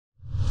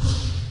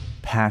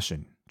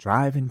passion,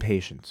 drive, and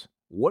patience.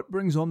 What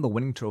brings home the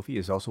winning trophy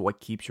is also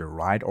what keeps your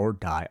ride or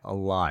die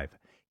alive.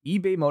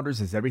 eBay Motors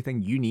has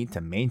everything you need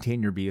to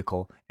maintain your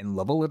vehicle and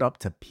level it up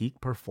to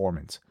peak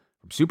performance.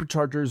 From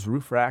superchargers,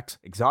 roof racks,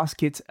 exhaust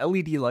kits,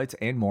 LED lights,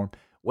 and more,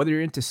 whether you're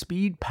into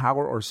speed,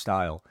 power, or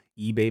style,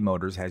 eBay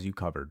Motors has you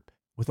covered.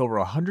 With over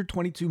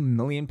 122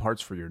 million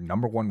parts for your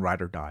number one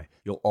ride or die,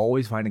 you'll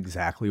always find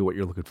exactly what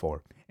you're looking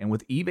for. And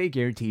with eBay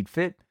Guaranteed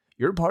Fit,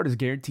 your part is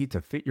guaranteed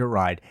to fit your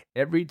ride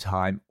every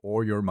time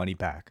or your money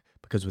back.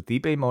 Because with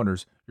eBay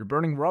Motors, you're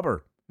burning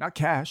rubber, not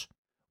cash.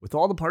 With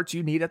all the parts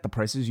you need at the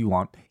prices you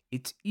want,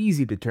 it's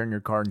easy to turn your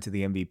car into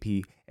the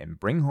MVP and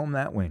bring home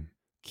that win.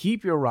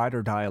 Keep your ride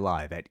or die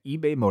alive at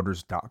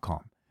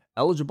ebaymotors.com.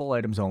 Eligible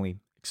items only.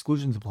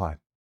 Exclusions apply.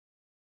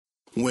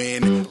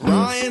 When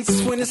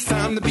it's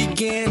time to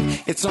begin,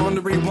 it's on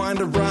the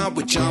Rewind Around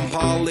with John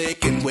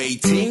Pollock and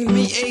waiting.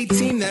 The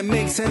A-Team that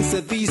makes sense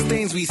of these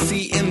things we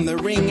see in the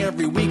ring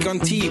every week on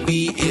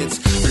TV. It's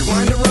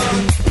Rewind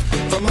Around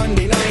for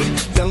Monday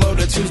night. Download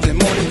it Tuesday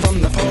morning from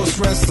the Post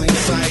Wrestling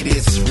site.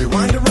 It's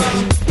Rewind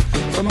Around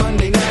for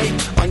Monday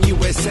night on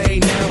USA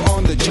Now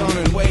on the John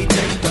and Wade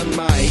Take the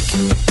Mic.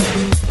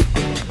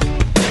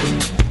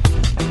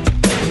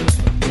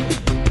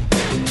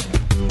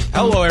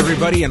 Hello,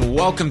 everybody, and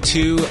welcome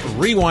to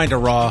Rewind to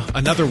Raw,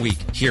 another week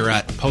here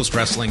at Post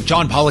Wrestling.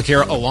 John Pollock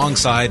here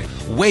alongside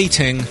Wei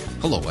Ting.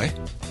 Hello, Wei.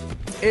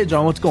 Hey,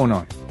 John, what's going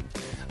on?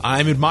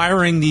 I'm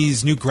admiring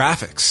these new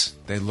graphics.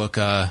 They look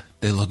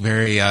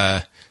very,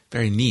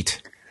 very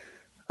neat.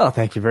 Oh,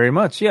 thank you very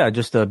much. Yeah,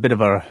 just a bit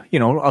of a,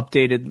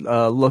 updated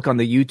look on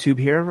the YouTube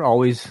here.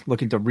 Always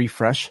looking to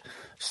refresh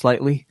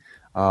slightly.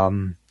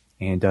 Let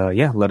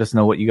us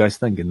know what you guys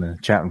think in the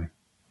chat room.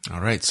 All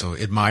right, so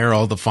admire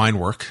all the fine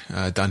work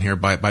done here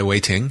by Wei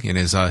Ting in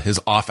his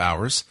off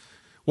hours.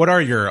 What are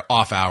your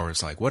off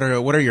hours like? What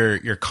are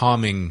your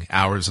calming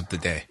hours of the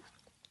day?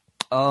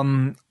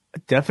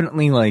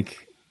 Definitely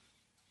like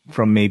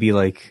from maybe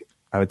like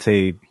I would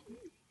say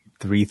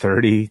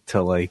 3:30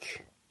 to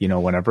like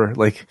whenever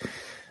like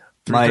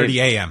 3:30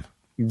 a.m.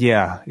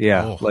 Yeah.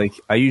 Oh. Like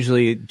I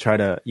usually try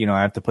to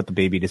I have to put the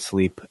baby to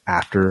sleep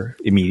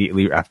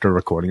immediately after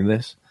recording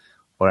this.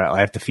 Or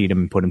I have to feed him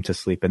and put him to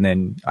sleep. And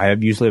then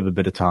usually have a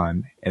bit of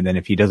time. And then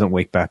if he doesn't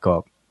wake back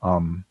up,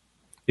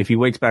 if he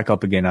wakes back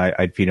up again,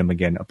 I'd feed him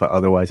again. But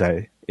otherwise,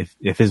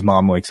 if his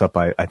mom wakes up,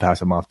 I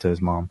pass him off to his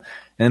mom.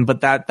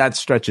 But that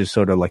stretches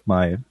sort of like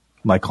my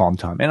calm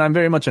time. And I'm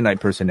very much a night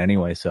person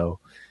anyway, so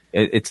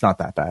it's not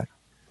that bad.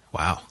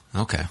 Wow.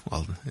 Okay.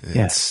 Well,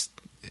 it's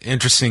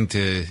interesting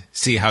to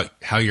see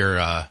how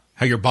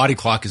your body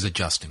clock is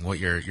adjusting, what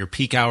your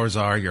peak hours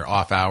are, your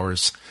off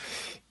hours.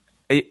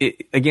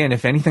 Again,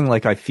 if anything,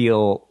 like I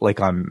feel like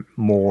I'm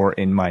more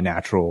in my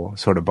natural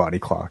sort of body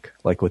clock,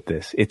 like with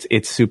this.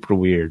 It's super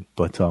weird,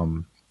 but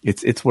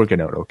it's working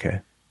out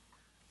okay.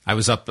 I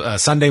was up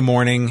Sunday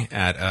morning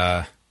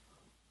at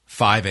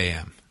 5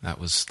 a.m. That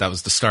was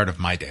the start of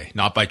my day,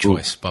 not by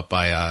choice, but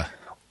by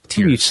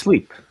tears. You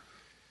sleep?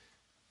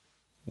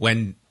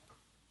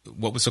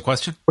 What was the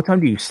question? What time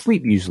do you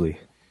sleep usually?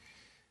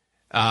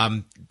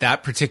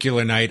 That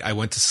particular night, I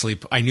went to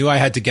sleep. I knew I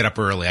had to get up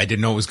early. I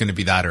didn't know it was going to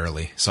be that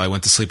early. So I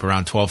went to sleep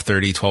around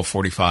 12:30,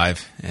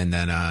 12:45. And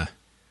then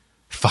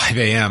 5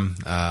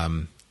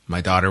 a.m.,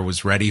 my daughter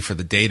was ready for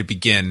the day to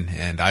begin,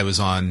 and I was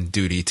on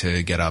duty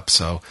to get up.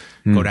 So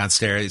go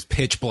downstairs,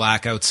 pitch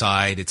black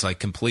outside. It's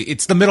like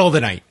it's the middle of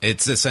the night.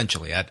 It's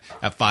essentially at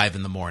 5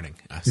 in the morning.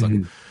 I was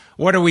like,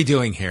 what are we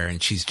doing here?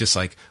 And she's just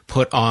like,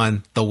 put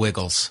on the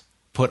Wiggles.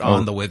 Put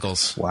on the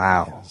Wiggles.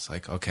 Wow. It's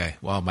like, okay,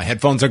 well, my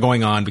headphones are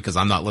going on because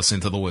I'm not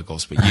listening to the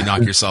Wiggles, but you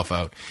knock yourself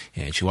out.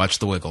 And she watched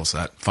the Wiggles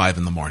at 5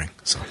 in the morning.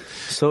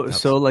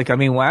 So like, I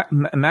mean,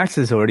 Max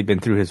has already been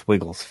through his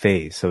Wiggles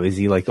phase. So is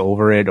he like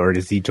over it, or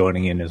is he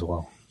joining in as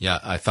well? Yeah,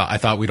 I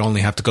thought we'd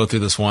only have to go through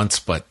this once,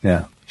 but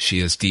yeah, she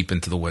is deep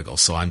into the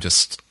Wiggles. So I'm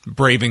just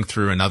braving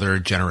through another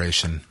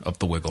generation of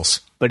the Wiggles.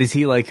 But is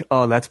he like,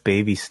 oh, that's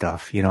baby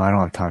stuff. I don't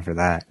have time for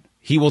that.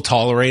 He will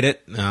tolerate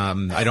it.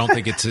 I don't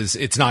think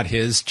it's not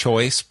his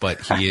choice,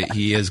 but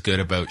he is good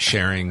about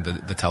sharing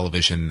the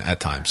television at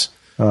times.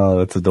 Oh,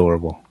 that's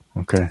adorable.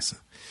 Okay.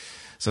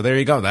 So there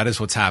you go. That is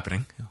what's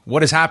happening.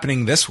 What is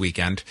happening this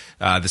weekend?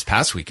 This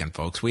past weekend,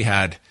 folks, we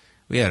had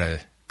a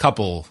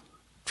couple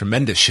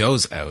tremendous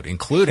shows out,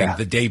 including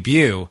the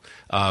debut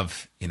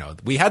of,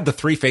 we had the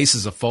three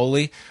faces of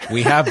Foley.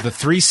 We have the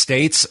three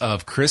states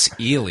of Chris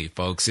Ely,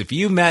 folks. If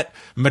you met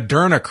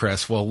Moderna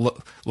Chris, well,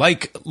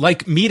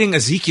 like meeting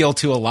Ezekiel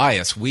to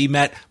Elias, we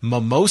met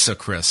Mimosa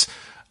Chris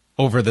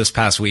over this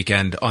past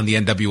weekend on the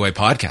NWA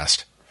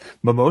podcast.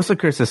 Mimosa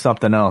Chris is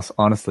something else,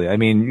 honestly. I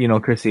mean,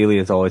 Chris Ely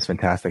is always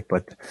fantastic,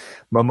 but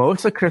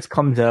Mimosa Chris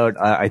comes out,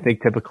 I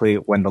think typically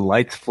when the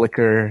lights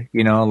flicker,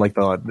 like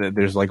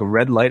there's like a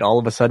red light all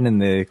of a sudden in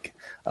the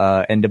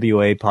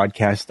NWA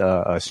podcast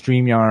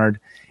StreamYard,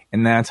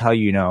 and that's how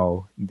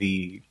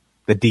the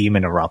the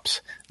demon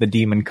erupts. The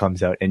demon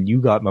comes out, and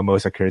you got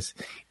Mimosa Chris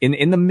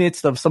in the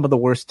midst of some of the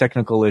worst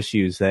technical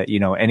issues that, you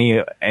know,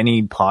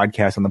 any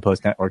podcast on the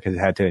Post Network has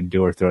had to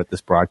endure throughout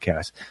this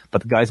broadcast.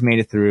 But the guys made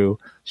it through.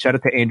 Shout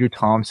out to Andrew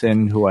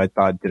Thompson, who I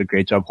thought did a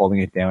great job holding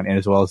it down, and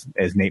as well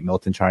as Nate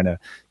Milton trying to,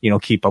 you know,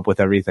 keep up with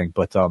everything.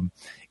 But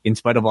in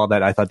spite of all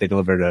that, I thought they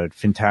delivered a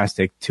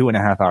fantastic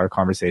 2.5 hour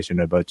conversation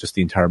about just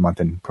the entire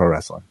month in pro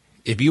wrestling.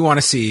 If you want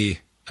to see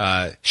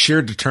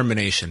sheer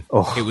determination,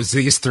 it was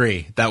these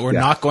three that were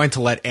not going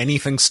to let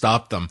anything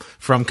stop them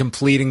from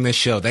completing this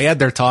show. They had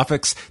their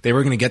topics. They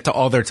were going to get to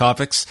all their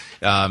topics.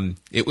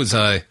 It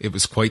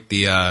was quite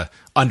the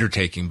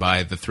undertaking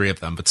by the three of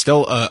them, but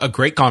still a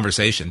great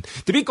conversation.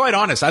 To be quite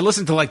honest, I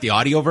listened to like the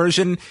audio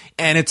version,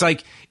 and it's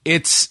like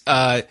it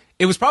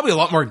was probably a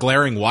lot more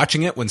glaring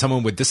watching it when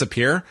someone would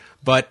disappear,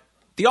 but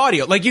the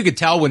audio, like you could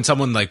tell when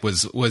someone like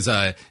was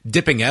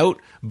dipping out,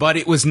 but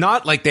it was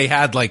not like they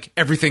had like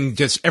everything,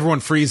 just everyone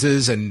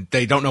freezes and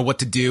they don't know what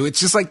to do. It's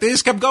just like they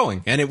just kept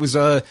going, and it was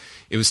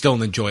still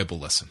an enjoyable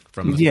listen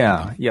from them.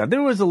 Yeah.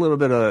 There was a little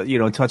bit of, you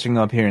know, touching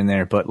up here and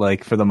there, but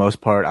like for the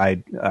most part,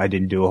 I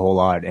didn't do a whole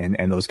lot,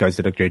 and those guys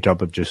did a great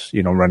job of just,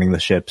 you know, running the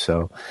ship.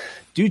 So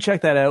do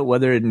check that out,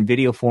 whether in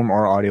video form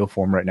or audio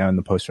form right now in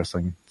the Post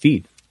Wrestling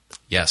feed.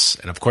 Yes.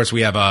 And of course,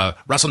 we have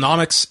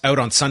WrestleNomics out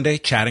on Sunday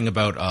chatting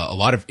about a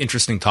lot of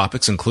interesting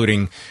topics,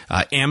 including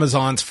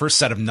Amazon's first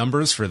set of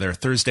numbers for their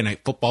Thursday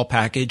Night Football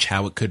package,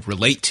 how it could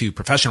relate to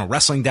professional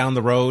wrestling down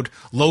the road,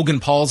 Logan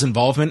Paul's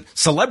involvement,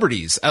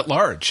 celebrities at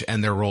large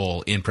and their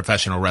role in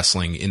professional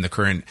wrestling in the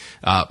current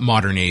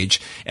modern age.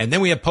 And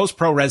then we have Post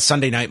Pro Res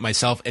Sunday night,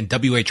 myself and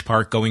WH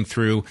Park going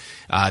through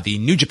the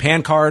New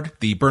Japan card,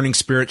 the Burning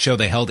Spirit show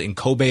they held in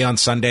Kobe on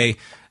Sunday,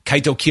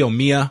 Kaito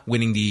Kiyomiya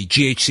winning the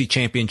GHC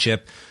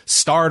championship,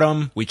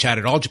 Stardom. We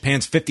chatted All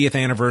Japan's 50th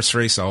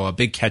anniversary, so a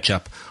big catch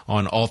up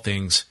on all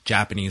things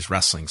Japanese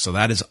wrestling. So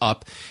that is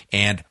up.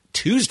 And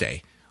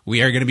Tuesday,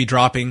 we are going to be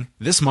dropping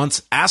this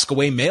month's Ask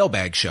Away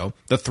mailbag show.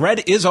 The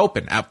thread is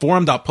open at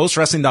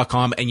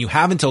forum.postwrestling.com, and you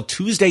have until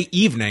Tuesday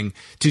evening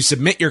to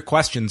submit your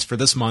questions for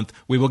this month.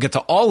 We will get to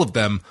all of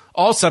them,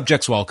 all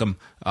subjects welcome,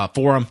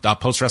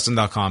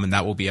 forum.postwrestling.com, and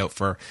that will be out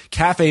for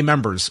cafe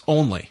members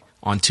only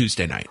on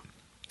Tuesday night.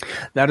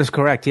 That is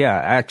correct. Yeah,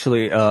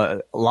 actually,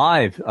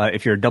 live.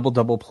 If you're a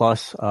double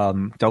plus,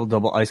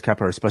 double ice cap,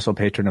 or a special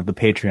patron of the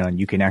Patreon,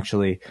 you can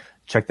actually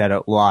check that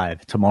out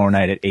live tomorrow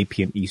night at 8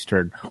 p.m.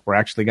 Eastern. We're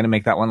actually going to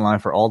make that one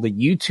live for all the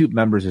YouTube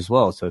members as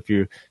well. So if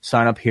you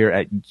sign up here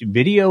at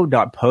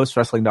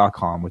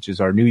video.postwrestling.com, which is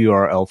our new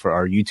URL for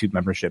our YouTube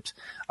memberships,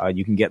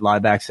 you can get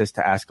live access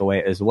to Ask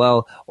Away as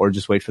well, or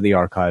just wait for the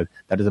archive.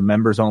 That is a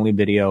members only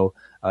video,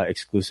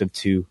 exclusive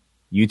to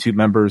YouTube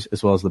members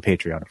as well as the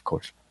Patreon, of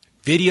course.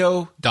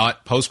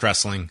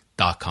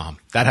 Video.postwrestling.com.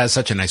 That has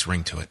such a nice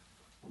ring to it.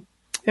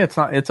 Yeah,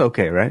 it's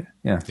okay, right?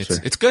 Yeah,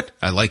 it's good.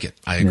 I like it.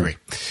 I agree.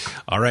 Yeah.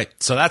 All right.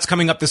 So that's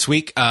coming up this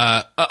week.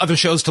 Other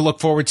shows to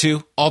look forward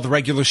to. All the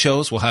regular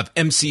shows. We'll have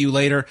MCU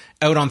later,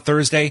 out on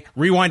Thursday.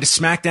 Rewind to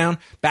SmackDown,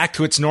 back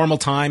to its normal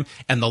time,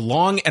 and the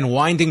long and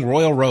winding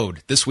Royal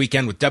Road this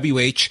weekend with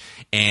WH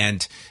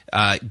and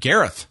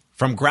Gareth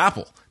from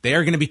Grapple. They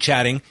are going to be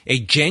chatting a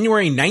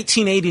January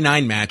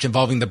 1989 match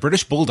involving the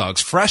British Bulldogs,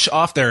 fresh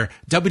off their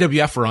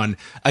WWF run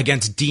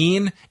against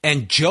Dean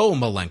and Joe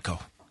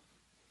Malenko.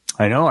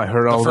 I know. I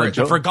heard all about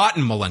the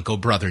forgotten Malenko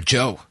brother,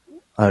 Joe.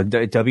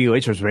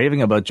 WH was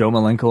raving about Joe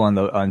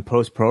Malenko on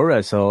Post Pro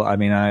Res, so I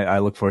mean, I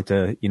look forward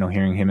to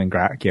hearing him and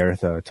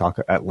Gareth talk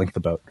at length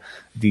about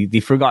the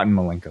forgotten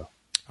Malenko.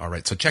 All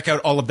right, so check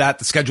out all of that.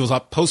 The schedule's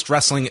up,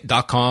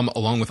 postwrestling.com,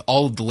 along with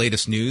all of the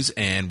latest news,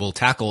 and we'll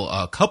tackle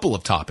a couple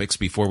of topics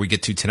before we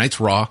get to tonight's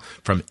Raw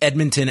from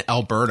Edmonton,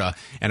 Alberta.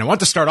 And I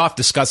want to start off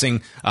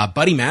discussing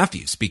Buddy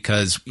Matthews,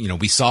 because,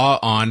 we saw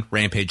on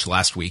Rampage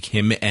last week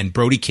him and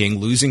Brody King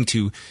losing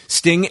to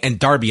Sting and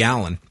Darby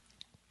Allin.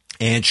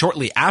 And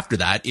shortly after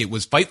that, it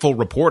was Fightful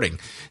reporting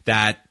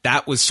that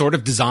was sort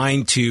of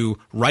designed to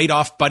write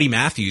off Buddy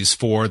Matthews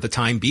for the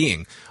time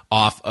being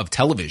off of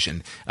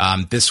television.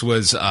 This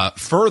was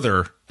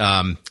further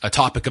a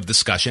topic of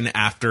discussion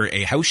after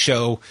a house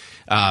show,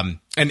 an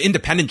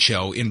independent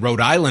show in Rhode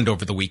Island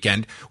over the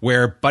weekend,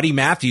 where Buddy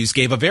Matthews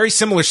gave a very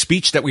similar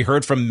speech that we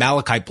heard from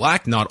Malachi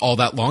Black not all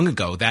that long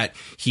ago, that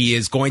he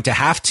is going to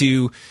have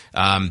to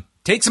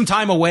take some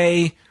time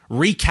away,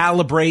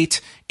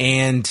 recalibrate,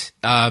 and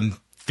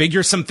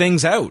figure some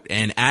things out,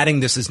 and adding,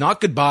 this is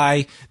not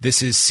goodbye,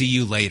 this is see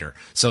you later.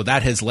 So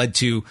that has led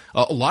to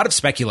a lot of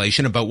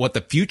speculation about what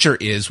the future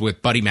is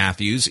with Buddy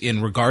Matthews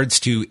in regards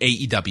to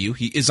AEW.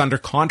 He is under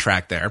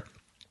contract there,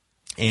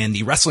 and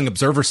the Wrestling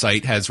Observer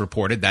site has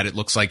reported that it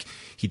looks like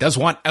he does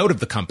want out of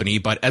the company,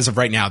 but as of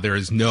right now, there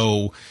is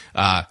no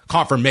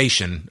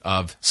confirmation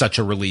of such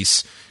a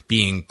release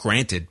being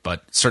granted.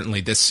 But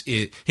certainly this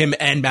is, him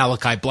and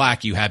Malachi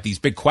Black, you have these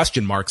big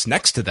question marks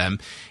next to them,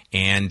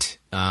 and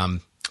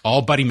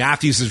all Buddy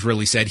Matthews has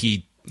really said,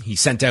 he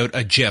sent out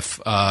a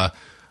GIF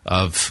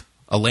of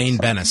Elaine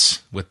Bennis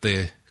with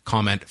the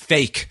comment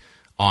 "fake"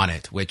 on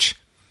it, which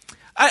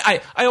I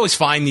always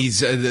find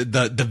these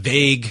the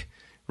vague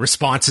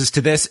responses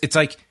to this. It's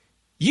like,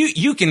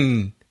 you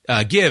can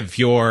give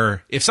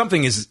your, if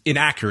something is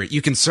inaccurate,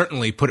 you can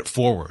certainly put it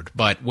forward.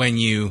 But when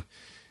you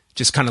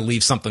just kind of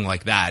leave something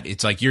like that,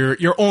 it's like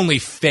you're only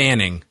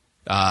fanning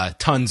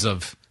tons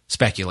of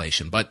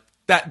speculation. But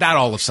that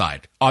all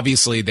aside,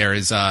 obviously there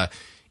is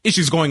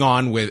issues going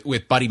on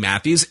with Buddy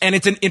Matthews, and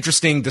it's an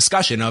interesting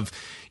discussion of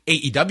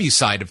AEW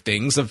side of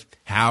things, of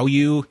how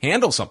you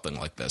handle something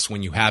like this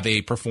when you have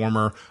a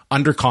performer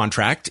under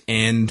contract,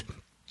 and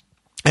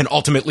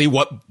ultimately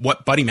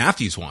what Buddy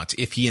Matthews wants.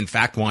 If he in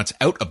fact wants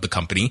out of the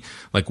company,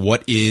 like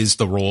what is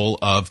the role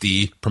of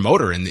the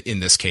promoter in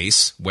this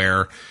case,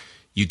 where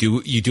you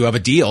do have a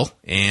deal,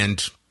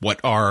 and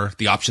what are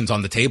the options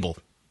on the table?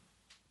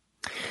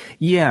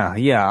 Yeah.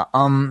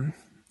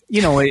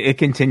 It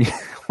continues.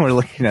 We're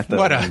looking at the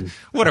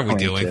what are we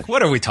doing?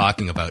 What are we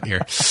talking about here?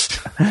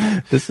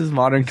 This is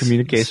modern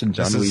communication,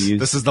 John.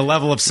 This is the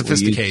level of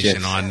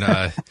sophistication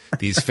on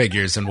these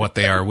figures and what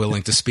they are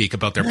willing to speak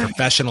about their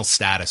professional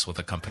status with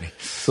a company.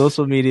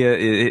 Social media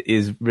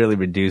is really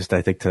reduced,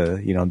 I think, to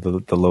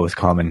the lowest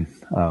common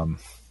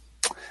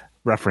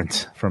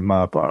reference from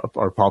our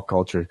pop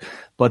culture,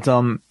 but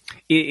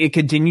it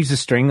continues a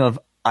string of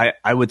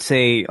I would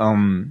say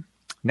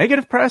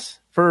negative press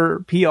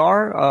for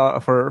PR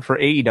for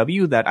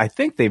AEW that I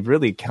think they've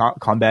really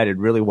combated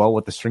really well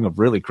with the string of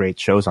really great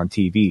shows on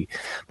TV.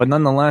 But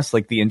nonetheless,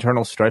 like the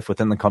internal strife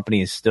within the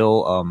company is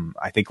still,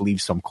 I think,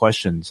 leaves some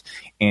questions.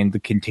 And the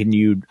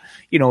continued,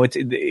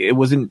 it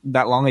wasn't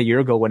that long a year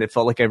ago when it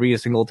felt like every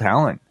single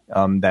talent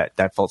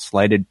that felt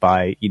slighted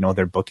by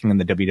their booking in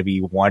the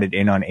WWE wanted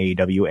in on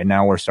AEW, and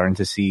now we're starting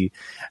to see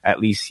at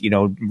least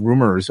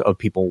rumors of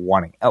people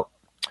wanting out.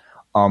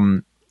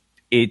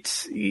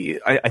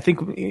 I think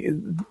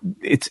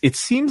it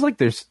seems like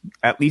there's,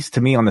 at least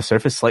to me on the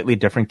surface, slightly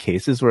different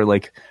cases where,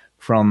 like,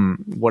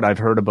 from what I've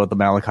heard about the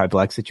Malachi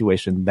Black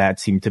situation,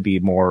 that seemed to be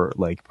more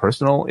like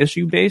personal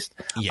issue based.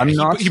 Yeah,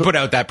 he put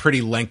out that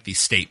pretty lengthy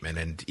statement,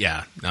 and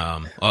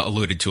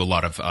alluded to a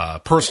lot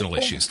of personal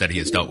issues that he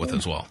has dealt with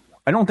as well.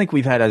 I don't think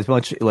we've had as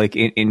much like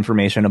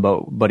information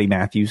about Buddy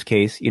Matthews'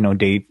 case.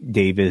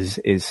 Dave is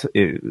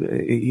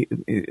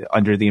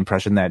under the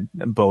impression that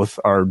both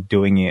are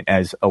doing it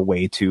as a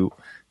way to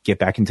get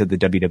back into the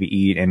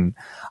WWE, and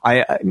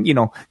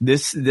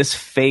this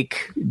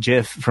fake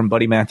GIF from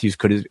Buddy Matthews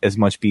could as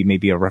much be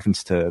maybe a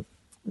reference to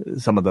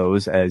some of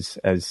those as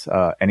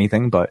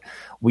anything, but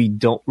we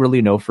don't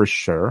really know for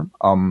sure.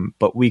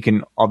 But we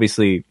can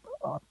obviously,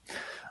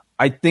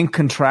 I think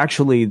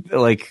contractually,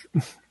 like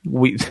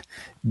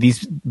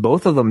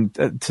both of them,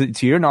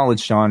 to your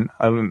knowledge, Sean,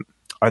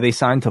 are they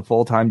signed to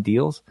full-time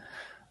deals?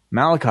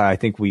 Malachi, I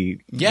think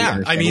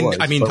I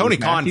mean, Tony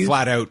Khan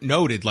flat out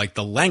noted like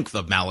the length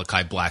of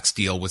Malachi Black's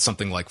deal was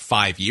something like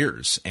 5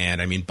 years,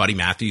 and I mean, Buddy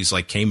Matthews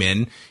like came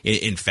in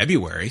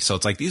February, so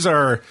it's like these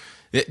are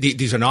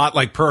not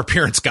like per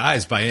appearance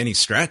guys by any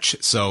stretch.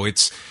 So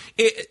it's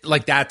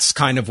like that's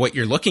kind of what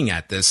you're looking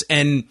at this.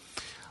 And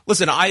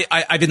listen,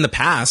 I've in the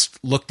past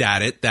looked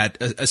at it that,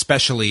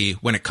 especially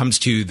when it comes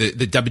to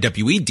the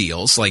WWE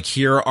deals, like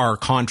here are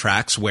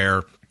contracts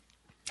where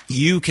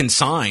you can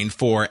sign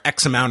for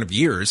X amount of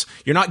years.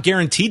 You're not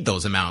guaranteed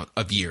those amount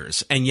of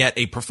years. And yet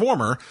a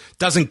performer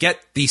doesn't get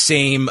the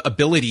same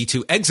ability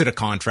to exit a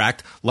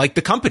contract like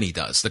the company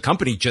does. The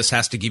company just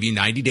has to give you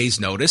 90 days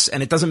notice,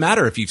 and it doesn't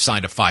matter if you've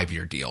signed a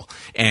 5-year deal.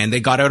 And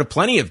they got out of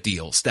plenty of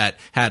deals that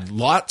had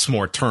lots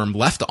more term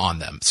left on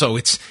them. So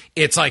it's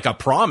like a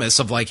promise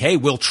of like, hey,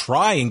 we'll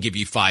try and give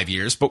you 5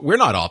 years, but we're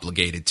not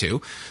obligated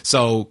to.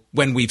 So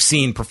when we've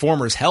seen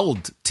performers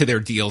held to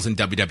their deals in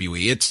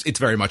WWE, it's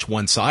very much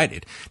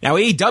one-sided. Now,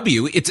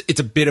 AEW, it's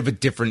a bit of a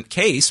different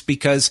case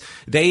because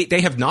they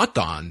have not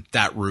gone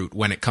that route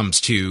when it comes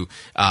to,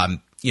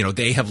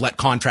 they have let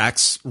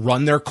contracts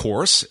run their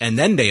course, and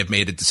then they have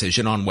made a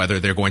decision on whether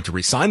they're going to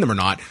re-sign them or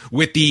not,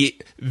 with the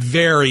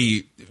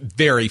very,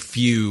 very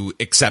few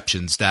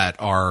exceptions that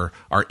are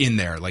in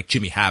there, like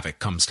Jimmy Havoc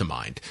comes to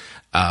mind.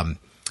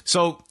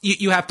 So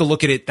you have to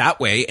look at it that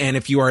way. And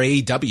if you are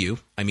AEW,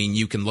 I mean,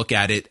 you can look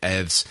at it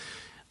as,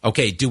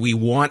 okay, do we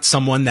want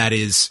someone that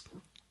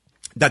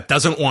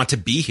doesn't want to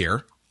be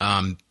here?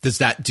 Does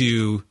that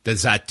do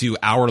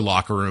our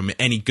locker room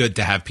any good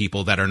to have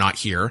people that are not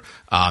here?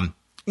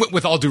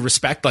 With all due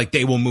respect, like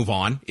they will move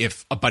on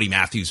if a Buddy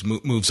Matthews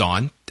moves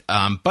on.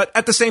 But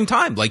at the same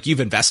time, like you've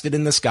invested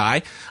in this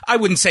guy. I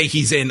wouldn't say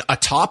he's in a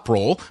top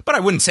role, but I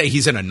wouldn't say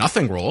he's in a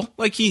nothing role.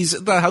 Like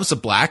the House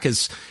of Black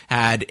has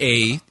had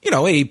a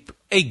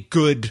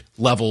good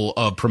level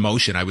of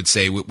promotion, I would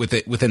say,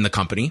 within the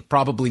company.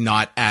 Probably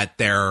not at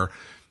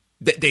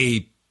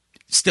they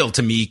still,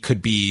 to me,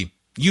 could be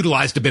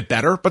utilized a bit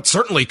better, but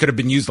certainly could have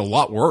been used a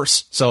lot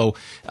worse. So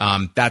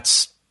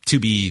that's to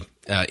be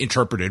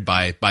interpreted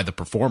by the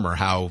performer,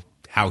 how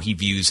he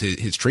views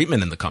his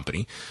treatment in the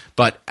company.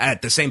 But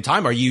at the same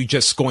time, are you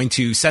just going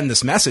to send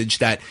this message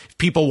that if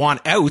people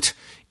want out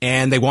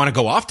and they want to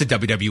go off to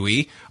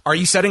WWE, are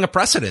you setting a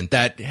precedent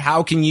that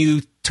how can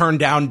you turn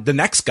down the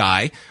next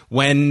guy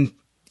when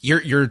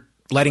you're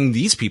letting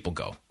these people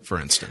go,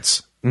 for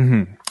instance?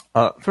 Mm-hmm.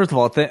 First of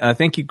all,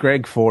 thank you,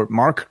 Greg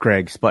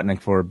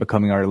Sputnik, for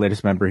becoming our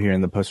latest member here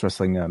in the Post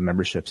Wrestling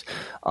memberships.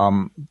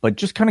 But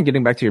just kind of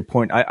getting back to your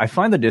point, I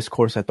find the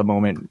discourse at the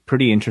moment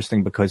pretty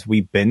interesting because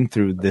we've been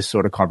through this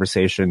sort of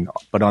conversation,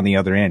 but on the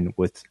other end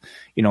with,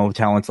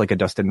 talents like a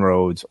Dustin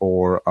Rhodes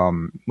or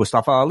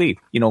Mustafa Ali,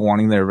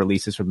 wanting their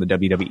releases from the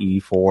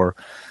WWE for,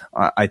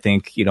 I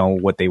think,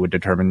 what they would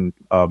determine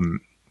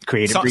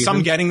creative reasons.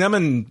 Some getting them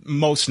and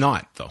most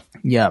not, though.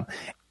 Yeah.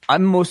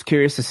 I'm most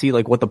curious to see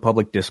what the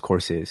public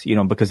discourse is,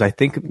 because I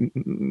think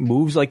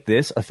moves like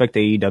this affect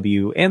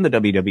AEW and the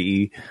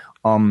WWE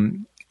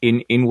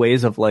in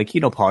ways of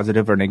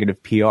positive or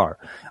negative PR.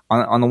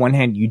 On the one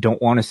hand, you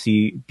don't want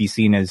to be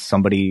seen as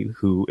somebody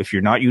who, if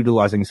you're not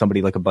utilizing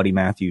somebody like a Buddy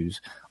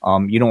Matthews,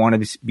 you don't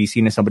want to be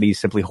seen as somebody who's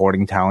simply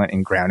hoarding talent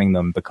and grounding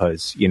them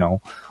because,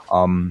 you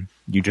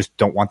just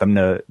don't want them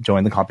to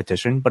join the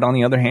competition. But on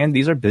the other hand,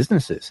 these are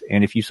businesses.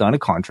 And if you sign a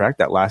contract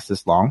that lasts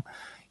this long,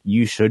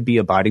 you should be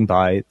abiding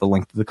by the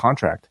length of the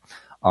contract.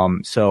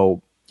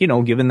 So,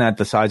 given that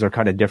the sides are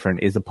kind of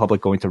different, is the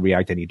public going to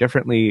react any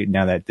differently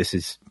now that this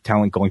is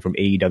talent going from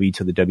AEW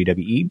to the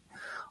WWE?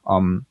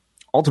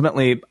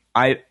 Ultimately,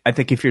 I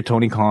think if you're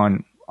Tony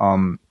Khan,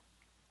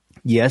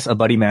 yes, a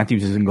Buddy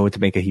Matthews isn't going to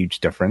make a huge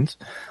difference,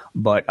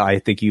 but I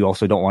think you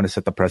also don't want to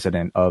set the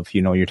precedent of,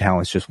 your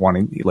talents just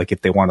wanting,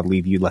 if they want to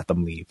leave, you let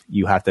them leave.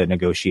 You have to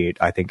negotiate,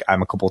 I think,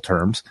 amicable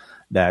terms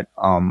that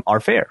are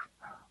fair.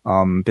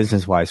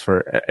 Business wise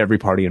for every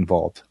party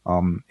involved.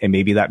 And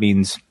maybe that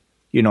means,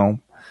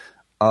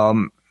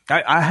 I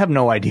have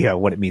no idea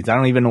what it means. I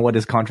don't even know what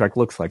his contract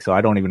looks like. So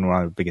I don't even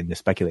want to begin to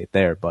speculate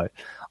there, but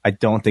I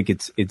don't think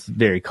it's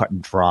very cut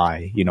and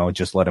dry,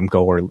 just let him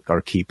go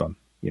or keep him,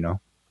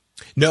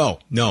 No,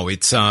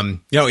 it's,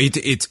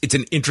 it's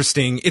an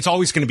interesting, it's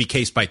always going to be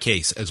case by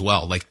case as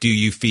well. Do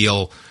you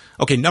feel,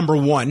 okay, number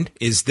one,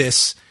 is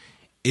this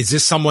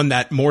someone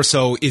that more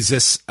so, is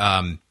this,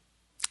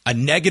 a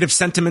negative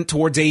sentiment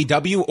towards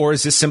AEW, or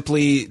is this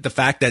simply the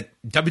fact that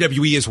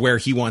WWE is where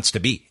he wants to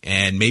be?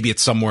 And maybe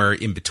it's somewhere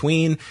in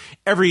between.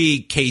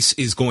 Every case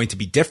is going to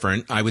be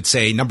different. I would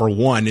say number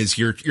one is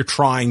you're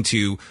trying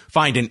to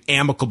find an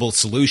amicable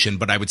solution.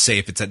 But I would say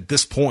if it's at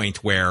this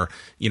point where,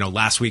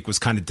 last week was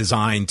kind of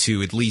designed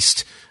to at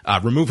least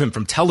remove him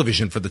from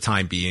television for the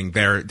time being,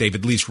 they've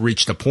at least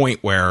reached a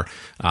point where,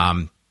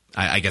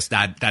 I guess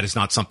that is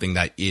not something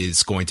that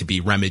is going to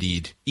be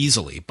remedied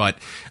easily. But,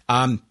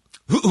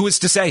 who is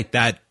to say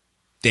that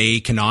they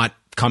cannot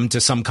come to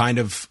some kind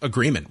of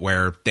agreement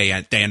where they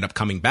end up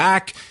coming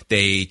back,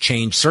 they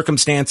change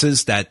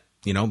circumstances that,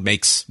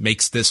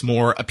 makes this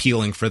more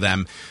appealing for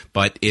them.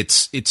 But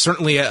it's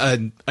certainly a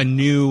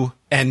new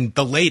and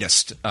the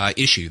latest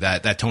issue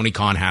that Tony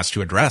Khan has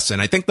to address. And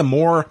I think the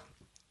more,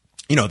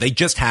 they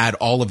just had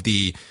all of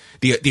the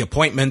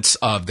appointments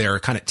of their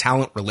kind of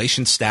talent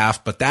relations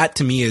staff, but that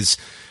to me is,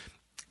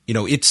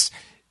 it's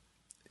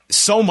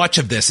so much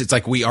of this, it's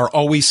we are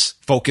always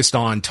focused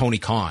on Tony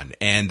Khan,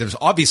 and there's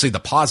obviously the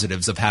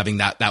positives of having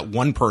that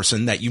one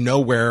person that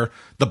where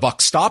the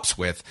buck stops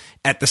with.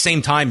 At the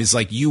same time, is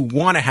you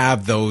want to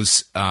have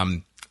those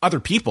other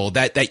people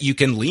that you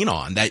can lean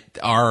on that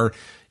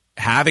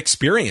have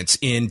experience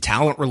in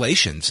talent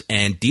relations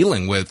and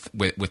dealing with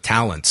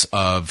talents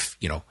of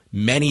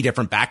many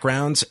different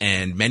backgrounds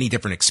and many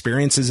different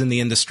experiences in the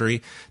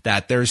industry.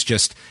 That there's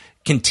just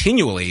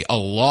continually a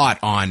lot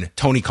on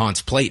Tony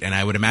Khan's plate. And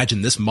I would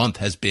imagine this month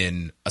has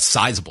been a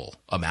sizable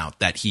amount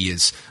that he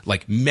is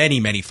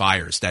many, many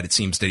fires that it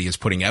seems that he is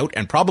putting out,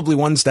 and probably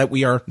ones that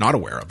we are not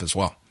aware of as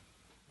well.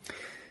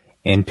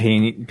 And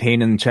Payne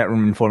in the chat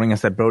room informing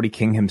us that Brody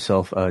King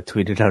himself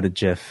tweeted out a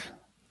GIF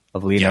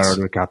of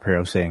Leonardo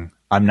DiCaprio saying,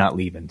 "I'm not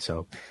leaving."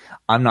 So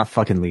I'm not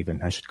fucking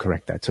leaving. I should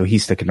correct that. So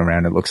he's sticking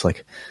around, it looks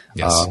like,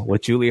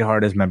 with Julia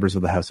Hart as members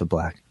of the House of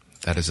Black.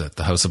 That is it.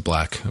 The House of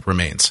Black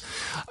remains.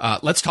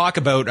 Let's talk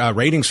about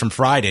ratings from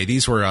Friday.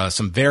 These were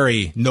some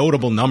very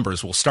notable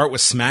numbers. We'll start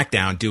with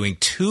SmackDown doing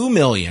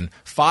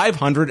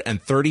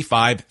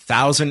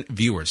 2,535,000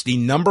 viewers. The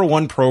number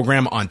one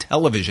program on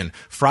television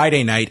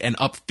Friday night, and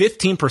up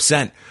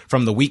 15%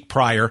 from the week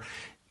prior.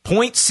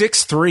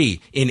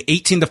 0.63 in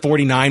 18 to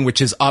 49,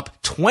 which is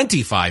up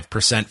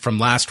 25% from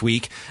last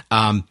week.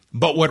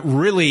 But what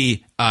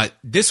really,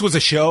 this was a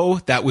show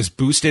that was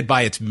boosted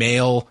by its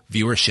male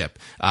viewership.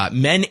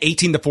 Men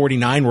 18 to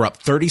 49 were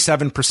up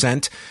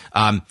 37%.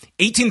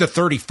 18 to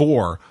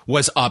 34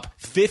 was up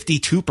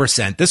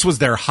 52%. This was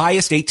their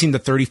highest 18 to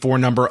 34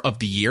 number of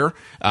the year.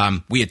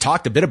 We had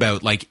talked a bit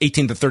about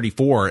 18 to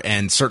 34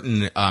 and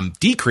certain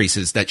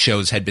decreases that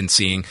shows had been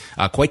seeing.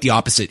 Quite the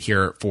opposite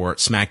here for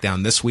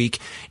SmackDown this week.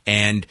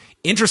 And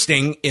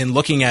interesting in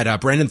looking at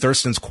Brandon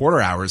Thurston's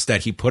quarter hours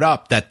that he put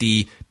up, that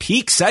the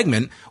peak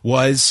segment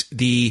was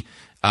the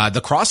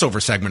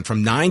crossover segment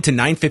from 9 to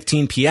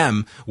 9:15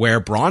 p.m. where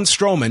Braun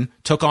Strowman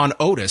took on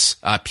Otis,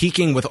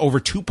 peaking with over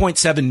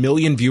 2.7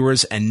 million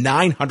viewers and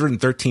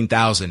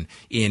 913,000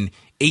 in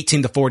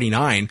 18 to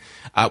 49,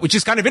 which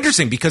is kind of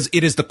interesting because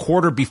it is the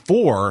quarter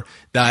before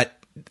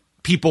that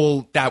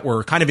people that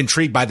were kind of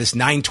intrigued by this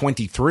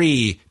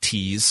 923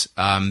 tease,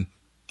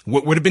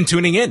 would have been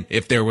tuning in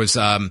if there was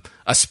a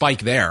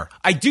spike there.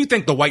 I do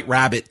think the White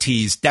Rabbit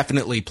tease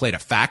definitely played a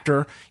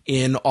factor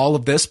in all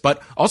of this,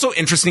 but also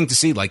interesting to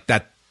see like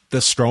that the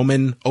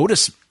Strowman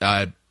Otis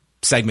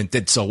segment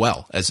did so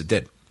well as it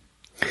did.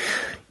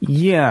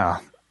 Yeah.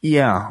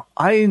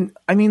 I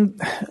mean,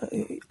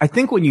 I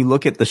think when you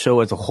look at the show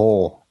as a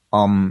whole,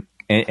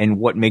 and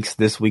what makes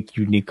this week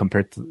unique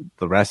compared to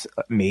the rest,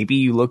 maybe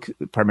you look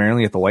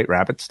primarily at the White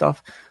Rabbit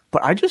stuff,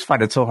 but I just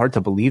find it so hard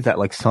to believe that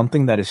like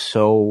something that is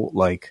so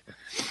like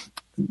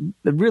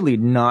really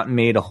not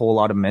made a whole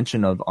lot of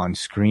mention of on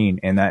screen,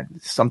 and that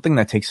something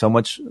that takes so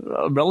much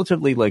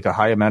relatively like a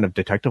high amount of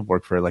detective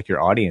work for like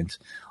your audience.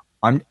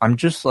 I'm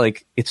just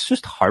like, it's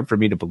just hard for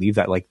me to believe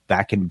that like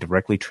that can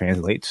directly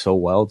translate so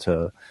well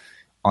to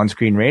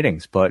on-screen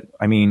ratings. But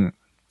I mean,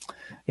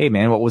 hey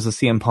man, what was the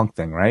CM Punk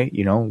thing, right?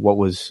 You know, what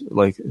was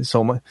like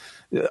so much.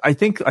 I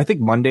think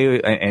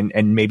Monday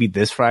and maybe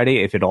this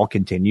Friday, if it all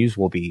continues,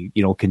 will be,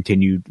 you know,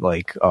 continued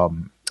like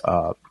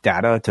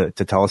data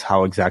to tell us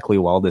how exactly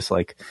well this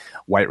like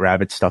White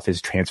Rabbit stuff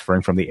is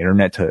transferring from the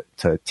internet to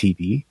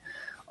TV.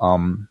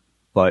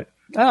 But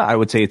I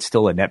would say it's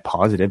still a net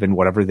positive, and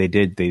whatever they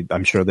did,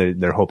 I'm sure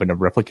they're hoping to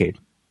replicate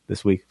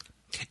this week.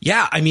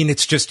 Yeah, I mean,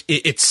 it's just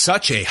it's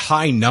such a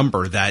high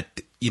number that,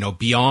 you know,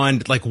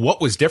 beyond like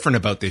what was different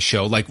about this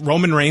show, like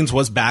Roman Reigns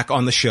was back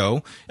on the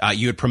show.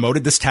 You had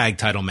promoted this tag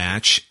title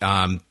match.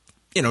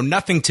 You know,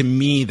 nothing to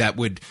me that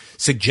would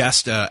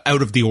suggest a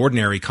out of the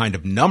ordinary kind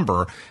of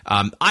number.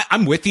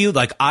 I'm with you.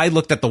 Like, I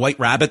looked at the White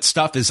Rabbit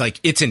stuff as like,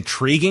 it's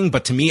intriguing,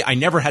 but to me, I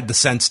never had the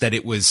sense that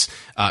it was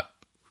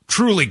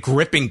truly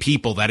gripping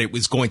people, that it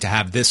was going to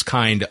have this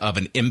kind of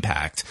an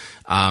impact.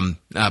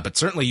 But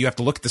certainly you have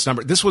to look at this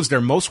number. This was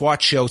their most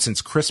watched show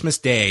since Christmas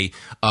Day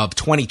of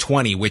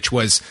 2020, which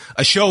was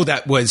a show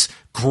that was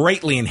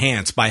greatly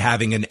enhanced by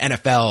having an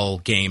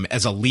NFL game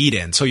as a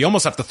lead-in. So you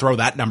almost have to throw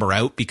that number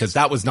out, because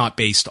that was not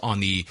based on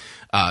the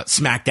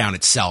SmackDown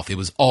itself. It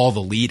was all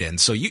the lead-in.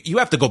 So you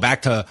have to go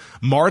back to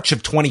March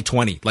of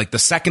 2020, like the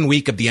second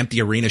week of the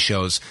empty arena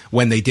shows,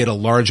 when they did a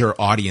larger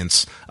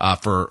audience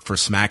for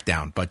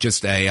SmackDown. But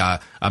just a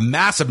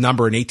massive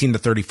number in 18 to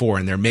 34,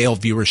 and their male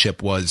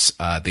viewership was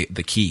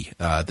the key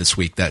this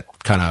week that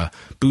kind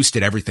of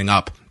boosted everything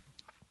up.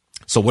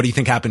 So what do you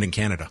think happened in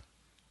Canada?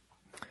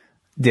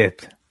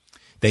 Dipped.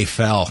 They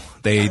fell.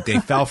 They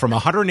fell from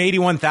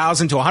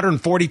 181,000 to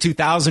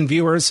 142,000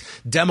 viewers.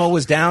 Demo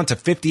was down to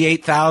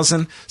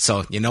 58,000.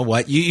 So you know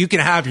what? You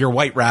can have your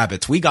White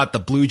Rabbits. We got the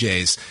Blue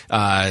Jays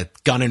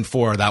gunning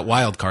for that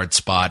wild card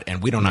spot,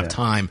 and we don't have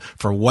time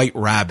for White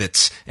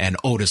Rabbits and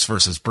Otis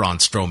versus Braun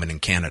Strowman in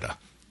Canada.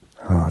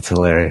 Oh, it's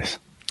hilarious.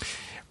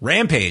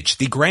 Rampage,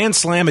 the Grand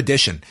Slam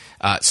edition.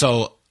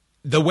 So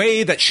the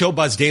way that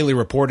Showbuzz Daily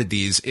reported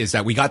these is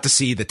that we got to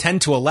see the 10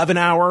 to 11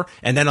 hour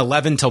and then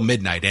 11 till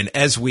midnight. And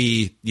as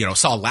we, you know,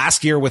 saw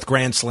last year with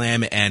Grand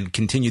Slam and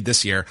continued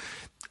this year,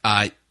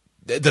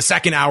 the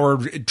second hour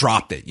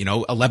dropped it. You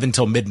know, 11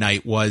 till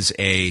midnight was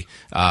it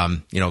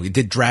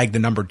did drag the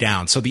number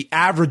down. So the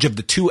average of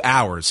the 2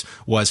 hours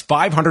was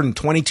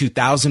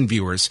 522,000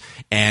 viewers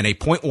and a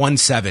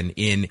 0.17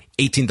 in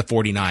 18 to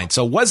 49.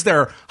 So it was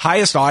their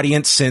highest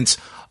audience since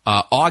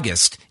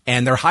August,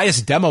 and their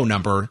highest demo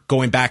number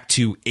going back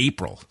to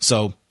April.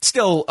 So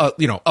still,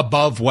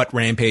 above what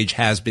Rampage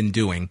has been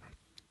doing.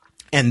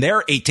 And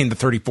their 18 to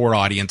 34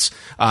 audience,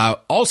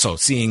 also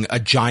seeing a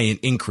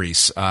giant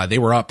increase. They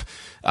were up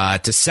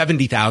to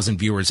 70,000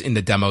 viewers in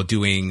the demo,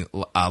 doing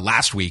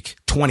last week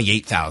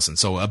 28,000.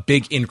 So a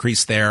big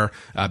increase there.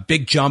 A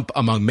big jump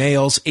among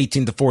males,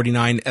 18 to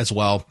 49 as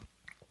well.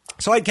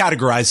 So I'd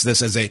categorize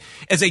this as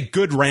a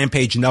good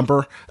Rampage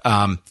number,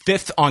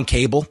 fifth on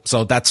cable.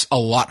 So that's a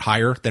lot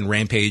higher than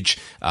Rampage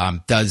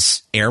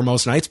does air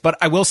most nights. But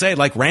I will say,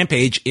 like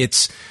Rampage,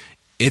 it's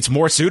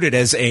more suited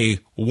as a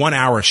 1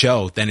 hour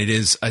show than it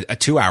is a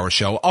 2 hour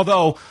show.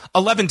 Although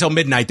 11 till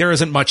midnight, there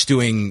isn't much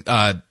doing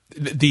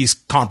these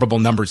comparable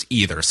numbers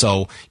either.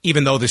 So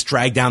even though this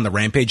dragged down the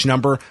Rampage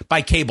number,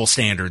 by cable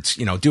standards,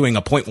 you know, doing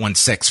a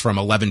 0.16 from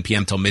 11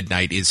 p.m. till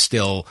midnight is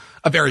still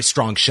a very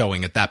strong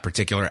showing at that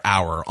particular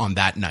hour on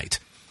that night.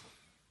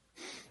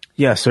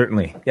 Yeah,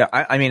 certainly. Yeah,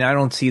 I mean, I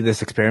don't see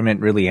this experiment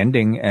really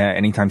ending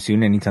anytime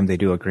soon. Anytime they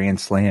do a Grand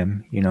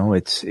Slam, you know,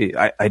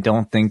 I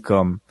don't think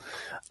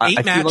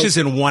 8 matches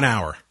in 1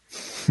 hour.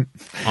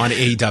 On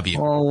AEW.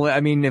 Well, I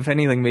mean, if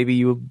anything, maybe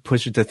you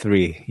push it to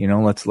 3. You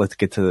know, let's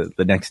get to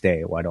the next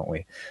day. Why don't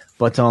we?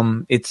 But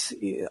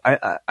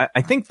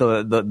I think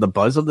the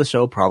buzz of the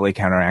show probably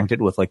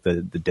counteracted with like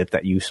the dip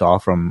that you saw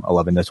from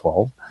 11 to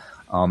 12.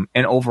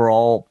 And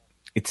overall,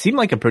 it seemed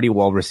like a pretty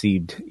well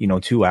received,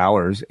 2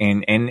 hours,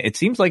 and it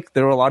seems like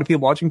there were a lot of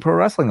people watching pro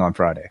wrestling on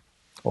Friday.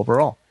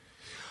 Overall.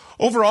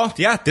 Overall,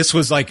 yeah, this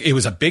was it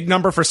was a big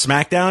number for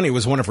SmackDown. It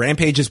was one of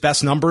Rampage's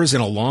best numbers in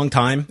a long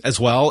time as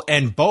well.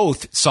 And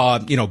both saw,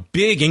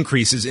 big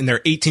increases in their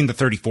 18 to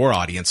 34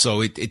 audience.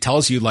 So it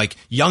tells you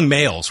young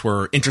males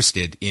were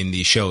interested in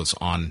these shows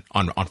on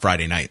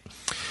Friday night.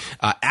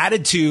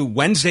 Added to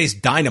Wednesday's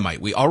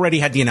Dynamite, we already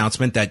had the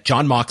announcement that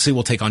Jon Moxley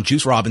will take on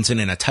Juice Robinson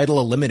in a title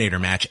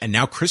eliminator match. And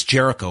now Chris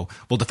Jericho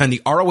will defend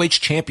the ROH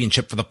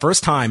championship for the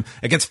first time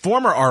against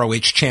former ROH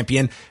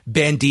champion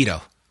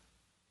Bandito.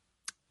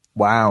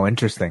 Wow,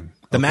 interesting.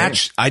 The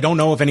match, I don't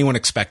know if anyone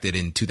expected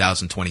in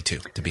 2022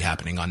 to be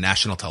happening on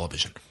national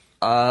television.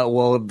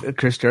 Well,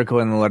 Chris Jericho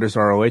and the letters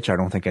ROH, I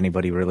don't think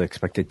anybody really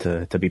expected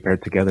to be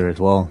paired together as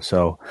well.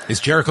 So, is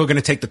Jericho going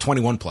to take the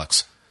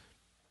 21-plex?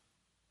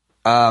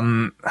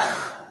 I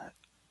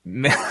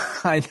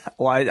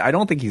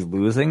don't think he's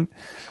losing.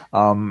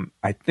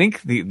 I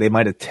think they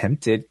might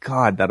attempt it.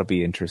 God, that'll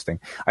be interesting.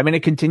 I mean,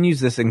 it continues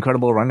this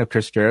incredible run of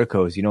Chris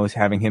Jericho's, is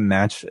having him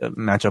match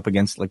up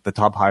against the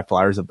top high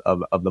flyers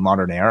of the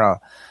modern era.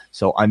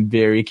 So I'm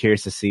very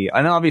curious to see.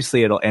 And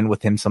obviously it'll end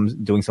with him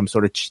doing some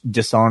sort of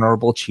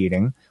dishonorable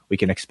cheating we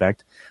can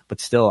expect. But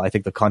still, I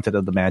think the content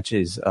of the match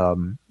is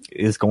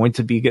going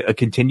to be a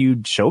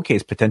continued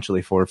showcase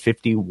potentially for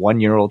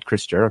 51-year-old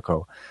Chris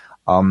Jericho.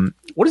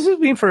 What does this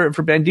mean for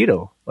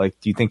Bandito? Do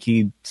you think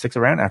he sticks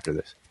around after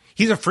this?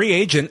 He's a free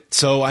agent,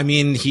 so I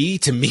mean, he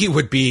to me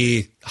would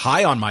be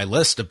high on my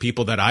list of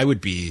people that I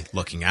would be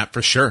looking at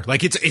for sure.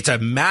 It's a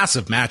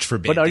massive match for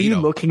Bandito. But are you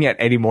looking at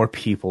any more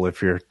people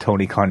if you're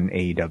Tony Khan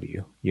in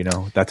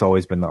AEW? That's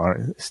always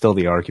been still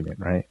the argument,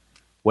 right?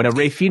 When a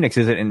Rey Fenix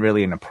isn't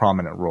really in a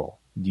prominent role,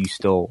 do you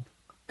still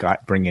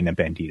bring in a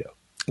Bandito?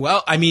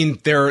 Well, I mean,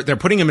 they're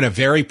putting him in a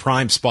very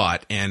prime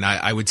spot, and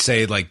I would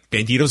say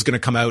Bandito's going to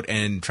come out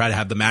and try to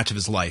have the match of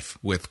his life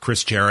with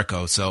Chris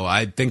Jericho. So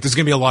I think there's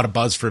going to be a lot of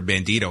buzz for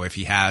Bandito if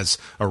he has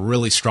a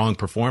really strong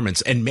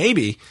performance, and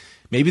maybe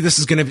this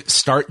is going to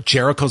start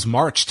Jericho's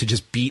march to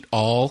just beat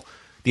all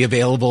the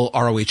available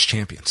ROH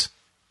champions.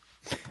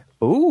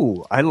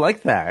 Ooh, I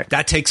like that.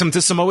 That takes him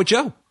to Samoa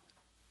Joe.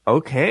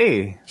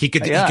 Okay, he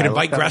could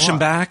invite Gresham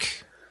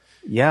back.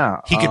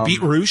 Yeah, he could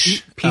beat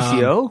Roosh.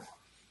 PCO.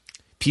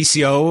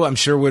 PCO, I'm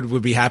sure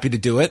would be happy to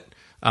do it.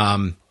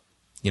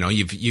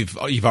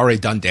 You've already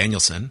done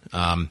Danielson.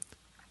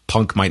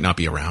 Punk might not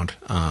be around.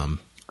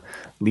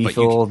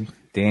 Lethal,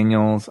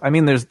 Daniels. I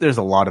mean, there's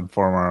a lot of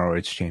former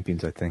ROH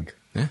champions, I think.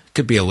 Yeah,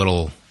 could be a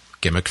little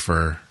gimmick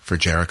for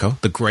Jericho,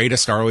 the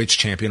greatest ROH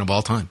champion of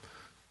all time.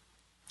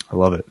 I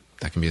love it.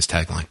 That can be his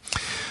tagline.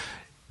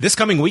 This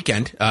coming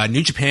weekend,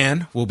 New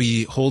Japan will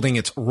be holding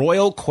its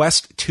Royal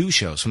Quest 2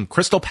 shows from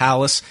Crystal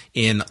Palace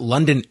in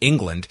London,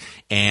 England.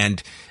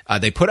 And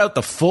they put out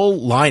the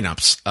full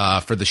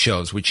lineups for the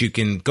shows, which you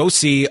can go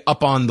see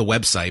up on the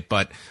website.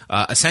 But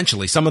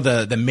essentially, some of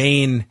the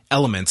main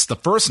elements. The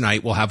first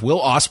night will have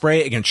Will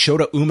Ospreay against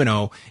Shota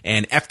Umino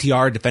and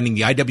FTR defending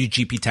the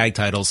IWGP tag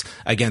titles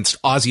against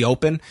Aussie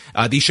Open.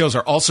 These shows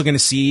are also going to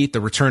see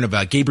the return of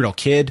Gabriel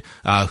Kidd,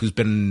 who's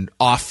been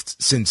off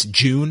since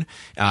June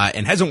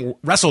and hasn't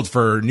wrestled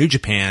for New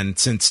Japan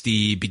since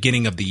the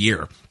beginning of the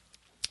year.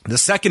 The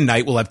second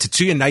night, we'll have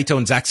Tetsuya Naito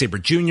and Zack Sabre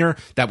Jr.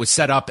 That was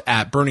set up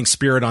at Burning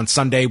Spirit on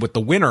Sunday with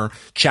the winner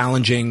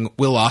challenging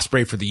Will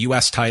Ospreay for the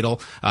U.S. title.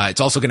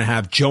 It's also going to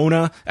have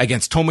Jonah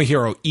against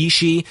Tomohiro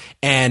Ishii.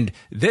 And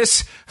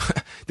this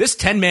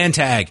 10-man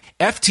tag,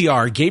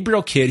 FTR,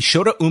 Gabriel Kidd,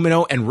 Shota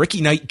Umino, and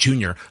Ricky Knight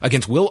Jr.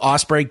 against Will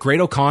Ospreay,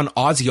 Great-O-Khan,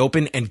 Aussie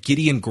Open, and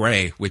Gideon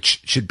Gray,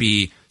 which should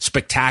be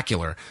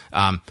spectacular.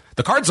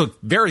 The cards look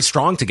very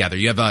strong together.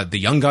 You have the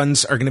Young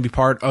Guns are going to be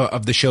part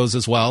of the shows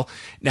as well.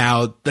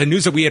 Now, the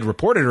news that we had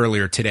reported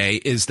earlier today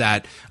is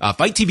that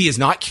Fight TV is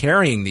not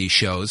carrying these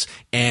shows,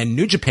 and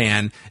New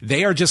Japan,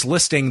 they are just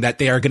listing that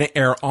they are going to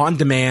air on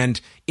demand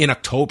in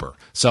October.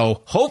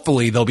 So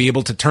hopefully they'll be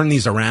able to turn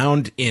these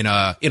around in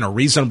a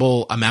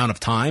reasonable amount of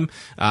time,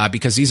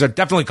 because these are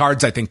definitely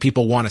cards I think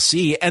people want to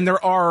see, and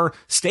there are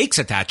stakes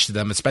attached to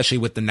them, especially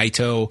with the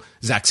Naito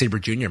Zack Sabre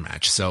Jr.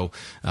 match. So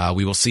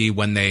we will see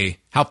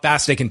how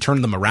fast they can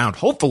turn them around.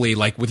 Hopefully,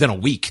 within a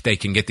week, they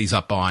can get these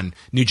up on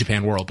New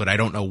Japan World, but I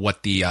don't know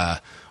what the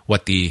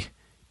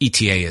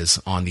ETA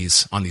is on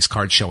these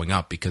cards showing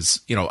up,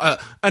 because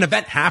an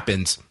event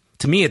happens.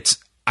 To me,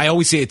 I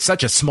always say it's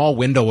such a small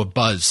window of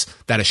buzz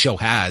that a show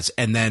has,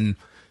 and then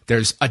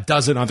there's a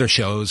dozen other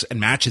shows and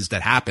matches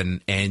that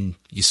happen, and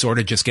you sort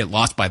of just get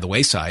lost by the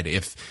wayside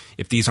if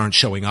these aren't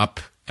showing up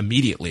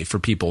immediately for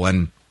people.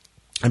 And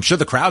I'm sure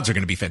the crowds are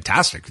going to be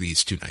fantastic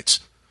these two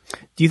nights.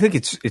 Do you think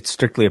it's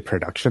strictly a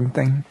production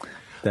thing?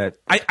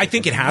 I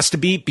think it has to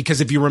be, because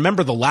if you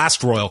remember the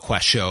last Royal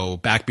Quest show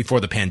back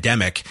before the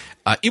pandemic,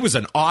 it was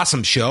an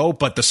awesome show,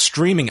 but the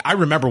streaming, I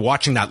remember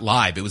watching that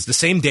live. It was the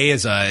same day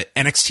as a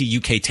NXT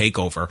UK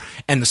takeover,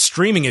 and the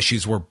streaming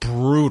issues were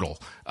brutal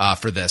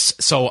for this.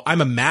 So I'm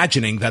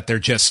imagining that they're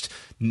just...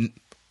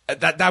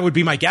 That would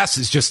be my guess,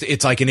 is just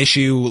it's like an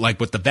issue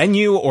with the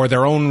venue or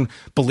their own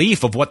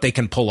belief of what they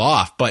can pull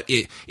off. But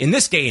in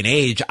this day and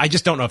age, I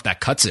just don't know if that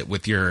cuts it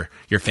with your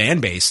fan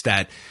base.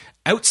 That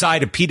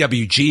outside of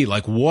PWG,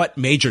 like what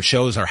major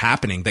shows are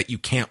happening that you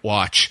can't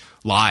watch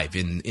live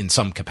in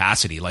some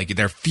capacity? Like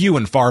they're few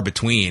and far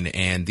between.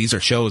 And these are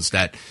shows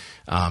that,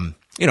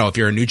 if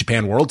you're a New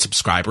Japan World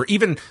subscriber,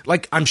 even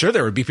like I'm sure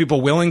there would be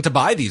people willing to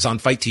buy these on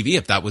Fight TV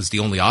if that was the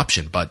only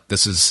option. But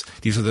these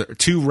are the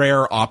two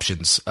rare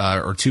options,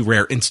 or two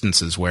rare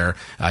instances where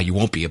you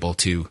won't be able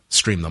to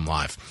stream them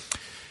live.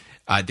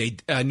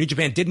 New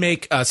Japan did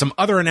make some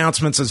other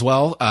announcements as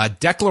well.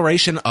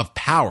 Declaration of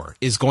Power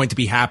is going to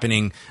be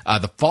happening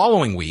the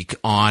following week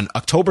on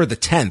October the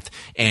 10th,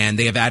 and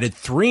they have added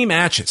 3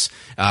 matches.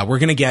 We're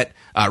going to get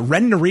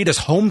Ren Narita's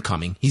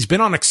homecoming. He's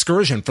been on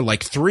excursion for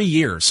like 3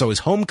 years, so his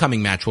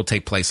homecoming match will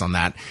take place on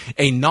that.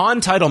 A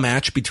non-title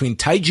match between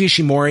Taiji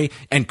Ishimori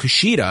and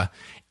Kushida,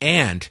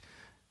 and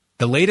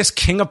the latest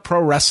King of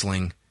Pro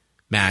Wrestling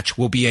match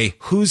will be a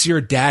Who's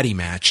Your Daddy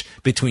match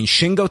between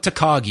Shingo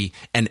Takagi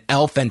and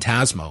El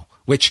Phantasmo,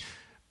 which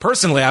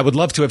personally I would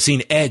love to have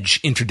seen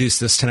Edge introduce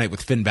this tonight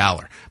with Finn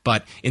Balor.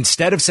 But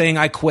instead of saying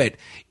I quit,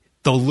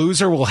 the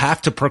loser will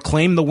have to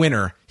proclaim the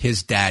winner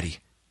his daddy.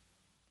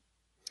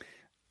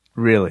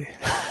 Really?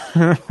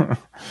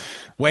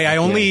 Wait, I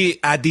only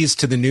add these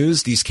to the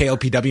news, these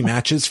KOPW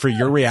matches, for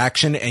your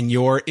reaction and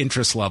your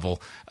interest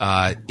level.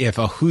 If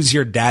a Who's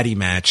Your Daddy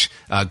match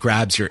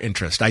grabs your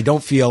interest, I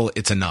don't feel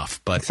it's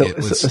enough. But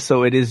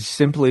so it is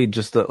simply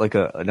just like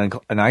an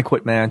I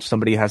Quit match.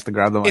 Somebody has to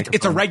grab the microphone.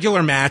 It's a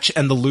regular match,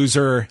 and the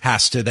loser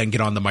has to then get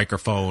on the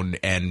microphone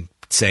and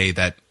say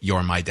that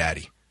you're my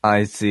daddy.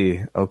 I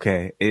see.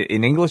 Okay,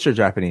 in English or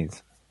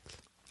Japanese?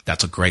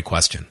 That's a great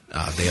question.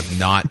 They have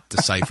not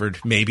deciphered.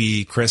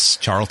 Maybe Chris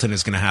Charlton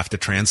is going to have to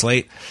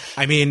translate.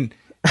 I mean,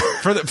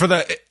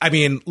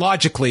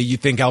 logically, you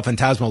think El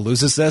Phantasmo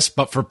loses this,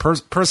 but for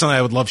personally,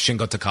 I would love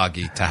Shingo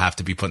Takagi to have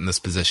to be put in this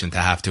position to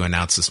have to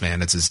announce this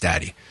man as his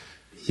daddy.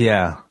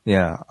 Yeah.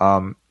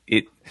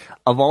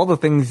 Of all the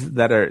things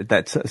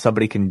that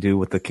somebody can do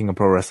with the King of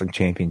Pro Wrestling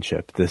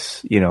Championship,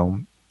 this,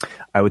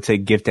 I would say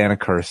gift and a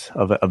curse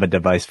of a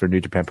device for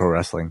New Japan Pro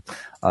Wrestling.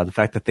 The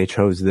fact that they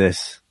chose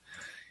this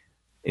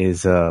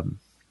is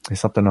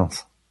something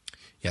else.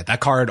 Yeah, that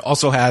card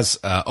also has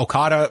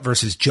Okada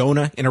versus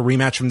Jonah in a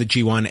rematch from the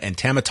G1, and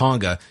Tama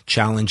Tonga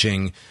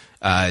challenging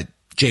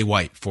Jay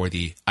White for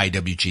the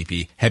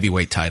IWGP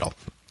Heavyweight title.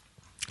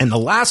 And the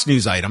last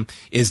news item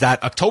is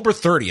that October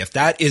 30th,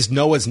 that is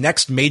Noah's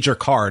next major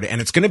card, and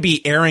it's going to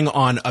be airing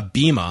on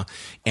Abema,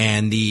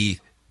 and the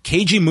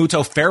Keiji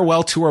Muto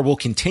farewell tour will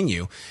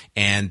continue,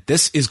 and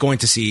this is going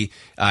to see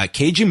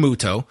Keiji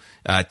Muto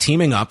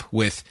teaming up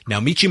with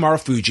Naomichi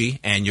Marufuji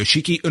and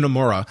Yoshiki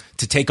Uemura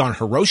to take on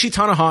Hiroshi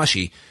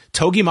Tanahashi,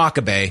 Togi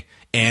Makabe,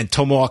 and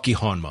Tomoaki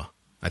Honma.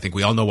 I think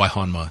we all know why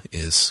Honma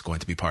is going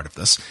to be part of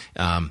this.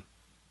 But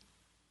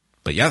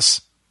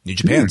yes, New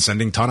Japan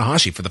sending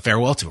Tanahashi for the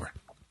farewell tour.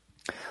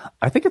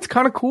 I think it's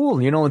kind of cool.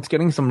 It's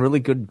getting some really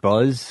good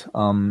buzz.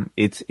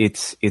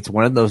 It's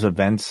one of those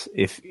events,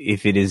 if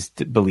it is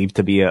believed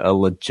to be a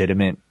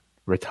legitimate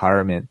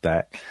retirement,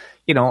 that,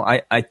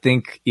 I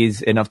think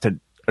is enough to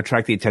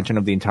attract the attention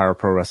of the entire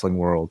pro wrestling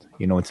world.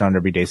 It's not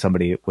every day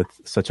somebody with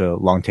such a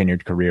long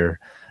tenured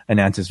career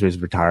announces his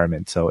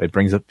retirement. So it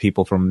brings up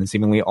people from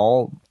seemingly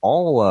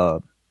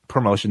all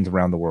promotions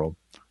around the world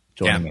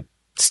joining it.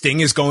 Sting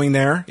is going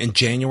there in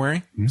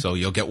January, so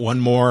you'll get one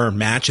more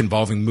match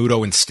involving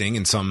Muto and Sting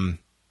in some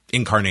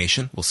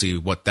incarnation. We'll see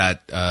what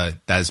that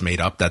is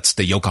made up. That's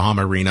the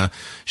Yokohama Arena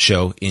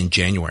show in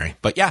January.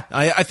 But yeah,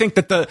 I think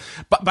that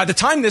by the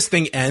time this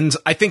thing ends,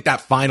 I think that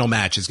final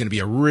match is going to be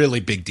a really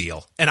big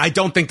deal. And I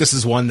don't think this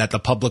is one that the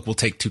public will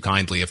take too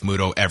kindly if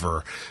Muto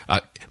ever.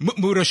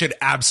 Muto should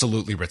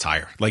absolutely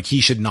retire. Like, he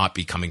should not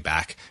be coming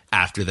back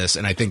after this.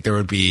 And I think there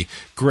would be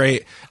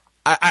great.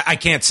 I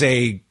can't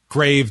say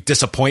grave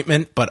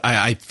disappointment, but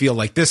I feel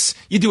like this,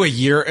 you do a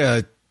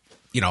year,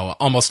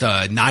 almost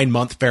a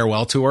 9-month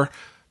farewell tour,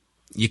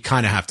 you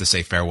kind of have to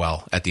say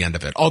farewell at the end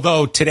of it.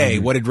 Although today,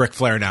 what did Ric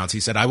Flair announce?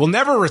 He said, I will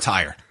never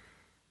retire.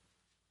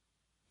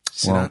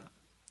 Well,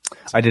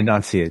 I did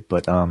not see it,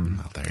 but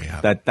there you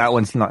have it. That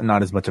one's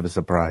not as much of a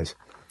surprise.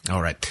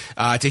 All right.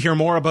 To hear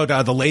more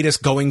about the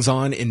latest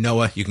goings-on in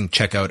Noah, you can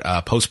check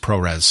out Post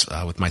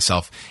ProRes with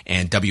myself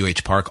and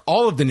WH Park.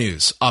 All of the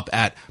news up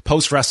at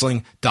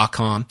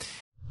postwrestling.com.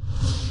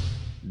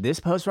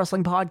 This Post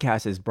Wrestling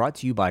podcast is brought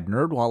to you by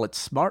NerdWallet's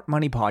Smart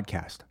Money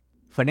Podcast.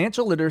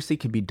 Financial literacy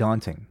can be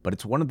daunting, but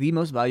it's one of the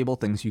most valuable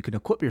things you can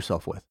equip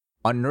yourself with.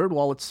 On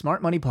NerdWallet's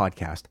Smart Money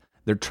Podcast,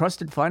 their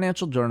trusted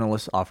financial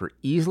journalists offer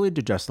easily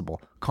digestible,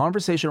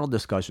 conversational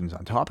discussions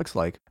on topics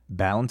like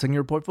balancing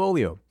your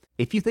portfolio.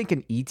 If you think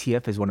an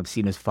ETF is one of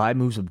Cena's 5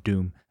 moves of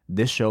doom,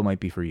 this show might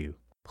be for you.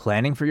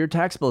 Planning for your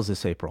tax bills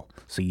this April,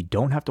 so you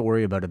don't have to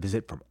worry about a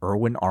visit from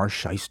Erwin R.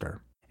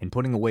 Shyster. And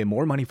putting away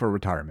more money for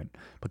retirement,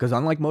 because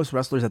unlike most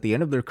wrestlers at the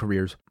end of their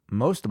careers,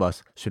 most of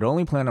us should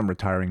only plan on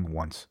retiring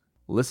once.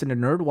 Listen to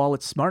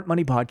NerdWallet's Smart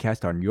Money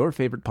Podcast on your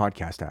favorite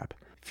podcast app.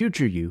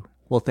 Future you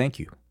will thank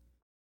you.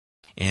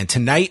 And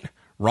tonight,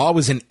 Raw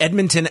was in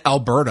Edmonton,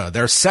 Alberta,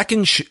 their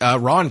second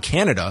Raw in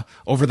Canada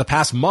over the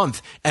past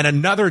month, and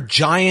another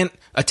giant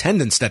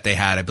attendance that they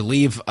had. I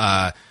believe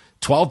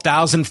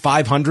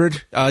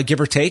 12,500,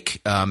 give or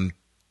take.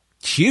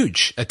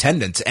 Huge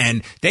attendance.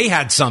 And they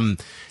had some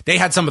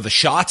of the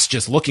shots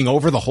just looking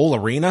over the whole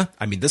arena.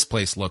 I mean, this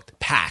place looked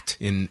packed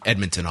in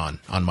Edmonton on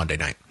Monday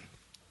night.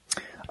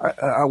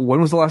 When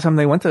was the last time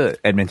they went to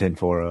Edmonton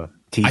for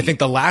TV? I think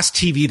the last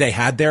TV they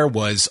had there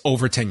was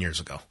over 10 years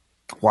ago.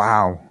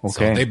 Wow. Okay.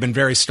 So they've been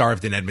very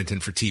starved in Edmonton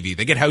for TV.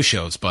 They get house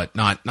shows, but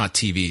not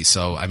TV.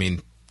 So, I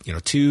mean,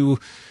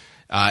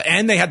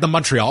 and they had the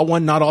Montreal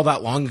one not all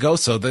that long ago.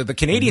 So the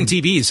Canadian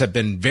TVs have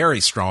been very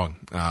strong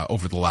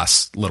over the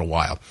last little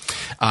while.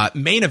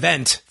 Main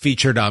event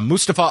featured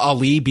Mustafa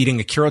Ali beating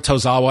Akira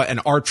Tozawa and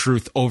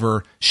R-Truth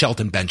over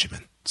Shelton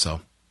Benjamin.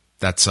 So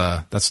that's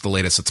the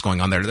latest that's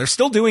going on there. They're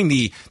still doing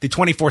the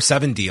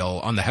 24/7 deal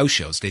on the house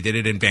shows. They did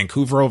it in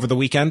Vancouver over the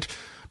weekend,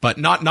 but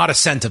not a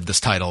cent of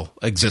this title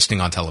existing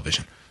on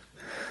television.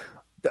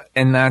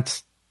 And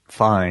that's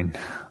fine.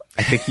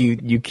 I think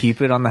you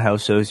keep it on the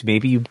house shows.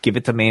 Maybe you give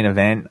it to main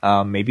event.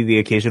 Maybe the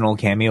occasional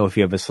cameo if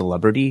you have a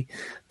celebrity.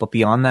 But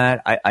beyond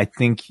that, I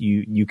think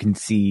you can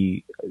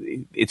see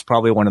it's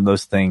probably one of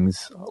those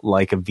things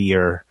like a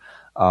Veer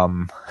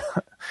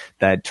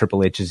that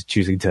Triple H is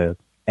choosing to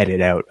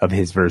edit out of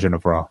his version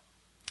of Raw.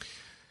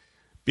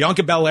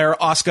 Bianca Belair,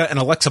 Asuka, and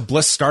Alexa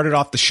Bliss started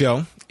off the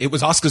show. It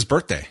was Asuka's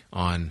birthday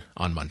on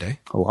Monday.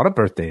 A lot of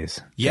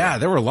birthdays. Yeah,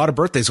 there were a lot of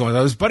birthdays going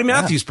on. It was Buddy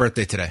Matthews'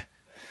 birthday today.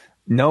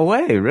 No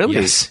way, really?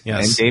 Yes.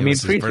 And Damien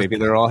Priest, maybe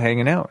they're all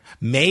hanging out.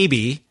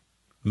 Maybe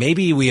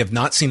we have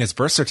not seen his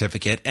birth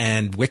certificate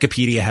and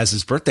Wikipedia has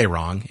his birthday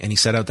wrong and he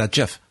set out that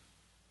GIF.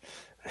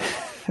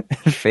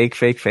 Fake.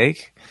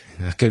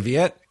 That could be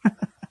it.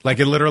 Like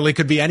it literally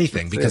could be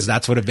anything because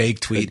that's what a vague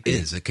tweet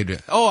is. It could be,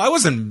 I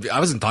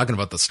wasn't talking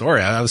about the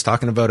story. I was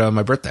talking about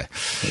my birthday.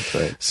 That's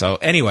right. So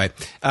anyway,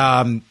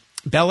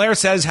 Belair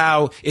says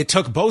how it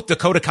took both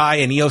Dakota Kai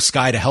and Io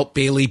Sky to help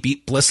Bayley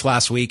beat Bliss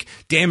last week.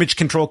 Damage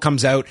Control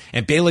comes out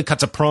and Bayley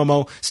cuts a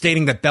promo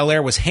stating that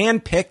Belair was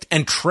handpicked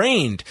and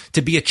trained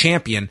to be a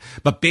champion,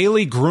 but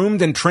Bayley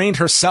groomed and trained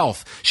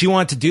herself. She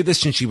wanted to do this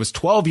since she was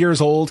 12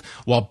 years old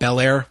while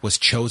Belair was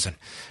chosen.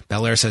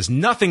 Belair says,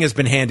 nothing has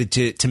been handed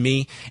to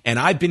me, and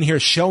I've been here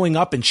showing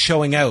up and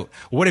showing out.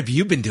 What have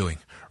you been doing?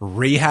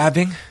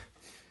 Rehabbing?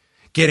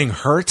 Getting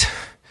hurt?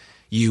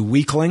 You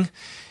weakling?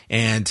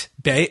 And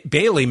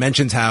Bayley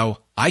mentions how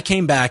I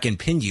came back and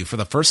pinned you for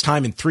the first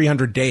time in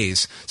 300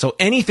 days. So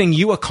anything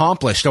you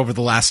accomplished over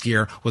the last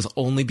year was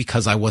only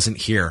because I wasn't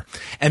here.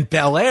 And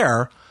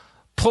Belair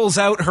pulls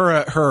out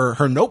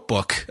her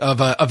notebook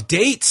of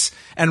dates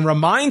and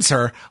reminds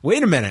her,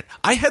 wait a minute,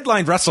 I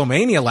headlined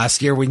WrestleMania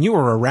last year when you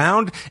were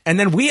around, and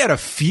then we had a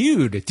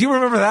feud. Do you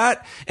remember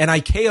that? And I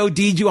KO'd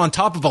you on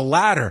top of a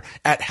ladder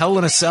at Hell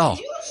in a Cell.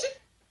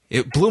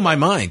 It blew my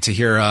mind to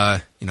hear,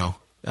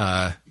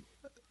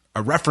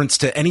 a reference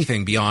to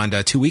anything beyond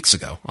 2 weeks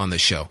ago on this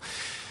show.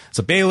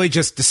 So Bayley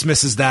just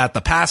dismisses that.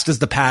 The past is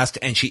the past,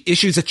 and she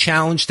issues a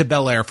challenge to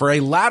Belair for a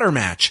ladder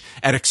match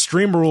at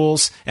Extreme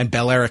Rules, and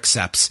Belair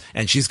accepts,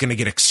 and she's going to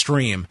get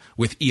extreme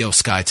with Io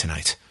Sky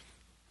tonight.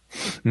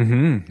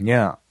 Mm-hmm.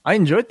 Yeah. I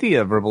enjoyed the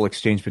verbal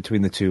exchange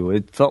between the two.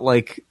 It felt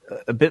like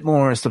a bit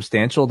more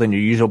substantial than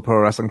your usual pro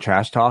wrestling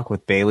trash talk,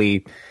 with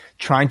Bayley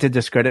trying to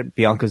discredit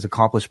Bianca's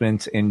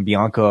accomplishments and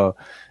Bianca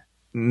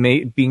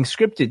being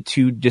scripted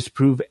to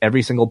disprove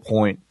every single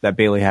point that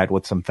Bayley had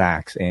with some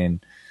facts. And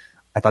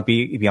I thought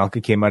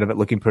Bianca came out of it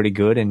looking pretty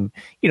good, and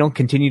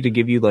continue to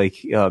give you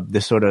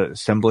this sort of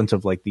semblance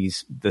of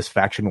this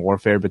faction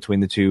warfare between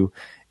the two,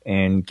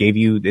 and gave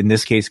you, in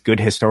this case, good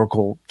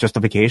historical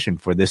justification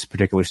for this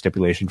particular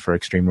stipulation for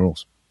Extreme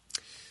Rules.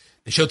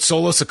 They showed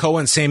Solo Sikoa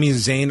and Sami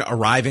Zayn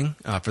arriving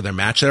for their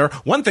match there.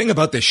 One thing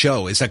about this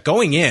show is that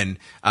going in,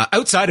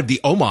 outside of the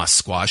Omos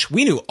squash,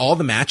 we knew all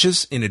the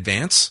matches in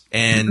advance,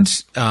 and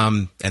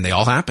they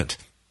all happened.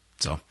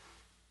 So,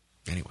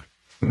 anyway,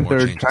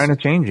 they're trying to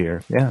change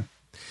here. Yeah,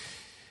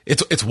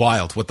 it's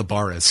wild what the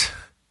bar is.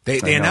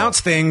 They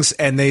announced things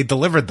and they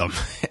delivered them,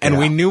 and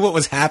we knew what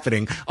was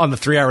happening on the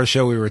 3-hour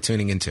show we were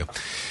tuning into.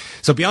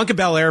 So Bianca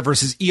Belair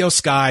versus Io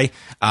Sky.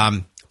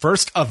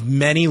 First of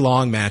many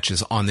long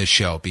matches on this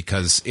show,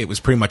 because it was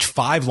pretty much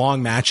 5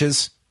 long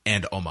matches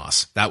and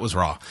Omos. That was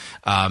Raw.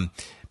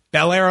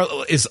 Belair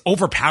is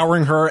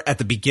overpowering her at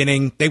the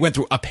beginning. They went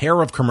through a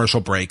pair of commercial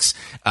breaks.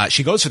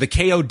 She goes for the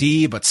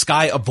KOD, but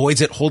Sky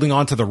avoids it, holding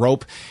on to the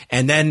rope.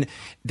 And then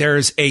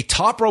there's a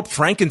top rope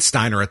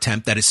Frankensteiner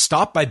attempt that is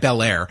stopped by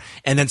Belair.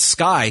 And then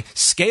Sky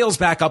scales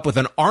back up with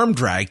an arm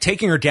drag,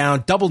 taking her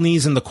down, double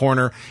knees in the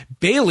corner.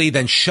 Bayley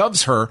then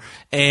shoves her,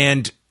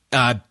 and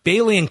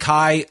Bayley and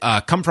Kai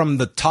come from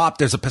the top.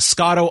 There's a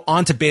pescado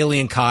onto Bayley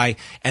and Kai,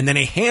 and then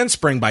a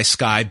handspring by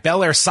Sky.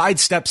 Belair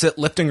sidesteps it,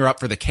 lifting her up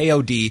for the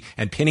KOD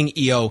and pinning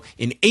Io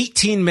in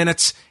 18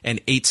 minutes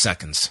and 8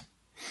 seconds.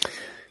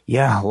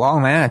 Yeah,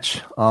 long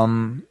match.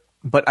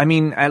 But I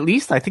mean, at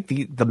least I think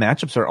the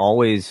matchups are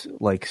always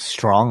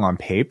strong on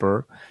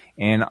paper,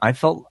 and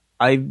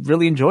I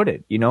really enjoyed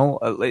it.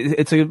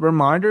 It's a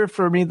reminder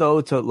for me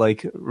though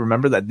to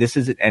remember that this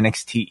is an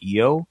NXT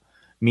Io.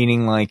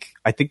 Meaning,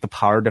 I think the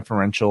power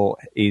differential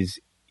is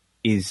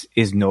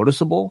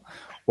noticeable,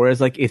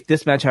 Whereas like if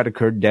this match had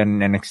occurred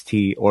then in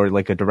NXT or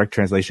like a direct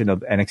translation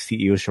of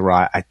NXT Io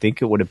Shirai, I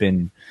think it would have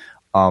been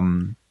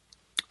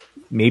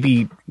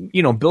maybe,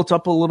 built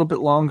up a little bit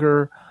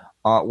longer.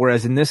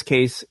 Whereas in this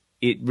case,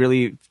 it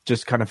really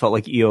just kind of felt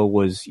like Io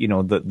was,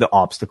 the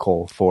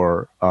obstacle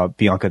for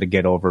Bianca to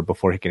get over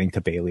before getting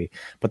to Bayley.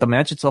 But the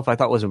match itself, I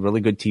thought was a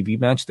really good TV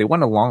match. They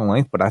went a long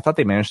length, but I thought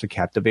they managed to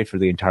captivate for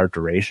the entire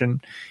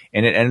duration.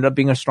 And it ended up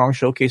being a strong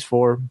showcase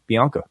for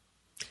Bianca.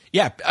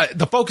 Yeah,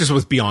 the focus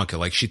was Bianca.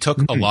 Like, she took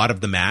a lot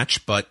of the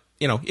match, but,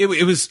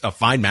 it was a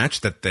fine match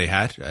that they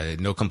had.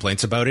 No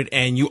complaints about it.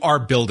 And you are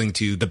building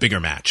to the bigger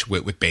match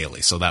with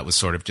Bayley. So that was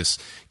sort of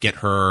just get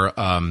her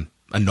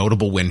a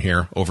notable win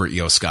here over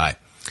Io Sky.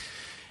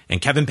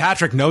 And Kevin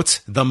Patrick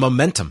notes the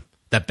momentum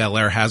that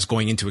Belair has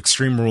going into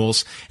Extreme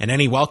Rules. And then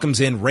he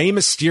welcomes in Rey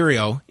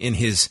Mysterio in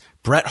his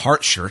Bret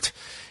Hart shirt.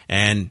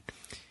 And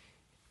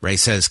Rey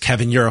says,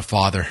 Kevin, you're a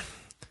father.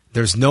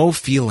 There's no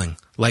feeling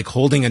like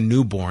holding a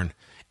newborn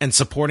and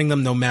supporting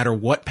them no matter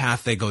what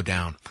path they go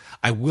down.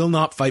 I will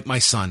not fight my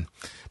son.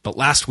 But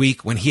last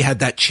week when he had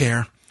that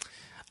chair,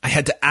 I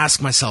had to ask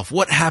myself,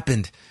 what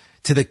happened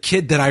to the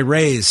kid that I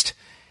raised?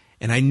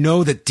 And I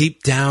know that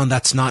deep down,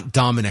 that's not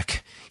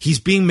Dominic. He's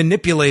being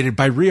manipulated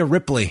by Rhea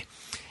Ripley.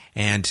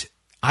 And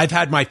I've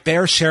had my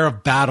fair share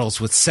of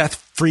battles with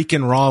Seth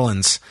freaking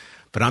Rollins,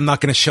 but I'm not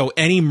going to show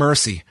any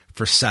mercy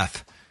for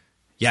Seth.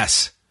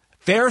 Yes,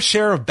 fair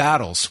share of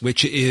battles,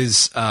 which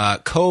is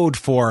code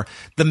for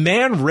the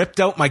man ripped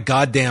out my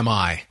goddamn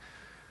eye.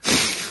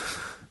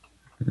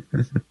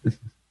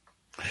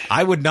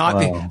 I would not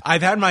be.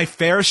 I've had my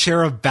fair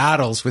share of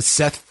battles with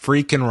Seth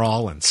freaking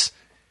Rollins.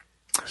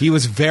 He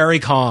was very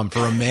calm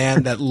for a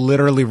man that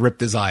literally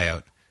ripped his eye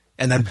out.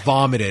 And then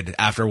vomited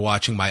after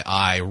watching my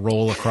eye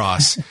roll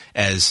across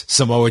as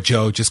Samoa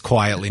Joe just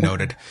quietly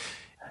noted,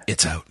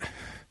 it's out.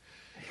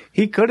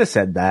 He could have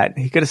said that.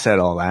 He could have said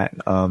all that.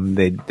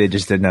 They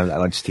just didn't have that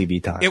much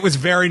TV time. It was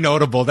very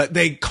notable that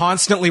they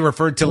constantly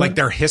referred to like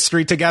their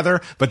history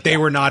together, but they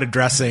were not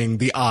addressing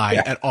the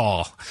eye at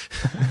all.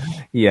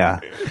 Yeah.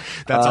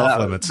 That's off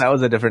limits. That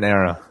was a different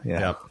era. Yeah.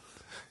 Yep.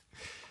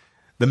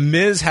 The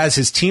Miz has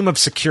his team of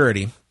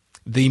security,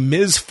 the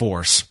Miz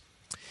Force,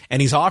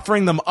 and he's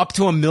offering them up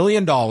to $1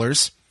 million,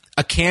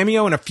 a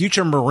cameo in a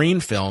future Marine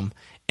film,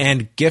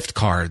 and gift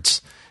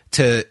cards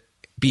to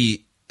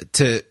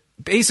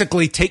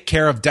basically take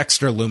care of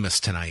Dexter Lumis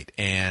tonight.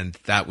 And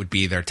that would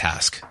be their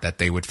task that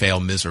they would fail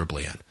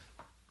miserably in.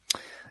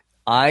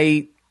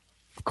 I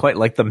quite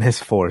like the Miz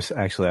Force,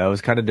 actually. I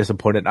was kind of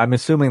disappointed. I'm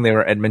assuming they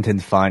were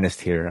Edmonton's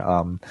finest here,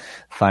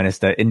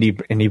 finest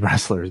indie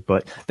wrestlers,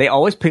 but they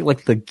always pick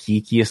like the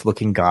geekiest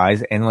looking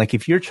guys. And like,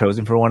 if you're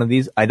chosen for one of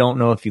these, I don't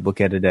know if you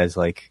look at it as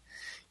like,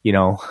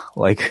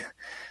 like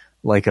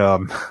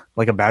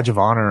a badge of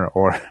honor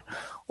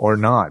or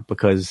not,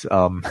 because,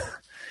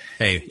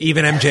 hey,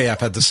 even MJF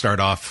had to start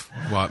off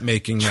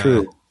making,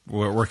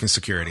 working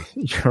security.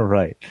 You're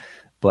right.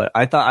 But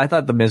I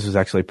thought the Miz was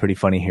actually pretty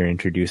funny here,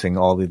 introducing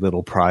all the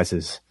little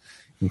prizes,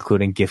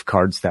 including gift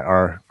cards that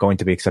are going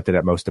to be accepted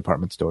at most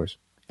department stores,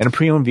 and a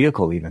pre-owned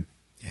vehicle even.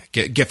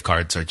 Yeah, gift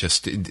cards are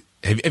just.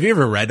 Have you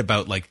ever read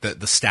about like the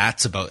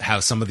stats about how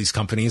some of these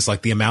companies,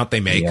 like the amount they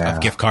make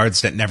of gift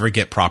cards that never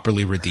get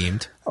properly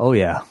redeemed? Oh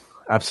yeah,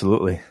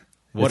 absolutely.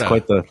 It's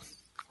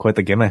quite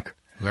the gimmick.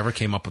 Whoever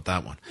came up with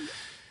that one.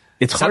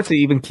 It's hard to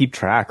even keep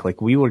track.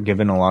 Like, we were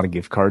given a lot of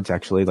gift cards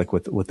actually, like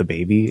with the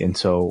baby, and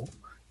so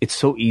it's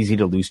so easy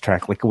to lose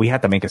track. Like, we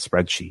had to make a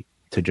spreadsheet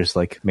to just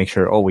like make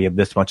sure, we have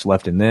this much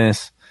left in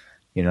this,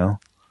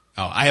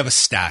 Oh, I have a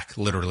stack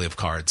literally of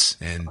cards,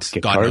 and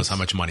God knows how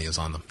much money is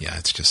on them. Yeah,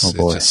 it's just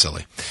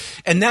silly.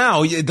 And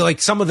now, like,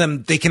 some of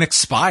them, they can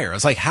expire. I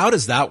was like, how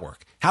does that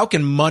work? How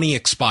can money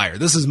expire?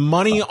 This is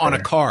money on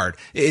a card.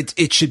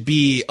 It should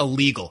be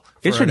illegal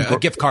for a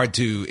gift card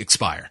to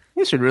expire.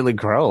 It should really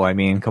grow. I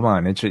mean, come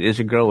on. It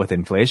should grow with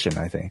inflation,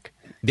 I think.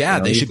 Yeah,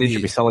 they should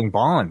be selling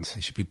bonds.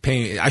 They should be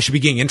paying. I should be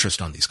getting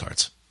interest on these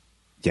cards.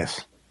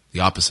 Yes.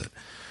 The opposite.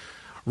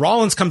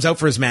 Rollins comes out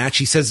for his match.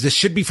 He says this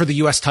should be for the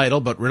U.S.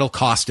 title, but Riddle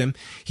cost him.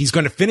 He's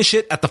going to finish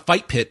it at the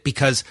Fight Pit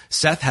because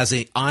Seth has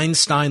an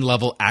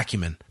Einstein-level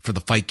acumen for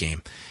the fight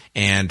game.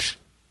 And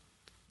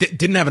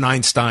didn't have an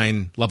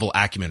Einstein-level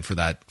acumen for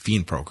that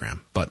Fiend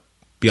program. But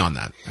beyond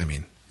that, I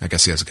mean, I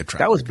guess he has a good track.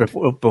 That was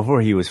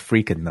before he was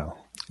freaking, though.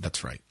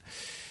 That's right.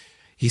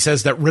 He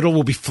says that Riddle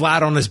will be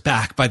flat on his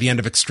back by the end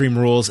of Extreme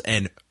Rules,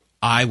 and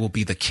I will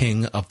be the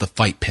king of the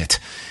Fight Pit.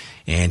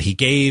 And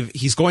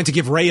he's going to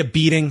give Rey a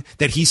beating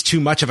that he's too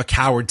much of a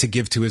coward to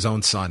give to his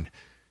own son.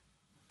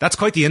 That's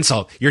quite the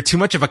insult. You're too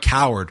much of a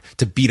coward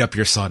to beat up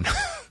your son.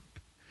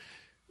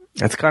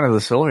 That's kind of the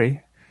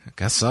story. I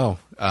guess so.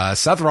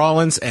 Seth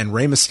Rollins and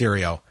Rey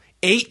Mysterio.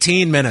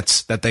 18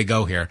 minutes that they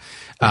go here.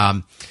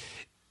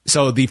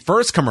 So the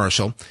first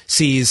commercial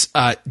sees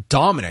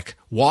Dominic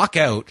walk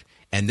out,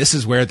 and this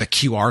is where the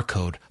QR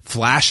code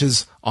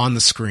flashes on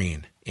the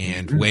screen.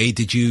 And Wade,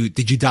 did you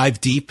dive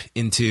deep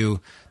into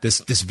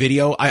this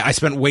video? I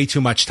spent way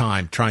too much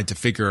time trying to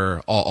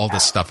figure all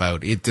this stuff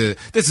out.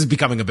 This is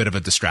becoming a bit of a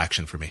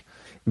distraction for me.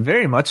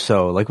 Very much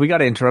so. Like, we got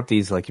to interrupt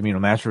these like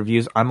match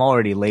reviews. I'm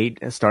already late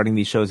starting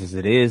these shows as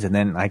it is, and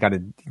then I got to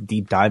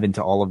deep dive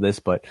into all of this.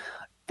 But I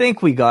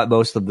think we got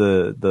most of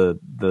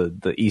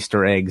the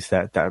Easter eggs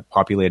that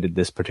populated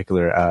this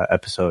particular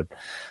episode.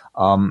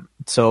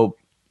 So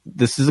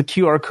this is a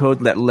QR code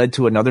that led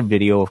to another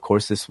video, of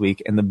course, this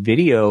week, and the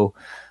video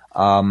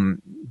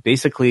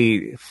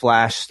basically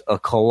flashed a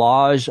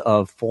collage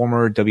of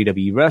former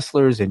WWE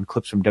wrestlers and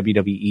clips from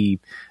WWE.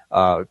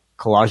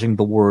 Collaging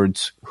the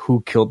words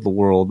 "Who killed the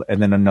world,"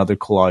 and then another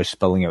collage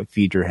spelling out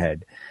 "Feed your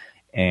head."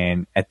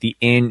 And at the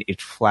end, it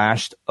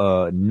flashed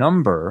a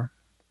number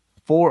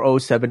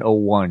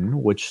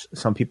 40701, which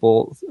some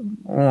people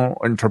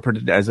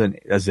interpreted as a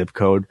zip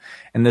code.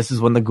 And this is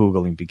when the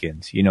Googling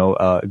begins.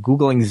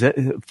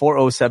 Googling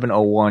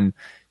 40701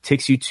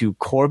 takes you to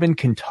Corbin,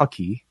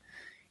 Kentucky.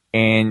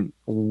 And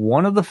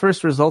one of the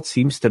first results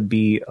seems to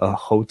be a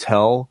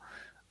hotel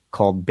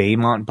called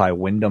Baymont by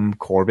Wyndham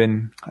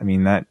Corbin. I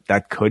mean,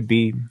 that could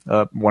be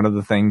one of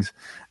the things.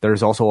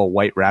 There's also a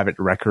White Rabbit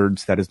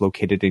Records that is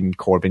located in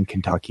Corbin,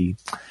 Kentucky.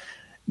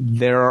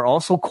 There are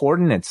also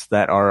coordinates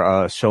that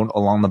are shown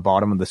along the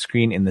bottom of the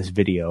screen in this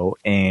video,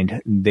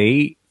 and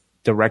they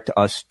direct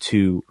us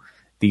to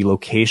the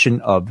location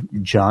of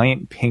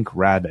Giant Pink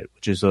Rabbit,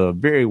 which is a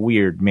very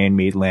weird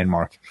man-made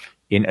landmark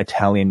in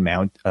Italian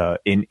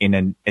in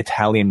an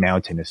Italian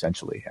mountain,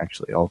 essentially.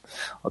 Actually, I'll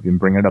even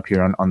bring it up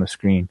here on the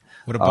screen.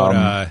 What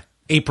about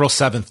April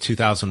 7th,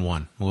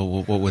 2001?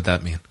 What would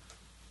that mean?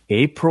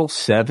 April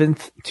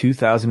 7th,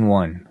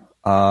 2001.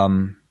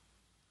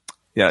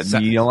 Yeah,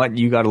 you know what?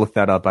 You got to look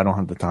that up. I don't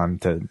have the time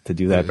to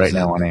do that right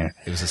now on air.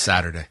 It was a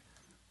Saturday.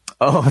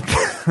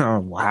 Oh,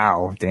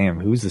 wow. Damn.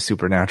 Who's the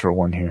supernatural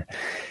one here?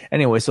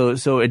 Anyway,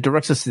 so it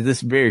directs us to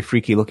this very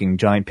freaky looking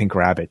giant pink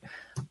rabbit.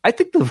 I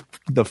think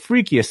the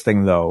freakiest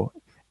thing, though,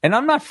 and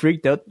I'm not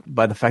freaked out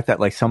by the fact that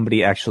like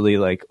somebody actually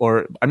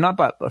or I'm not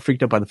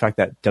freaked out by the fact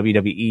that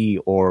WWE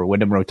or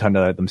Wyndham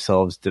Rotunda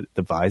themselves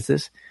devised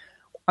this.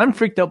 I'm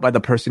freaked out by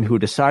the person who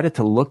decided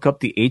to look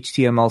up the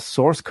HTML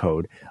source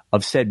code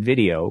of said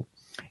video,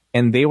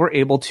 and they were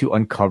able to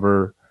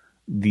uncover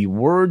the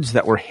words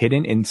that were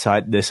hidden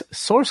inside this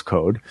source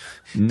code.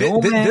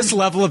 This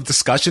level of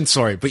discussion,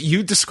 sorry, but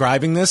you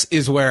describing this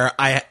is where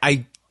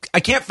I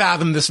can't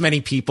fathom this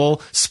many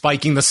people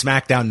spiking the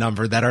SmackDown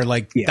number that are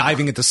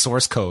diving into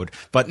source code,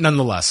 but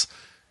nonetheless.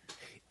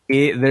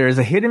 There is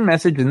a hidden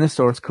message in the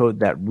source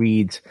code that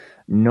reads,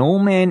 "No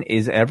man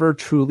is ever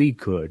truly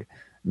good.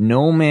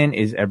 No man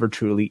is ever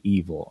truly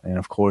evil." And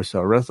of course,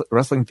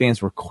 wrestling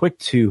fans were quick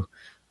to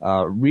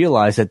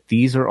realize that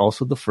these are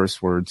also the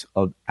first words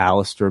of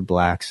Aleister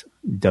Black's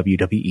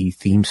WWE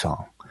theme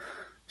song.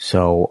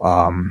 So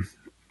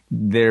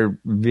they're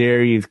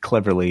very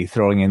cleverly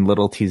throwing in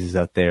little teases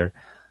out there.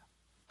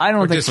 I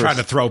don't think just trying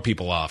to throw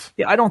people off.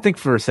 Yeah, I don't think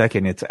for a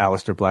second it's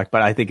Aleister Black,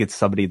 but I think it's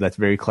somebody that's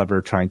very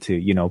clever trying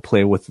to,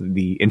 play with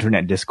the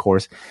internet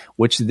discourse,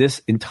 which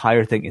this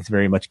entire thing is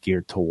very much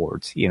geared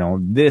towards.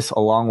 This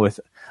along with,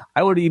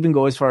 I would even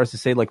go as far as to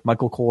say like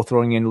Michael Cole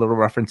throwing in little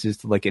references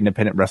to like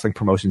independent wrestling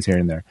promotions here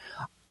and there.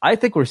 I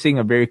think we're seeing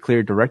a very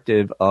clear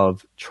directive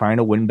of trying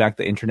to win back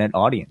the internet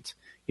audience,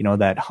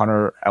 that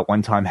Hunter at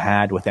one time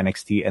had with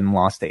NXT and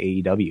lost to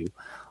AEW.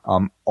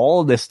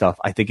 All of this stuff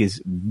I think is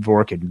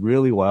working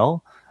really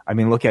well. I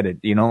mean, look at it,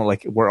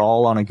 we're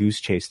all on a goose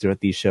chase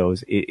throughout these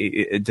shows.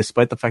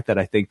 Despite the fact that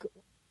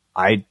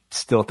I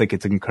still think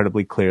it's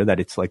incredibly clear that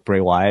it's like Bray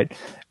Wyatt.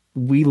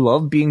 We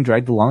love being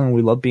dragged along and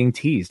we love being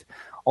teased.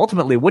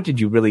 Ultimately, what did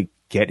you really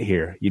get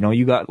here?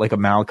 You got like a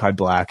Malachi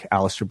Black,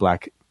 Aleister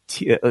Black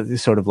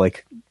sort of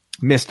like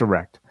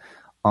misdirect.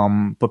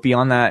 But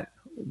beyond that,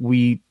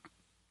 we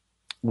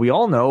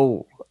all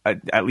know,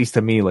 at least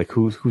to me, like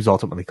who's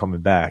ultimately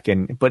coming back.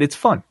 But it's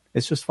fun.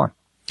 It's just fun.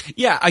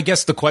 Yeah, I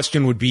guess the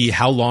question would be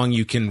how long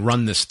you can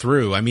run this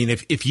through. I mean,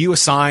 if you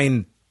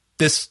assign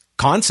this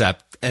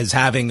concept as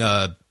having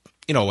a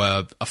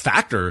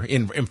factor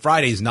in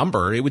Friday's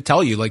number, it would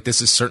tell you like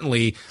this is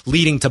certainly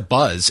leading to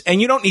buzz,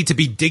 and you don't need to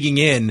be digging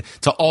in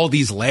to all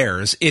these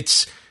layers.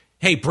 It's,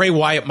 hey, Bray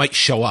Wyatt might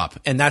show up,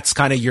 and that's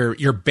kind of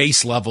your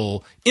base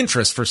level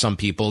interest for some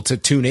people to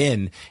tune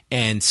in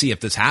and see if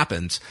this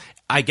happens.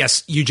 I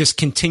guess you just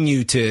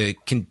continue to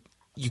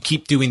you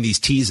keep doing these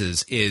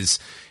teases.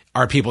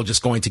 Are people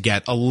just going to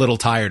get a little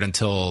tired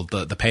until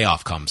the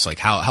payoff comes? Like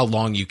how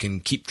long you can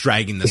keep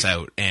dragging this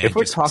out and if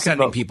we're just talking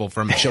sending about, people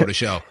from show to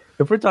show?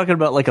 If we're talking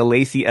about like a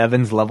Lacey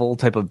Evans level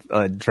type of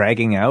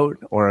dragging out,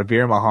 or a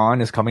Veer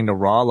Mahan is coming to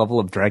Raw level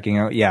of dragging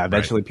out, yeah,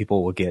 eventually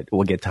people will get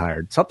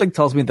tired. Something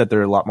tells me that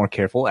they're a lot more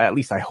careful. At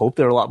least I hope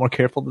they're a lot more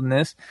careful than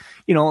this.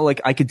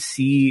 Like I could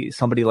see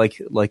somebody like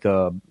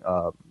a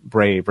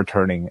Bray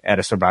returning at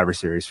a Survivor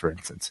Series, for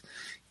instance.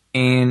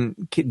 And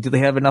do they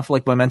have enough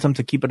like momentum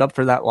to keep it up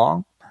for that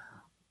long?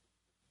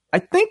 I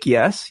think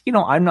yes.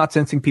 I'm not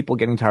sensing people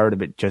getting tired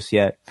of it just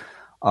yet.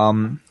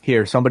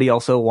 Here, somebody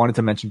also wanted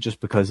to mention, just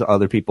because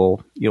other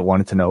people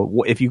wanted to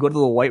know, if you go to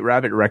the White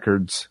Rabbit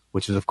Records,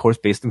 which is of course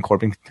based in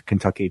Corbin,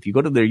 Kentucky, if you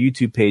go to their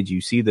YouTube page,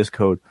 you see this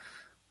code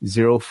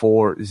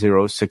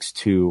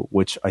 04062,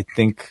 which I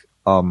think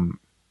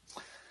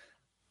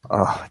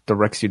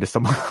directs you to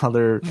some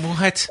other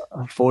What?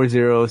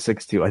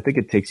 4062. I think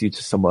it takes you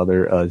to some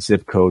other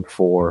zip code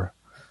for,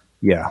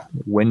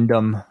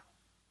 Wyndham,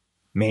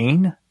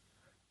 Maine,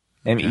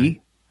 ME.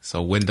 Okay.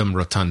 So Wyndham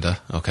Rotunda.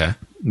 Okay.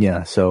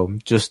 Yeah, so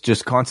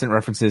just constant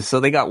references. So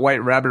they got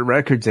White Rabbit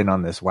Records in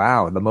on this.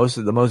 Wow, the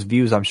most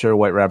views I'm sure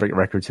White Rabbit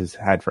Records has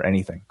had for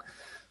anything.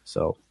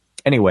 So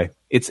anyway,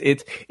 it's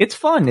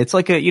fun. It's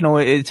like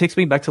it takes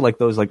me back to like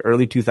those like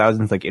early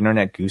 2000s like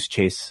Internet Goose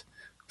Chase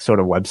sort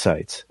of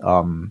websites.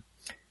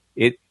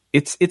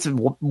 It's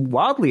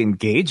wildly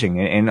engaging,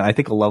 and I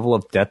think a level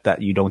of depth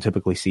that you don't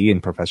typically see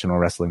in professional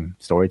wrestling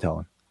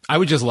storytelling. I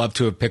would just love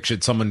to have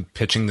pictured someone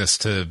pitching this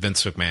to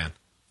Vince McMahon.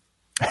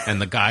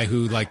 And the guy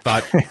who like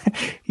thought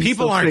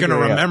people aren't going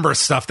to remember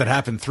stuff that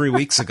happened 3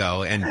 weeks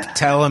ago, and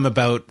tell him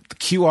about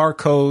QR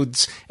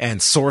codes and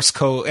source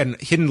code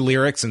and hidden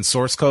lyrics and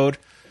source code.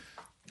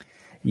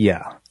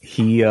 Yeah,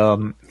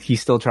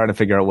 he's still trying to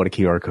figure out what a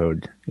QR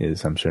code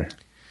is, I'm sure.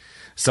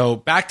 So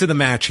back to the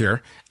match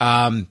here.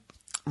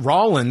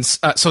 Rollins,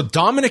 so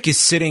Dominic is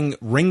sitting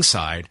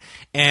ringside,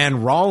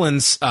 and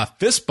Rollins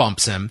fist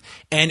bumps him.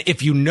 And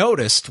if you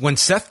noticed, when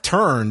Seth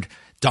turned,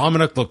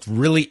 Dominic looked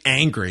really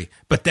angry,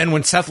 but then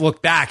when Seth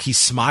looked back, he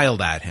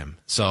smiled at him.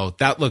 So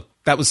that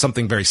was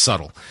something very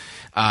subtle.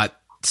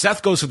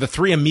 Seth goes for the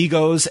three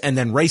amigos, and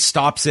then Ray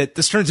stops it.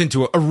 This turns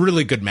into a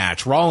really good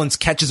match. Rollins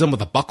catches him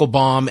with a buckle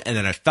bomb and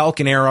then a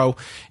Falcon Arrow,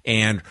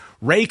 and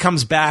Ray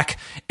comes back,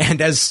 and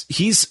as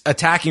he's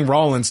attacking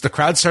Rollins, the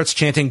crowd starts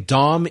chanting,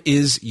 "Dom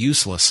is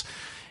useless."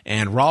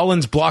 And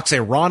Rollins blocks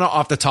a Rana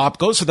off the top,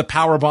 goes for the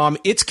power bomb.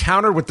 It's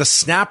countered with the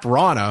snap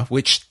Rana,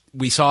 which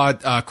we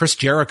saw Chris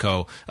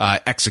Jericho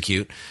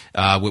execute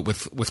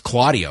with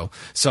Claudio.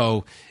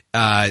 So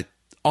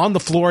on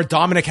the floor,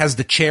 Dominic has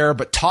the chair,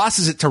 but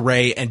tosses it to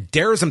Ray and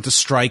dares him to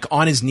strike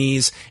on his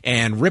knees.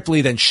 And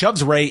Ripley then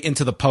shoves Ray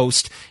into the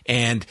post.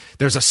 And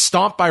there's a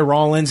stomp by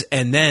Rollins,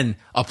 and then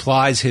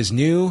applies his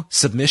new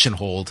submission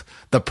hold,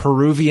 the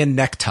Peruvian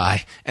necktie,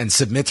 and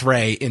submits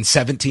Ray in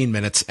 17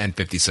 minutes and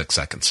 56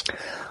 seconds.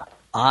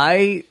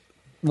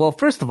 Well,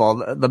 first of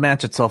all, the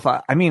match itself,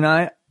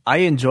 I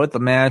enjoyed the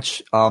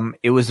match.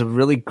 It was a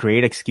really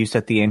great excuse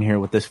at the end here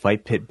with this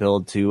fight pit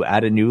build to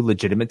add a new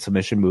legitimate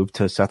submission move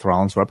to Seth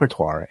Rollins'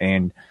 repertoire.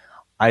 And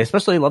I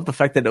especially love the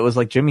fact that it was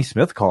like Jimmy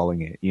Smith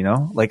calling it,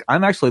 Like,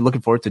 I'm actually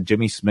looking forward to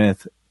Jimmy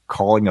Smith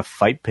calling a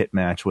fight pit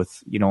match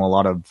with, a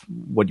lot of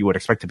what you would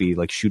expect to be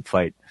like shoot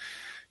fight,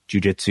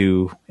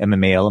 jiu-jitsu,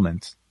 MMA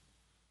elements.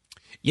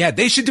 Yeah,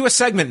 they should do a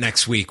segment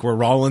next week where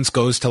Rollins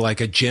goes to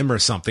like a gym or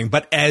something,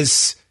 but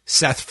as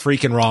Seth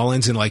freaking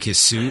Rollins in like his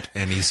suit,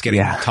 and he's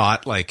getting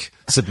taught like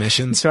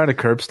submissions. He's trying to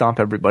curb stomp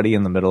everybody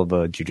in the middle of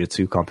a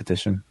jiu-jitsu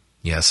competition.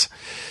 Yes.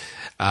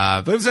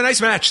 But it was a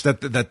nice match that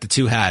the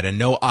two had, and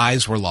no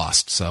eyes were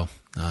lost. So,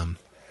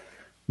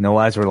 no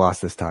eyes were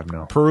lost this time.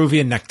 No.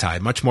 Peruvian necktie,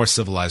 much more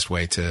civilized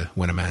way to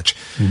win a match.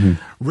 Mm-hmm.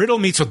 Riddle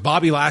meets with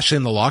Bobby Lashley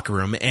in the locker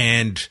room,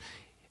 and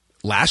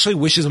Lashley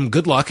wishes him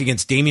good luck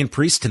against Damian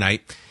Priest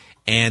tonight,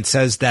 and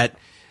says that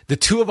the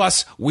two of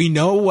us, we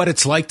know what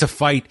it's like to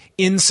fight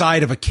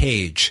inside of a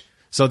cage.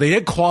 So they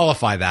did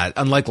qualify that,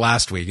 unlike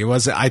last week.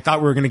 I thought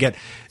we were going to get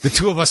the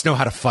two of us know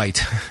how to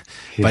fight,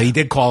 but he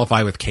did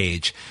qualify with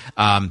cage.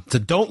 So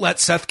don't let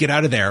Seth get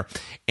out of there.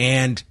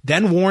 And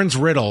then warns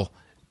Riddle,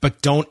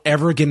 but don't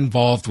ever get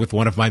involved with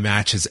one of my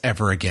matches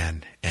ever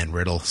again. And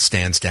Riddle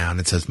stands down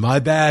and says, "My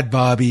bad,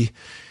 Bobby."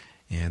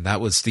 And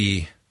that was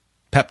the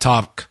pep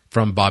talk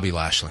from Bobby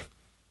Lashley.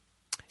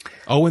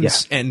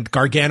 Owens and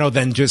Gargano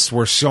then just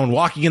were shown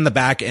walking in the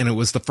back, and it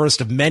was the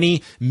first of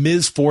many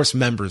Miz Force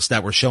members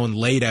that were shown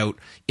laid out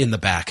in the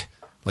back.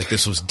 Like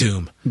this was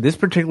doom. This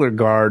particular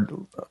guard,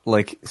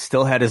 like,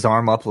 still had his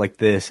arm up like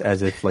this,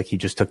 as if like he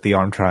just took the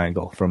arm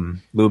triangle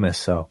from Loomis.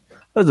 So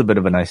that was a bit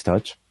of a nice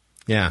touch.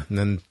 Yeah, and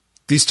then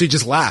these two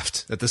just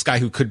laughed at this guy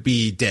who could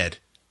be dead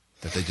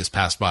that they just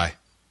passed by.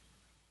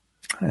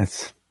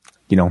 That's,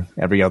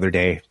 every other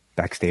day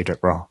backstage at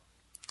Raw.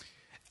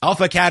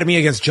 Alpha Academy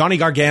against Johnny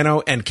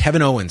Gargano and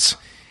Kevin Owens.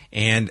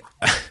 And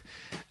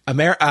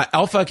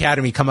Alpha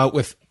Academy come out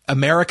with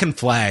American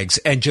flags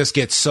and just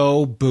get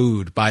so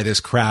booed by this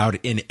crowd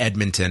in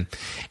Edmonton.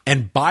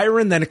 And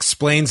Byron then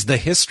explains the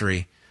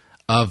history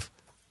of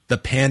the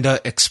Panda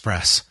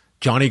Express,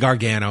 Johnny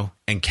Gargano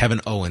and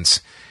Kevin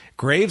Owens.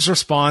 Graves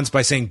responds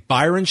by saying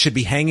Byron should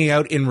be hanging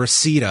out in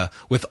Reseda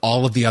with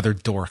all of the other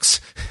dorks.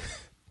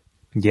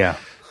 Yeah.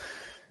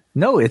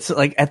 No, it's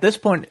like at this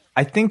point,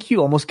 I think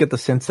you almost get the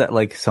sense that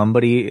like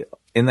somebody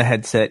in the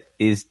headset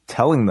is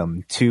telling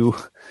them to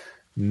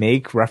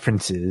make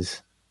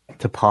references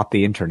to pop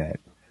the internet.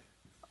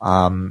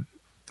 And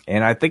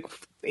I think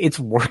it's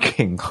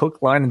working.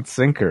 Hook, line, and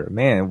sinker.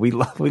 Man, we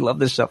love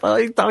this stuff. Oh,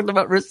 he talked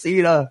about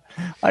Reseda.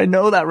 I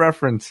know that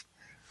reference.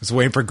 I was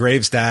waiting for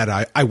Graves' dad.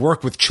 I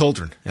work with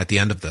children at the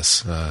end of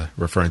this,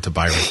 referring to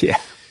Byron. Yeah.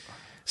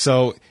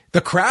 So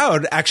The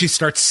crowd actually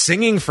starts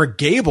singing for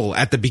Gable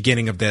at the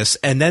beginning of this,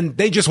 and then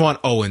they just want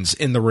Owens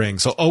in the ring.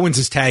 So Owens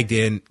is tagged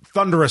in.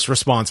 Thunderous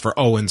response for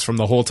Owens from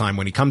the whole time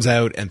when he comes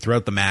out and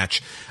throughout the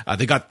match.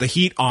 They got the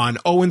heat on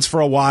Owens for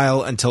a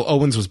while until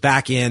Owens was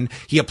back in.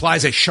 He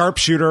applies a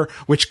sharpshooter,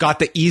 which got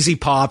the easy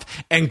pop,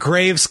 and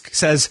Graves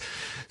says,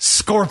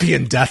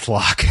 Scorpion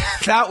Deathlock.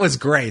 That was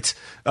great.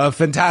 A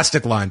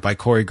fantastic line by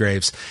Corey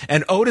Graves.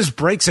 And Otis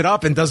breaks it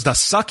up and does the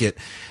suck it.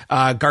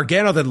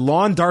 Gargano then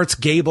lawn darts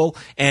Gable,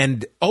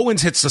 and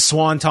Owens hits the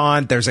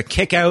swanton. There's a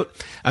kick out.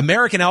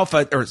 American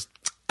Alpha, or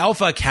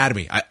Alpha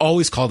Academy. I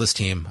always call this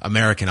team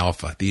American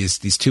Alpha. These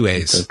two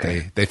A's.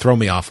 Okay. They throw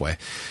me off way.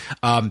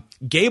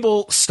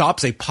 Gable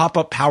stops a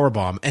pop-up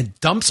powerbomb and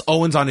dumps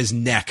Owens on his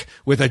neck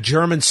with a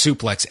German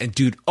suplex. And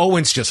dude,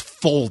 Owens just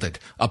folded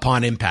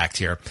upon impact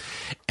here.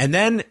 And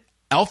then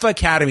Alpha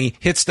Academy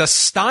hits the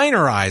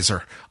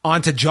Steinerizer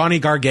onto Johnny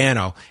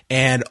Gargano,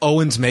 and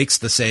Owens makes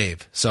the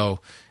save.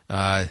 So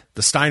the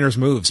Steiner's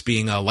moves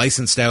being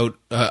licensed out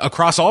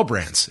across all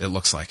brands, it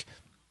looks like.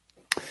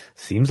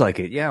 Seems like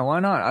it. Yeah, why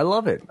not? I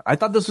love it. I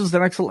thought this was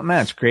an excellent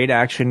match. Great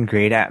action,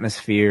 great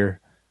atmosphere,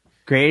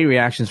 great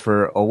reactions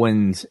for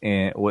Owens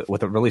and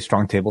with a really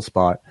strong table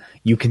spot.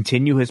 You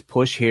continue his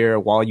push here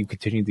while you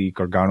continue the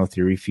Gargano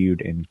Theory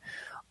feud. And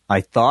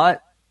I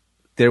thought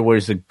there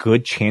was a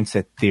good chance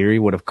that Theory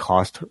would have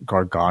cost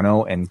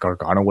Gargano and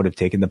Gargano would have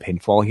taken the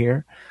pinfall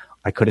here.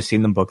 I could have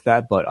seen them book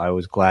that, but I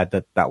was glad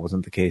that that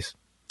wasn't the case.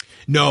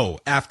 No,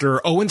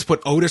 after Owens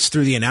put Otis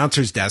through the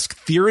announcer's desk,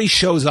 Theory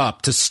shows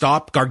up to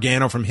stop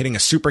Gargano from hitting a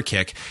super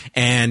kick,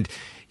 and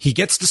he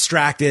gets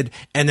distracted,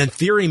 and then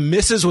Theory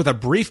misses with a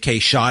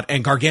briefcase shot,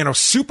 and Gargano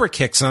super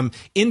kicks him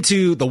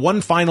into the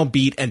one final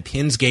beat and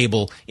pins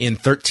Gable in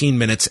 13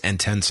 minutes and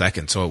 10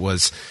 seconds. So it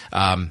was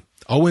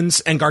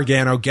Owens and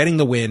Gargano getting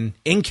the win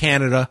in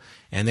Canada,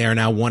 and they are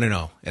now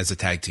 1-0 as a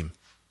tag team.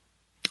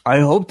 I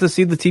hope to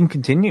see the team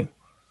continue.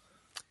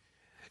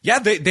 Yeah,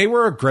 they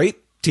were a great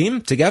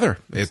team together.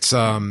 It's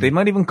they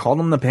might even call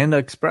them the Panda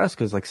Express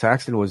because like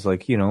Saxton was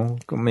like, you know,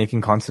 making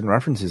constant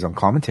references on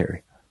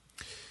commentary.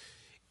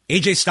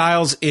 AJ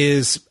Styles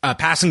is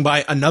passing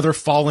by another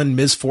fallen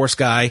Miz Force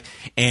guy,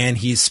 and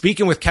he's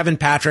speaking with Kevin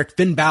Patrick.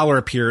 Finn Balor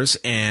appears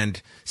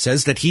and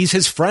says that he's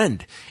his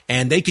friend,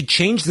 and they could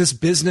change this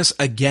business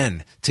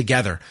again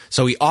together.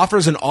 So he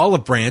offers an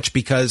olive branch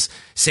because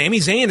Sami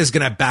Zayn is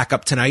going to back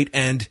up tonight,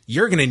 and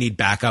you're going to need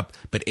backup,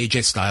 but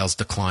AJ Styles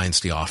declines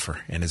the offer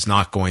and is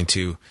not going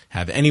to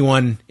have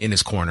anyone in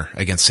his corner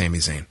against Sami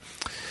Zayn.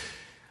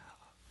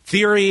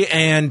 Theory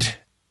and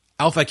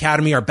Alpha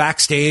Academy are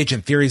backstage,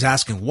 and Theory's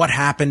asking what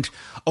happened.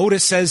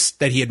 Otis says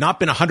that he had not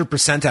been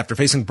 100% after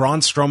facing Braun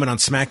Strowman on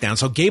SmackDown,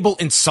 so Gable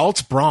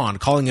insults Braun,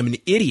 calling him an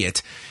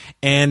idiot,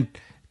 and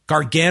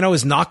Gargano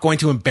is not going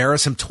to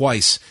embarrass him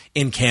twice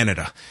in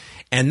Canada.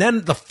 And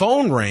then the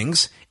phone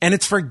rings, and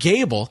it's for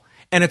Gable,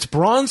 and it's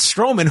Braun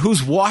Strowman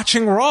who's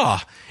watching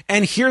Raw,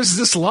 and here's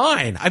this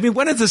line. I mean,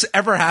 when has this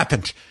ever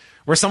happened?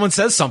 Where someone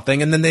says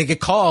something and then they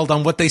get called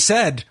on what they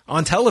said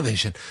on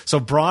television. So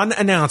Braun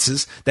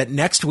announces that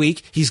next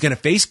week he's going to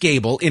face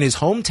Gable in his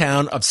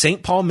hometown of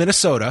St. Paul,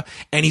 Minnesota,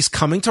 and he's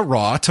coming to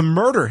Raw to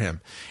murder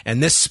him.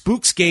 And this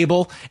spooks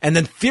Gable, and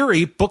then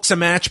Theory books a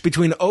match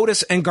between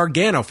Otis and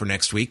Gargano for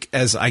next week,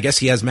 as I guess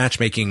he has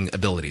matchmaking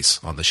abilities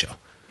on the show.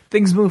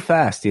 Things move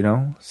fast, you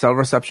know. Cell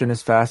reception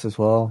is fast as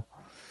well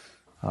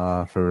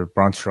for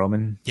Braun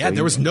Strowman. Yeah, so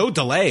there was no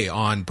delay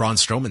on Braun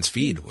Strowman's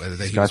feed.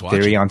 He's got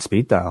Theory on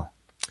speed dial.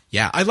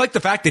 Yeah, I like the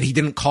fact that he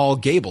didn't call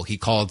Gable. He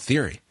called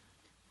Theory.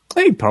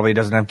 He probably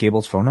doesn't have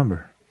Gable's phone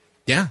number.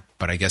 Yeah,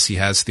 but I guess he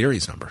has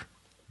Theory's number.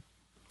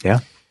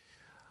 Yeah.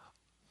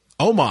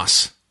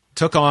 Omos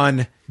took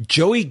on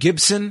Joey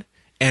Gibson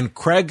and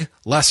Craig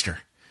Lester.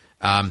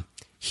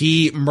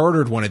 He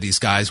murdered one of these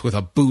guys with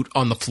a boot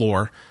on the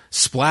floor.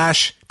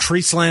 Splash,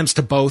 tree slams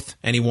to both,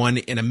 and he won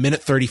in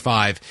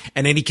 1:35.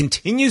 And then he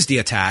continues the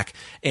attack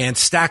and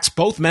stacks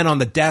both men on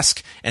the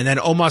desk, and then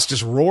Omos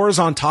just roars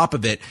on top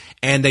of it,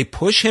 and they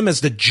push him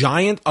as the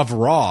Giant of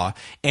Raw.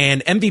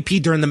 And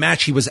MVP during the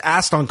match, he was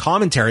asked on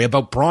commentary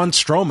about Braun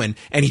Strowman,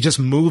 and he just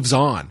moves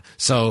on.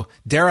 So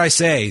dare I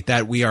say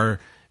that we are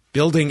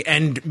building,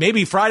 and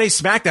maybe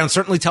Friday's SmackDown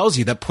certainly tells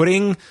you that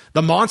putting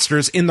the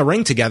monsters in the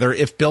ring together,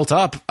 if built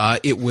up,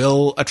 it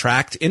will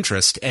attract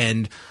interest.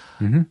 And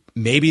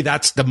maybe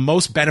that's the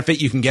most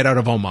benefit you can get out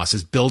of Omos,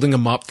 is building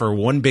him up for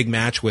one big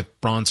match with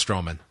Braun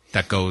Strowman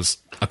that goes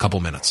a couple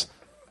minutes.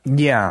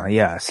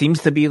 Yeah.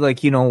 Seems to be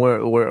like, you know,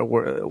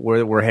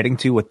 we're heading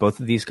to with both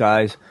of these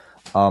guys.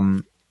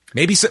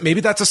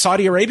 Maybe that's a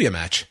Saudi Arabia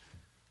match.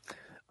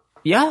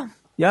 Yeah.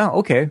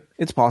 Okay,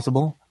 it's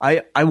possible.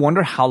 I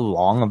wonder how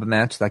long of a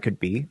match that could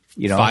be.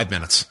 You know, 5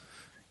 minutes.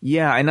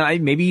 Yeah,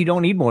 and maybe you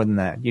don't need more than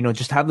that. You know,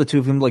 just have the two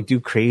of them like do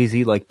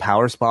crazy like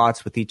power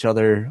spots with each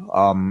other,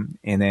 and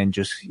then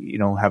just, you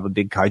know, have a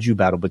big kaiju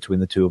battle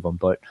between the two of them.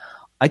 But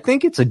I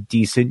think it's a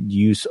decent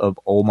use of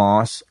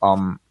Omos.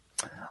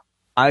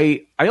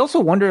 I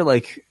also wonder,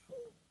 like,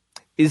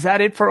 is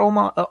that it for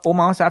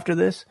Omos after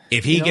this?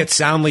 If he gets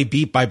soundly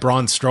beat by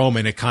Braun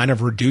Strowman, it kind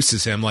of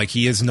reduces him. Like,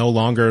 he is no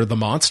longer the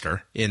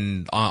monster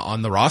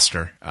on the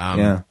roster.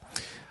 I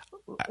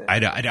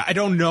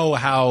don't know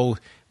how,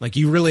 like,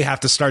 you really have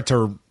to start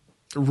to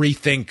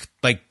rethink,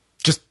 like,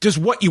 just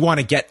what you want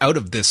to get out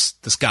of this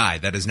guy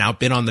that has now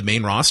been on the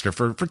main roster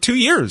for 2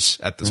 years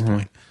at this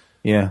point.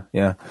 Yeah.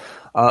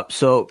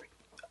 So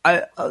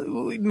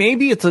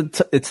maybe it's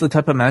the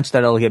type of match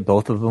that'll get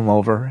both of them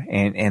over,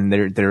 and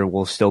there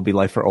will still be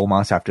life for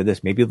Omos after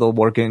this. Maybe they'll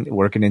work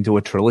it into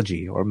a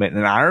trilogy or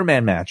an Iron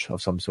Man match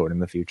of some sort in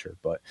the future.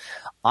 But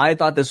I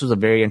thought this was a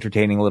very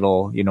entertaining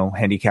little,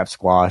 handicap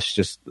squash.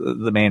 Just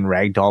the man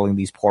ragdolling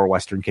these poor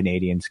Western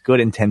Canadians. Good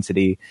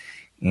intensity,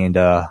 and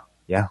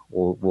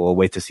we'll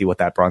wait to see what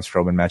that Braun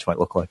Strowman match might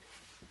look like.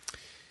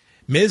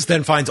 Miz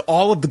then finds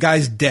all of the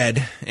guys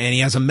dead, and he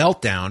has a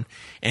meltdown,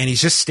 and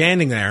he's just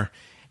standing there,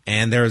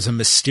 and there's a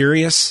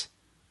mysterious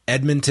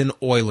Edmonton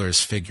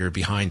Oilers figure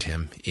behind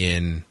him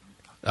in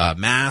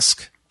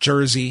mask,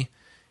 jersey,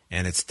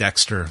 and it's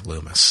Dexter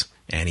Lumis.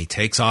 And he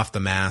takes off the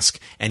mask,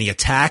 and he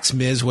attacks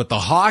Miz with the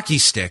hockey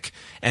stick,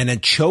 and then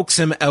chokes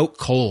him out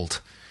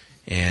cold.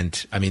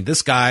 And, I mean,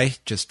 this guy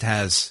just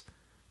has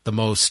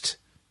the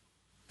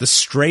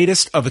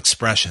straightest of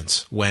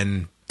expressions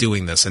when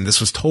doing this, and this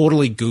was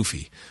totally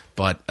goofy.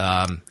 But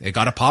it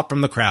got a pop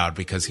from the crowd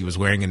because he was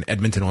wearing an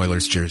Edmonton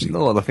Oilers jersey.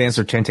 No, the fans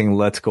are chanting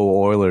 "Let's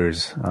go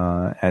Oilers"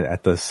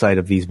 at the sight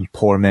of these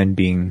poor men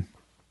being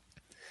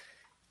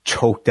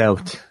choked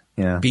out.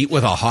 Yeah, beat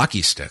with a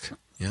hockey stick.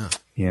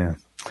 Yeah.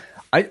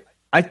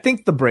 I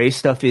think the Bray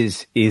stuff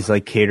is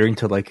like catering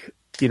to like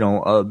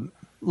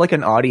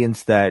an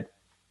audience that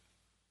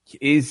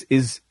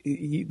is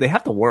they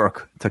have to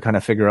work to kind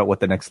of figure out what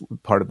the next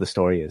part of the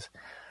story is.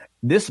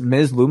 This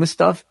Miz Lumis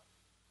stuff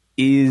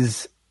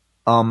is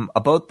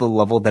about the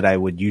level that I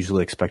would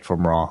usually expect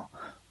from Raw,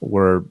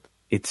 where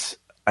it's,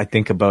 I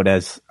think, about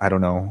as, I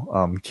don't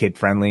know, kid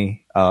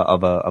friendly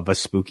of a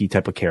spooky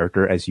type of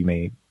character as you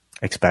may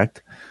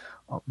expect.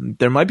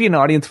 There might be an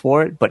audience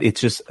for it, but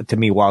it's just, to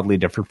me, wildly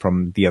different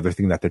from the other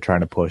thing that they're trying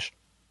to push.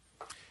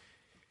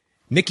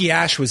 Nikki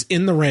Ash was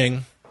in the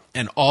ring,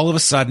 and all of a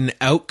sudden,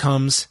 out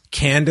comes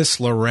Candice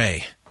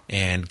LeRae,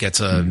 and gets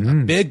a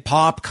big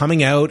pop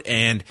coming out,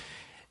 and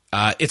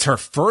it's her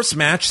first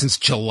match since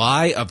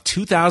July of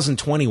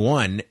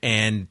 2021,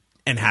 and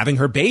having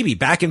her baby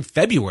back in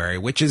February,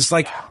 which is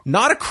like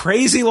not a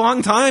crazy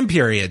long time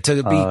period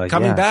to be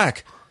coming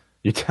back.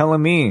 You're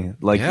telling me,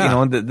 like,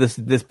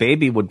 this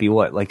baby would be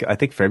what? Like, I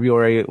think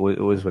February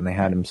was when they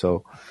had him.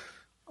 So,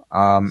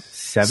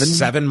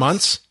 7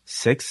 months,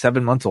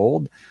 7 months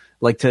old.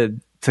 Like to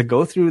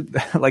go through,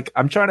 like,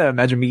 I'm trying to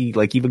imagine me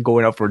like even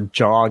going out for a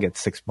jog at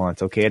 6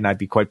 months. Okay. And I'd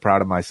be quite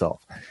proud of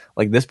myself.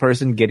 Like, this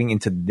person getting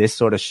into this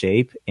sort of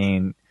shape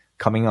and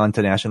coming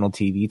onto national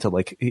TV to,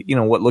 like,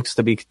 what looks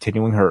to be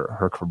continuing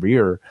her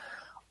career.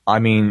 I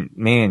mean,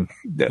 man,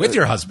 with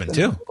your husband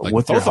too, like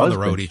with both on the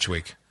road each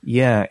week.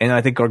 Yeah, and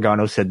I think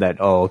Gargano said that.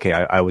 Oh, okay,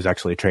 I was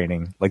actually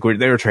training. Like,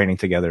 they were training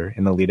together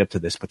in the lead up to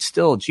this. But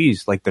still,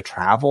 geez, like the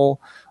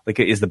travel. Like,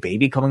 is the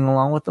baby coming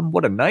along with them?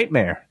 What a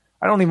nightmare!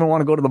 I don't even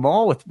want to go to the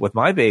mall with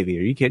my baby.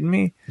 Are you kidding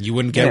me? You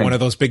wouldn't get one of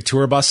those big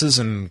tour buses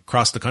and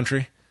cross the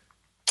country.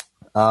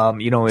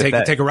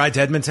 Take a ride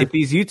to Edmonton. If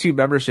these YouTube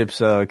memberships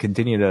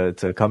continue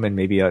to come in,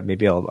 maybe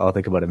I'll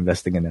think about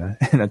investing in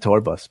a tour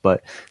bus.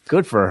 But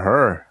good for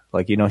her.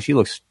 Like, she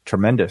looks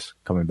tremendous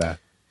coming back.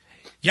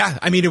 Yeah,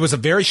 I mean, it was a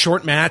very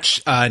short match.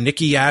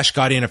 Nikki Ash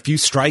got in a few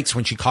strikes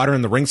when she caught her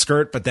in the ring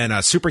skirt, but then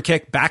a super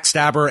kick,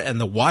 backstabber,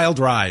 and the wild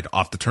ride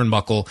off the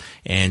turnbuckle,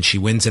 and she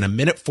wins in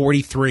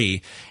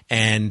 1:43.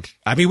 And,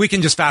 I mean, we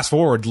can just fast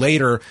forward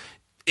later.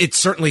 It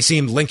certainly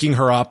seemed linking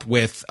her up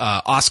with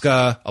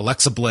Asuka,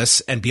 Alexa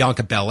Bliss, and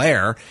Bianca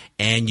Belair,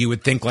 and you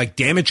would think, like,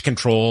 Damage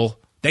Control,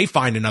 they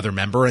find another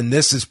member, and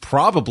this is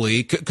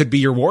probably could be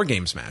your War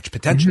Games match,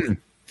 potentially.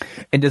 Mm-hmm.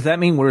 And does that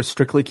mean we're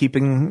strictly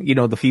keeping,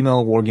 the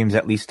female War Games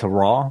at least to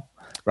Raw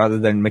rather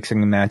than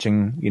mixing and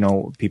matching,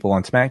 people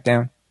on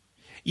SmackDown?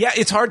 Yeah,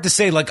 it's hard to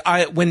say. Like,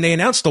 when they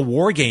announced the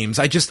War Games,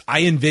 I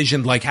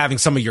envisioned like having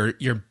some of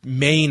your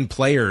main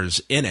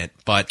players in it,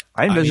 but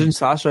I envisioned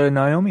Sasha and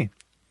Naomi.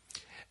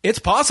 It's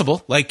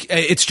possible. Like,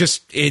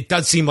 it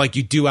does seem like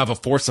you do have a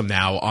foursome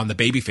now on the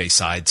babyface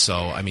side. So,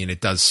 I mean,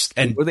 it does.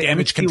 And were the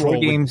Damage NXT Control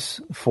War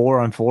Games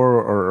 4-on-4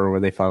 or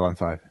were they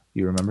 5-on-5?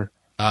 You remember?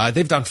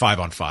 They've done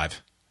 5-on-5.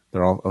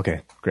 They're all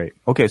okay. Great.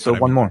 Okay, so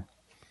one more.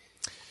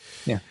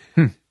 Yeah.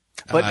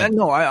 But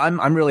no,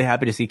 I'm really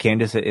happy to see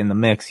Candice in the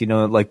mix.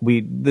 Like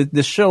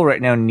the show right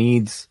now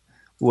needs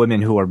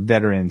women who are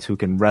veterans who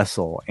can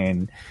wrestle,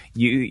 and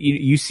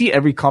you see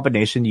every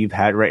combination you've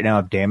had right now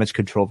of Damage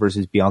Control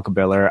versus Bianca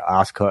Belair,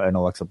 Asuka, and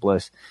Alexa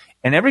Bliss,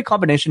 and every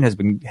combination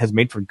has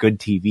made for good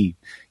TV.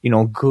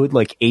 Good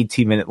like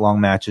 18-minute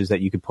long matches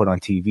that you could put on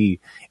TV,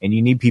 and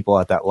you need people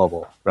at that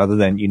level rather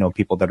than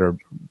people that are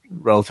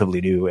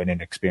relatively new and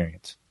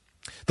inexperienced.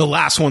 The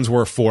last ones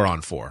were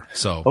 4-on-4.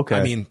 So, okay.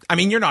 I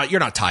mean, you're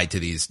not tied to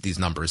these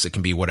numbers. It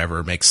can be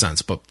whatever makes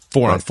sense, but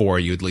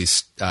 4-on-4, you at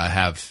least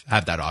have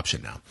that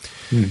option now.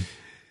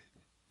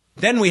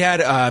 Then we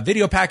had a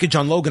video package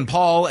on Logan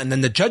Paul, and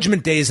then the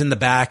Judgment Day is in the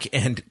back,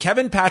 and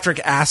Kevin Patrick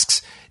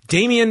asks,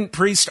 Damian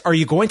Priest, are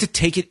you going to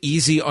take it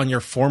easy on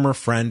your former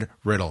friend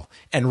Riddle?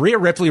 And Rhea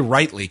Ripley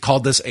rightly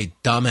called this a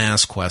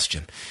dumbass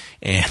question.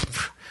 And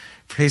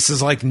Priest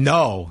is like,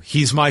 no,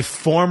 he's my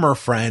former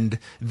friend.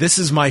 This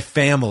is my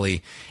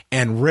family.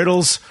 And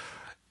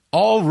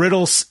all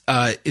Riddle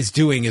is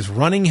doing is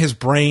running his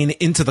brain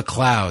into the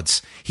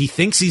clouds. He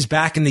thinks he's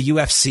back in the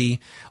UFC.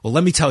 Well,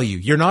 let me tell you,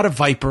 you're not a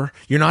Viper,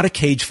 you're not a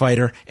cage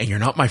fighter, and you're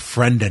not my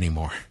friend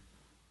anymore.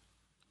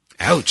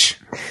 Ouch.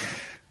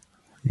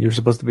 You're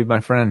supposed to be my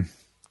friend.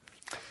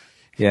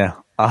 Yeah.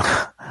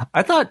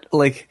 I thought,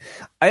 like,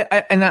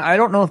 I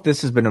don't know if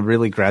this has been a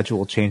really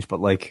gradual change, but,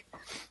 like,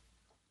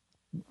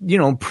 you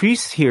know,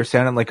 Priest here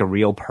sounded like a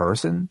real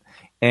person.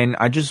 And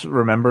I just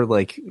remember,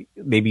 like,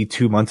 maybe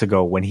 2 months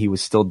ago when he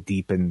was still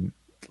deep in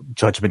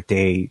Judgment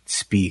Day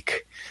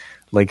speak.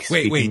 Like,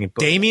 wait,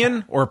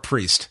 Damian or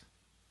Priest?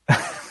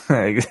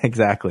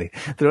 Exactly.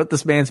 Throughout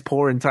this man's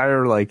poor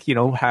entire, like, you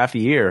know, half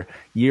year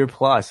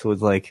plus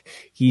was like,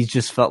 he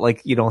just felt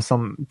like, you know,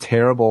 some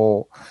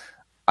terrible,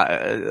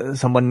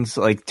 someone's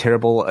like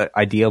terrible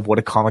idea of what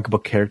a comic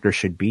book character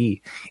should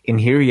be.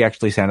 And here he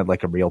actually sounded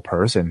like a real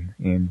person.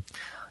 And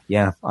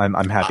yeah, I'm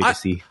happy to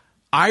see.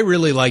 I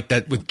really like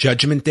that with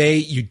Judgment Day,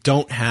 you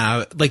don't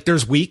have, like,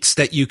 there's weeks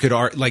that you could,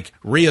 like,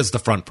 Rhea's the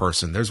front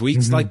person. There's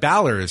weeks like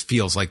Balor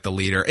feels like the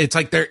leader. It's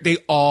like they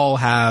all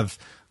have,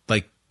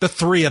 like, the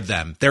three of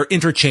them. They're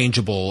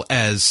interchangeable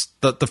as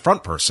the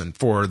front person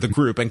for the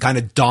group, and kind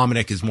of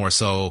Dominic is more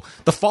so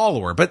the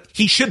follower, but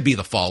he should be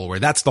the follower.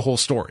 That's the whole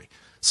story.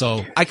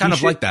 So I kind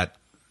of like that.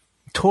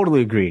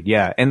 Totally agreed.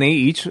 Yeah. And they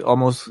each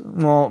almost,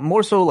 well,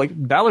 more so like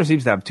Balor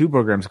seems to have two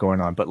programs going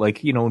on, but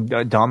like, you know,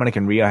 Dominic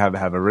and Rhea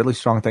have a really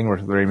strong thing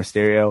with Rey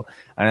Mysterio.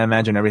 And I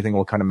imagine everything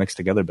will kind of mix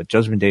together, but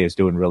Judgment Day is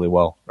doing really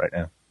well right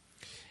now.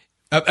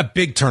 A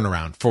big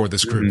turnaround for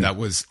this group that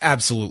was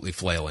absolutely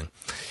flailing.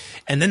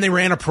 And then they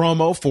ran a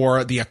promo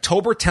for the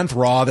October 10th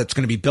Raw that's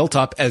going to be built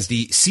up as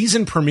the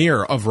season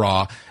premiere of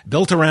Raw,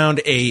 built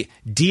around a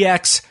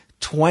DX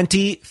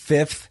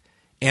 25th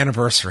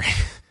anniversary.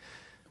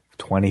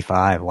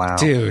 25, wow.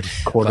 Dude.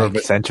 Quarter of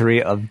a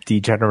century of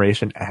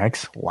Degeneration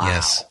X. Wow.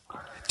 Yes.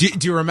 Do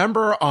you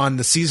remember on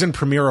the season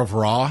premiere of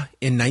Raw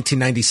in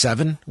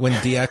 1997 when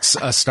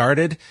DX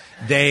started?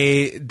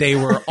 They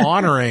were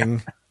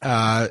honoring,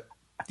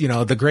 you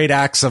know, the great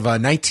acts of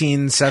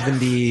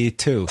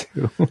 1972.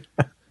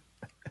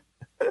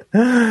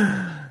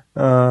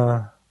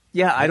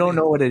 Yeah, I don't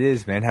know what it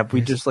is, man. Have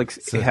we just like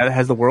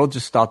has the world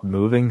just stopped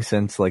moving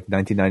since like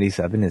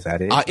 1997? Is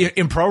that it?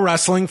 In pro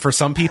wrestling, for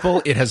some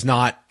people, it has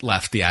not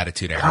left the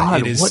Attitude Era.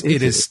 God,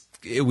 it is.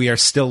 We are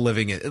still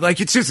living it. Like,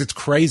 it's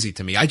crazy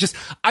to me. I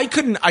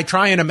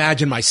try and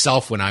imagine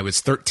myself when I was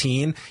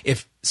 13,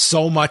 if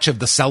so much of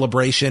the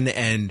celebration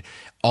and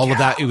all of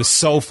that, it was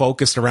so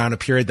focused around a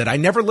period that I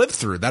never lived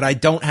through, that I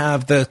don't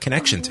have the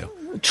connection to.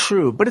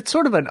 True, but it's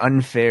sort of an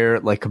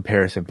unfair like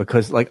comparison,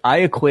 because like I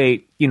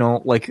equate, you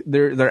know, like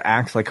there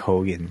acts like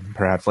Hogan,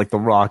 perhaps like The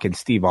Rock and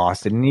Steve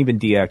Austin and even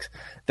DX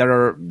that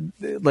are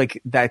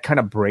like that kind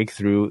of break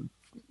through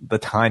the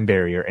time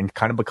barrier and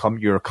kind of become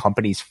your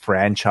company's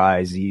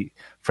franchise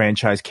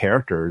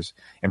characters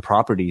and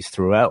properties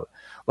throughout.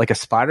 Like a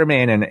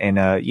Spider-Man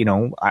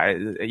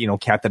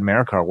and Captain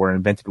America were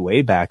invented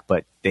way back,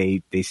 but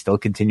they still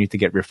continue to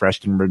get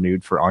refreshed and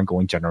renewed for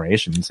ongoing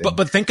generations.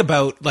 But think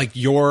about like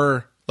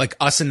like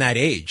us in that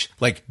age,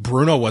 like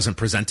Bruno wasn't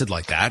presented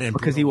like that, and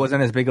because he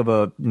wasn't as big of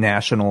a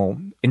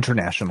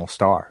international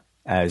star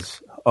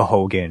as a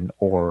Hogan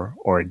or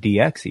a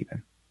DX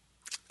even.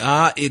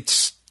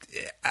 It's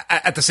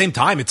at the same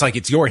time, it's like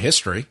it's your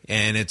history,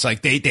 and it's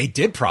like they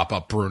did prop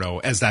up Bruno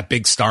as that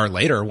big star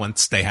later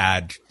once they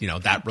had, you know,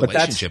 that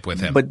relationship with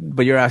him.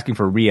 But you're asking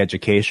for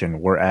re-education,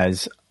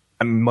 whereas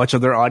much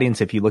of their audience,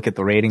 if you look at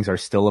the ratings, are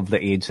still of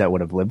the age that would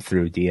have lived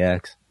through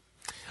DX.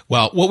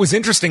 Well, what was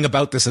interesting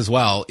about this as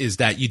well is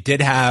that you did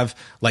have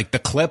like the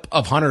clip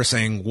of Hunter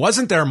saying,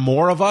 wasn't there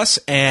more of us?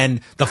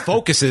 And the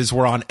focuses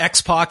were on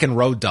X-Pac and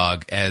Road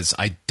Dogg, as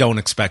I don't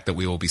expect that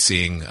we will be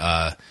seeing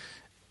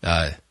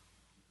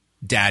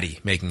Daddy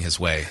making his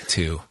way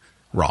to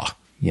Raw.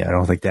 Yeah, I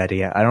don't think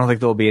Daddy. I don't think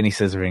there will be any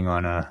scissoring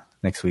on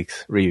next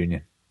week's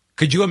reunion.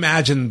 Could you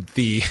imagine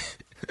the...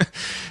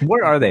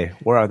 Where are they?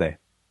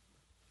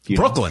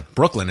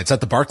 Brooklyn. It's at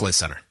the Barclays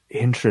Center.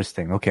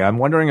 Interesting. Okay, I'm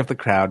wondering if the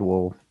crowd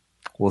will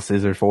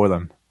scissor for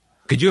them.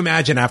 Could you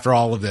imagine after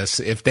all of this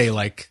if they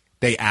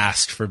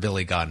asked for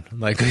Billy Gunn?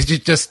 Like,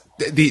 just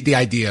the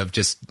idea of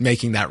just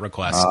making that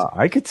request.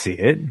 I could see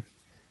it.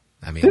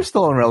 I mean, they're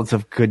still on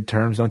relative good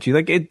terms, don't you?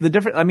 Like he did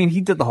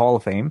the Hall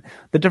of Fame.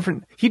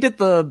 Didn't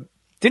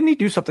he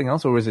do something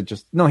else, or was it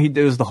just no? It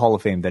was the Hall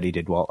of Fame that he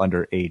did while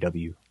under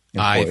AEW.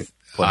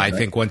 I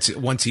think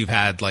once you've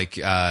had like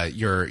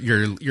your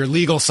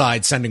legal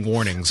side sending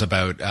warnings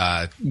about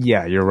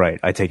yeah, you're right.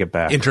 I take it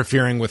back.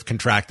 Interfering with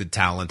contracted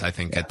talent, I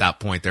think at that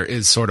point there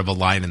is sort of a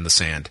line in the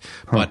sand.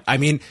 But I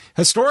mean,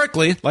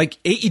 historically,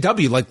 like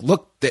AEW, like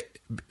look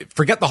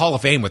forget the Hall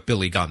of Fame with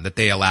Billy Gunn that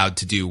they allowed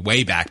to do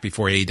way back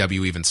before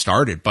AEW even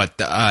started. But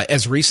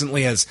as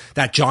recently as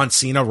that John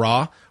Cena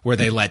Raw, where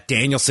they let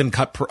Danielson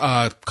cut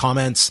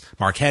comments,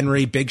 Mark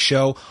Henry, Big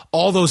Show,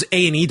 all those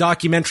A&E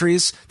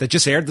documentaries that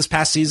just aired this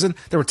past season,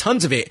 there were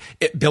tons of it.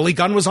 Billy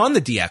Gunn was on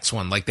the DX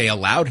one. Like, they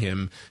allowed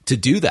him to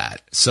do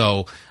that.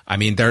 So, I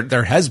mean,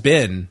 there has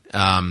been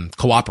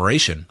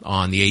cooperation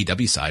on the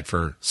AEW side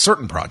for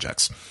certain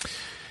projects.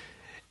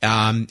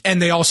 And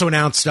they also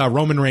announced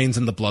Roman Reigns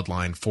and the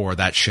Bloodline for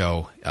that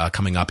show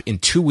coming up in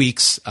 2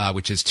 weeks,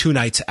 which is 2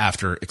 nights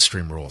after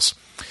Extreme Rules.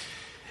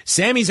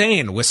 Sami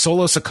Zayn with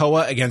Solo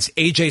Sikoa against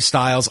AJ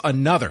Styles,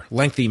 another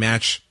lengthy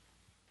match.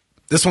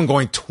 This one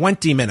going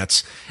 20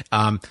 minutes.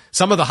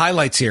 Some of the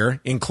highlights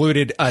here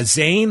included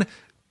Zayn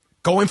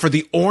going for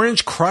the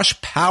Orange Crush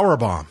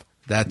Powerbomb.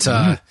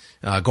 That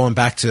going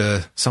back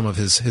to some of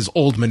his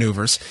old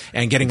maneuvers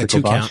and getting a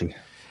 2 count.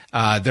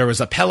 There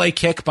was a Pele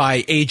kick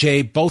by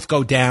AJ, both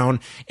go down,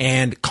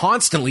 and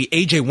constantly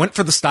AJ went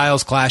for the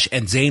Styles Clash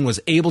and Zayn was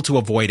able to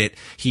avoid it.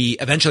 He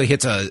eventually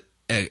hits a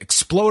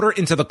exploder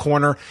into the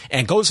corner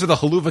and goes for the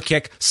haluva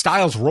kick.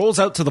 Styles rolls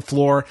out to the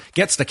floor,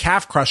 gets the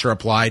calf crusher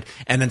applied,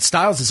 and then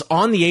Styles is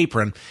on the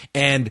apron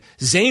and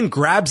Zayn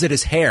grabs at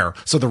his hair.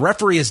 So the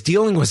referee is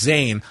dealing with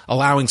Zayn,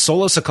 allowing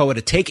Solo Sikoa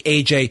to take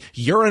AJ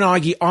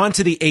Uranagi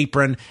onto the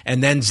apron,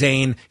 and then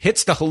Zayn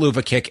hits the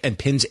haluva kick and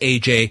pins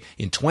AJ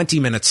in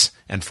 20 minutes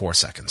and 4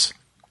 seconds.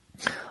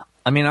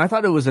 I mean, I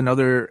thought it was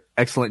another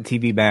excellent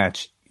TV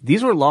match.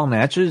 These were long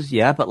matches,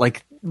 yeah, but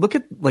like, look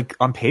at, like,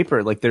 on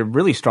paper, like, they're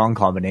really strong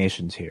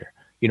combinations here.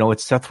 You know,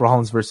 it's Seth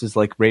Rollins versus,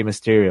 like, Rey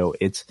Mysterio.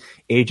 It's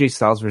AJ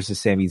Styles versus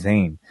Sami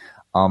Zayn.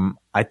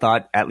 I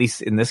thought, at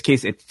least in this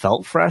case, it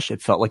felt fresh.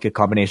 It felt like a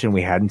combination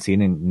we hadn't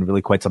seen in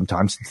really quite some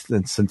time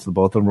since the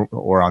both of them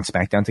were on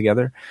SmackDown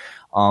together.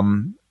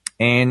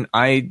 And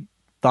I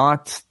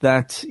thought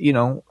that, you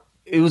know,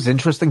 it was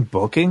interesting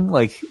booking,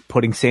 like,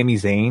 putting Sami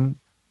Zayn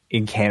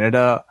in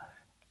Canada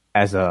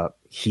as a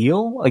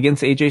heel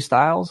against AJ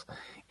Styles.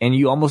 And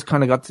you almost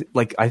kind of got to,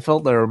 like, I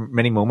felt there were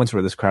many moments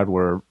where this crowd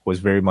was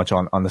very much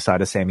on the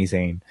side of Sami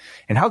Zayn.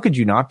 And how could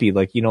you not be?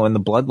 Like, you know, in the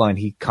Bloodline,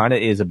 he kind of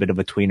is a bit of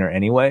a tweener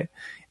anyway.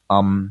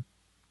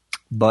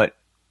 But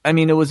I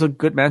mean, it was a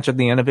good match at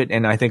the end of it.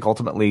 And I think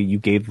ultimately you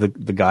gave the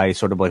guy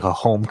sort of like a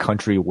home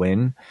country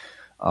win.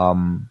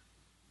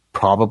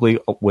 Probably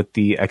with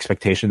the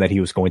expectation that he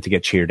was going to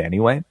get cheered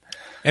anyway.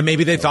 And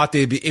maybe they thought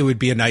it would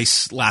be a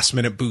nice last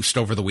minute boost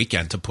over the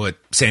weekend to put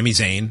Sami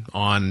Zayn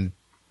on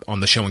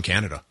the show in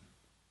Canada.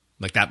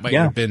 Like, that might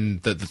have been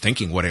the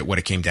thinking, what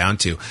it came down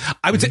to.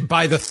 I would say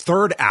by the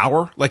third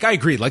hour, like, I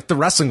agree, like, the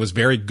wrestling was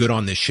very good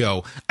on this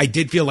show. I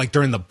did feel like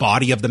during the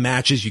body of the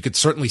matches, you could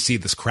certainly see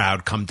this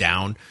crowd come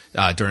down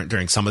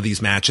during some of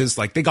these matches.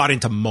 Like, they got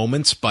into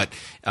moments, but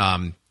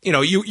you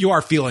know, you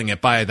are feeling it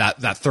by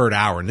that third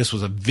hour. And this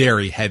was a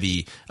very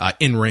heavy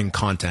in-ring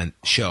content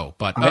show,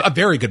 but a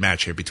very good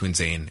match here between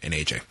Zayn and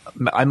AJ.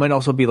 I might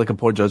also be like a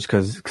poor judge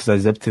because I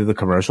zipped through the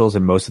commercials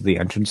and most of the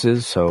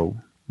entrances, so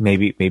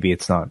maybe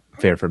it's not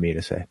fair for me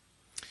to say.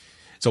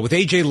 So with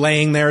AJ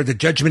laying there, the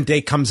Judgment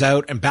Day comes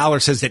out and Balor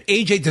says that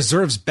AJ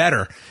deserves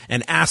better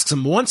and asks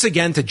him once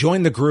again to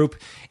join the group.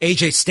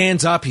 AJ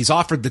stands up. He's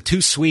offered the too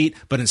sweet,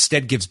 but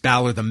instead gives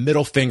Balor the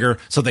middle finger.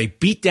 So they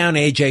beat down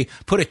AJ,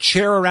 put a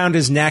chair around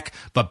his neck,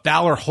 but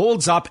Balor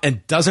holds up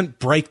and doesn't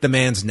break the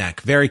man's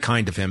neck. Very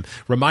kind of him,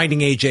 reminding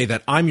AJ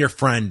that I'm your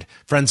friend.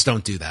 Friends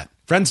don't do that.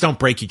 Friends don't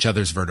break each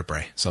other's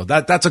vertebrae. So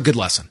that's a good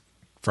lesson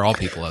for all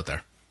people out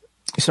there.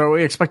 So are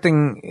we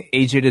expecting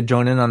AJ to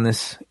join in on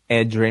this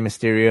Edge Rey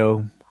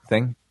Mysterio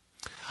thing?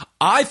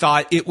 I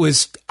thought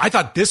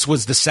this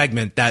was the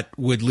segment that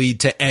would lead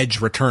to Edge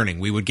returning.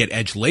 We would get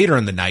Edge later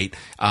in the night,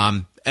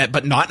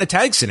 but not in a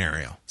tag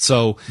scenario.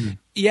 So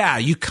yeah,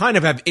 you kind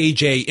of have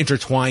AJ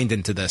intertwined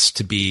into this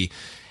to be,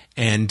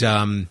 and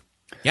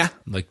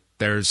like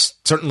there's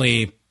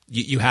certainly,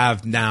 you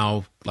have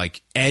now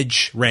like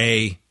Edge,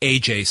 Rey,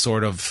 AJ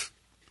sort of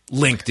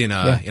linked in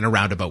a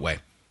roundabout way.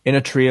 In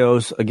a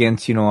trios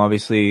against, you know,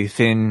 obviously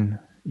Finn,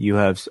 you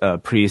have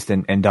Priest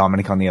and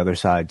Dominic on the other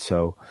side.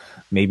 So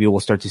maybe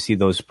we'll start to see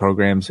those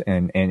programs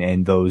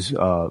and those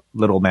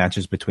little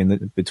matches between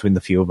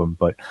the few of them.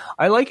 But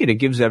I like it. It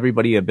gives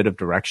everybody a bit of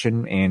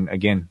direction, and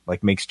again,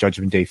 like, makes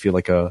Judgment Day feel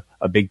like a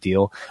big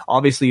deal.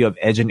 Obviously, you have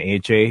Edge and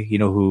AJ, you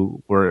know,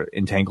 who were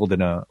entangled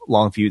in a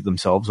long feud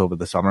themselves over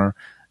the summer.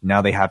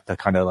 Now they have to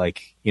kind of,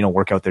 like, you know,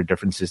 work out their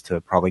differences to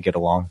probably get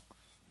along.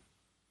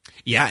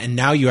 Yeah, and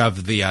now you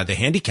have the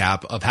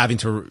handicap of having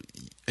to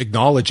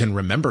acknowledge and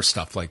remember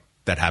stuff like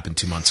that happened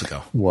 2 months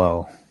ago.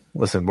 Well,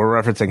 listen,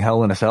 we're referencing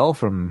Hell in a Cell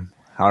from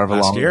however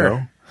last long year.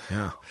 ago.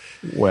 Yeah.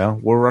 Well,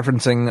 we're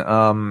referencing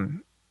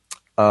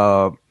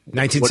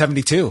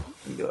 1972.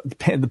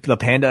 The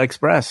Panda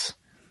Express.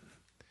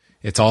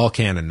 It's all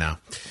canon now.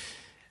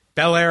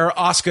 Belair,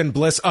 Asuka, and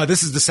Bliss.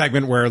 This is the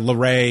segment where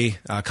LeRae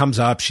comes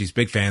up. She's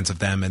big fans of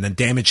them, and then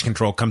Damage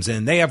Control comes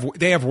in. They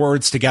have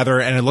words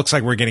together, and it looks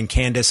like we're getting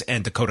Candice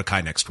and Dakota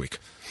Kai next week.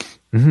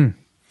 Mm-hmm.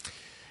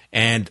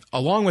 And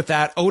along with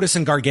that, Otis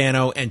and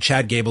Gargano and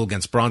Chad Gable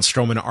against Braun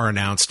Strowman are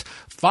announced.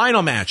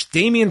 Final match,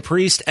 Damian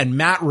Priest and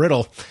Matt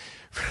Riddle.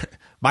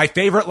 My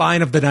favorite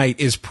line of the night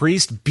is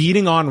Priest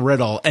beating on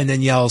Riddle and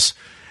then yells,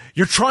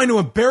 "You're trying to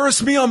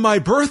embarrass me on my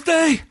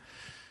birthday?"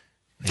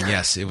 And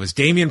yes, it was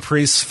Damian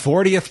Priest's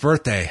 40th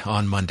birthday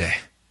on Monday.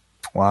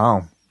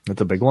 Wow,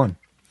 that's a big one.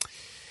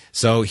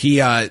 So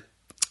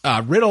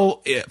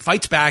Riddle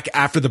fights back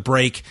after the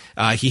break.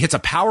 He hits a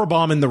power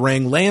bomb in the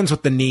ring, lands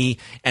with the knee,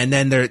 and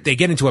then they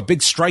get into a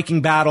big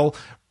striking battle.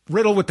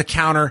 Riddle with the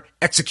counter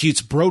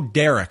executes Bro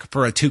Derek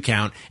for a 2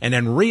 count, and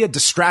then Rhea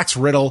distracts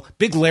Riddle,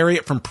 big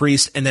lariat from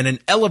Priest, and then an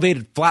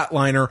elevated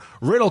flatliner.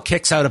 Riddle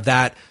kicks out of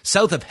that.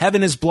 South of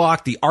Heaven is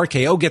blocked. The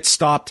RKO gets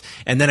stopped,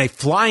 and then a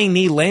flying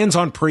knee lands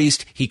on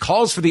Priest. He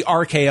calls for the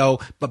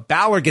RKO, but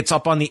Balor gets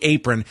up on the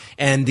apron,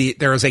 and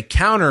there is a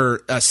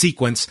counter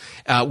sequence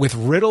with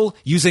Riddle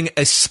using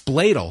a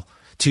spladle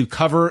to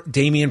cover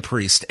Damian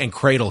Priest and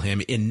cradle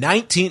him in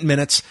 19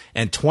 minutes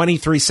and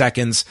 23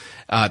 seconds.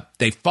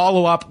 They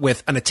follow up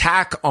with an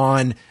attack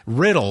on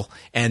Riddle,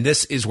 and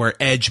this is where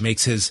Edge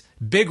makes his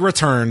big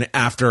return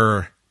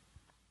after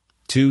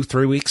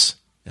 2-3 weeks.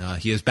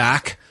 He is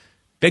back.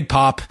 Big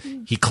pop.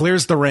 He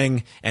clears the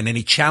ring, and then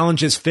he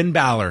challenges Finn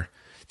Balor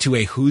to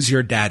a Who's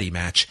Your Daddy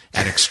match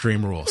at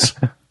Extreme Rules.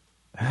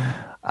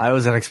 I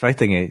wasn't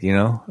expecting it,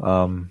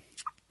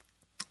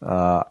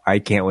 I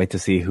can't wait to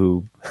see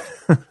who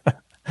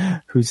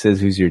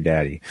says who's your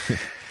daddy.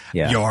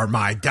 Yeah. You're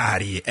my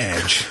daddy,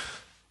 Edge.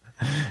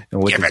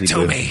 And give it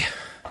to me.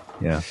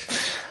 Yeah.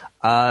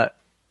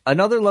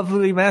 Another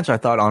lovely match, I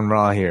thought, on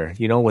Raw here.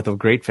 With a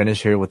great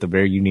finish here, with a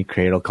very unique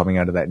cradle coming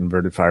out of that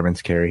inverted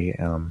fireman's carry.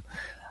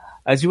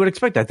 As you would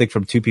expect, I think,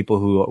 from two people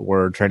who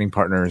were training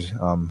partners,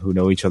 who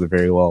know each other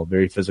very well,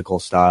 very physical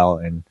style,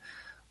 and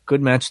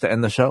good match to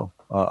end the show.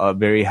 A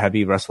very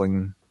heavy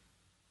wrestling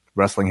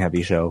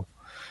heavy show.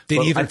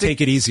 Did either take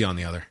it easy on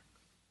the other?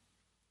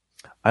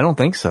 I don't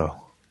think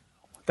so.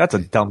 That's a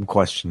dumb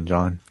question,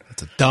 John.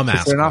 That's a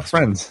dumbass. They're not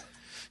friends.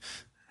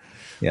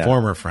 Yeah.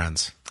 Former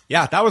friends.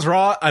 Yeah, that was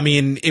Raw. I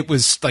mean, it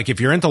was like, if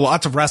you're into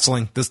lots of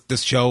wrestling,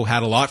 this show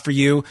had a lot for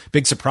you.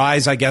 Big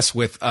surprise, I guess,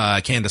 with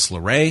Candice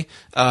LeRae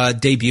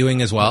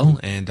debuting as well,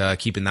 and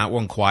keeping that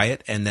one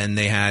quiet. And then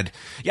they had,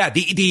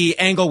 the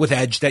angle with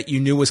Edge that you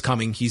knew was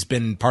coming. He's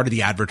been part of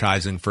the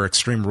advertising for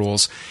Extreme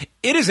Rules.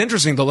 It is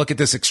interesting to look at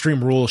this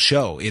Extreme Rules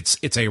show.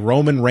 It's a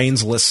Roman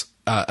Reigns-less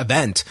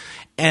event.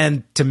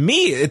 And to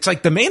me, it's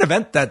like the main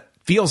event that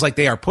feels like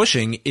they are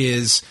pushing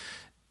is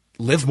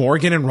Liv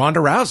Morgan and Ronda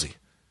Rousey.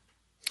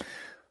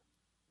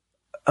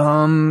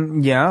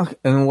 Yeah.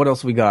 And what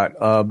else we got?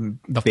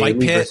 The Bayley Fight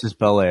Pit versus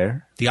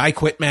Belair. The I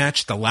Quit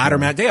match, the ladder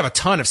match. They have a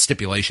ton of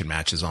stipulation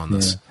matches on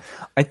this.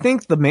 Yeah. I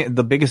think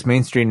the biggest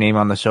mainstream name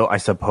on the show, I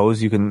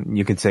suppose you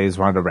could say, is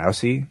Ronda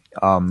Rousey.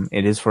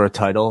 It is for a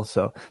title,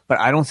 but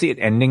I don't see it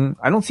ending.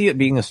 I don't see it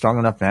being a strong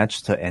enough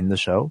match to end the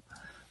show.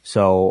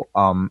 So,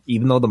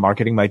 even though the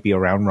marketing might be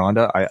around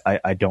Ronda,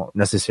 I don't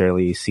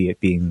necessarily see it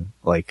being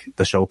like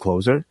the show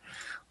closer.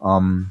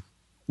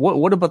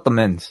 What about the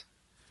men's?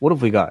 What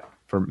have we got?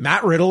 For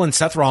Matt Riddle and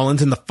Seth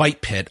Rollins in the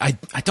Fight Pit. I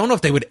don't know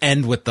if they would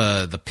end with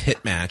the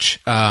pit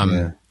match.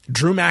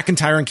 Drew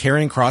McIntyre and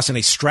Karrion Kross in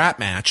a strap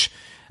match.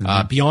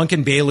 Bianca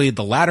and Bayley,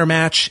 the ladder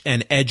match,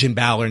 and Edge and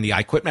Balor in the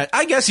I Quit match.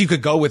 I guess you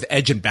could go with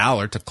Edge and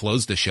Balor to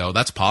close the show.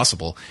 That's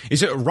possible.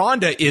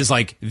 Ronda is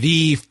like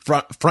the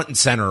front and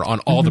center on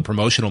all the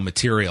promotional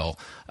material.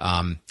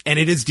 And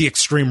it is the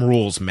Extreme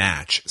Rules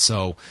match.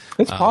 So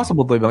it's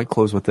possible they might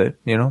close with it.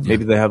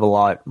 Maybe they have a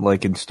lot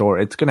like in store.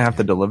 It's going to have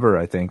to deliver,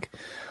 I think.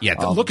 Yeah.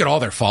 Look at all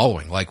their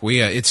following. Like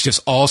it's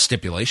just all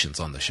stipulations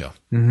on the show.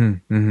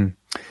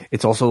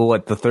 It's also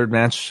the third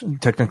match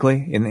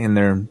technically in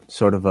their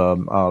sort of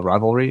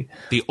rivalry.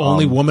 The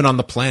only woman on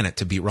the planet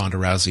to beat Ronda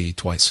Rousey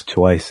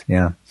twice.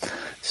 Yeah.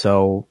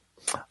 So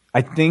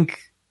I think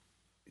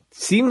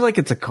seems like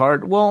it's a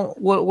card. Well,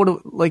 what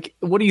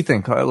do you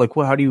think? How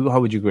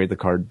would you grade the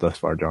card thus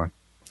far, John?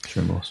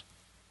 Extreme Rules.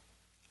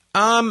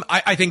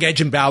 I think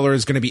Edge and Balor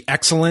is going to be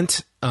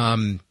excellent.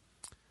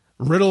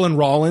 Riddle and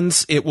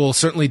Rollins, it will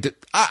certainly.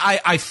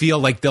 I feel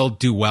like they'll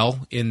do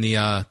well in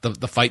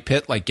the Fight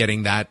Pit, like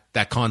getting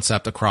that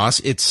concept across.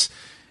 It's,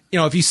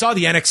 if you saw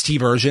the NXT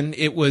version,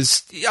 it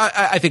was.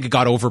 I think it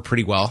got over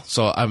pretty well,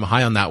 so I'm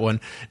high on that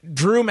one.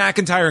 Drew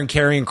McIntyre and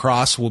Karrion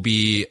Kross will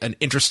be an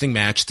interesting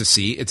match to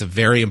see. It's a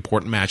very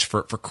important match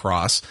for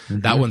Kross.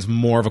 That one's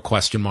more of a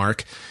question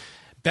mark.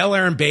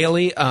 Belair and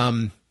Bayley.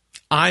 I'm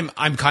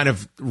kind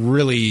of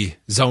really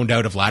zoned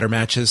out of ladder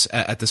matches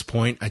at this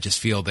point. I just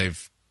feel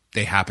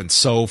they happen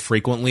so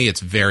frequently. It's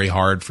very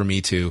hard for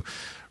me to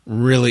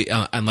really,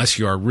 unless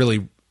you are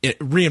really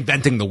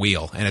reinventing the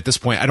wheel. And at this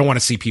point, I don't want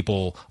to see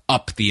people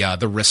up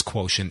the risk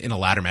quotient in a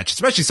ladder match,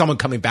 especially someone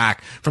coming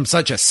back from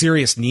such a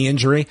serious knee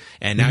injury.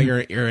 And now you're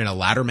in a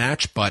ladder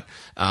match, but,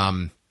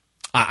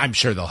 I'm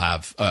sure they'll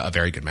have a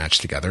very good match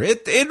together.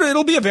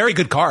 It'll be a very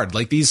good card.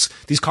 Like these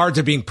cards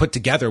are being put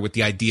together with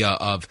the idea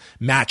of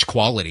match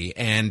quality.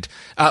 And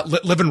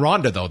Liv and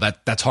Ronda, though,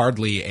 that's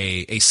hardly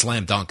a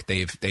slam dunk.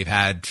 They've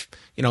had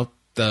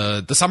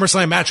the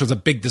SummerSlam match was a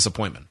big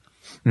disappointment.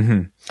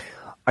 Mm-hmm.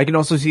 I can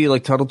also see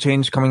like title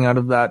change coming out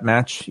of that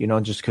match,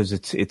 just because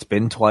it's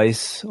been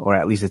twice, or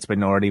at least it's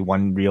been already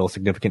one real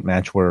significant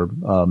match where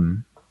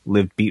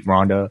Liv beat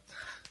Ronda.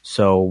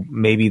 So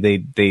maybe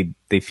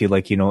they feel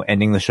like,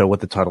 ending the show with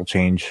the title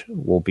change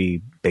will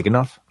be big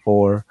enough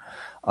for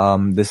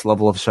this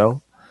level of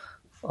show.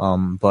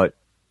 But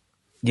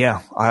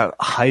yeah,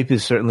 hype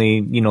is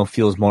certainly,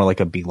 feels more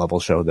like a B-level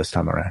show this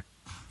time around.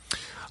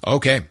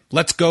 Okay,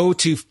 let's go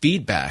to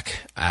feedback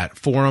at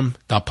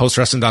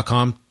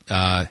forum.postwrestling.com.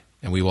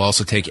 And we will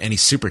also take any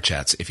super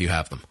chats if you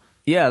have them.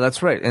 Yeah,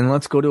 that's right. And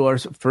let's go to our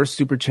first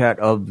super chat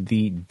of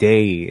the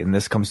day. And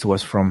this comes to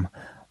us from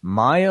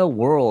Maya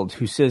World,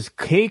 who says,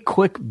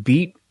 K-Quick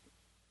beat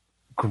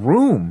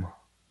Groom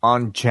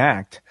on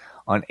Jacked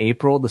on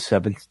April the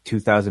 7th,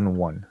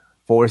 2001.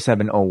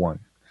 4701.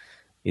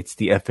 It's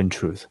the effing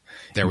truth.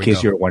 There we go. In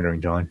case you're wondering,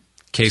 John.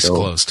 Case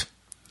closed.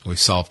 We've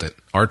solved it.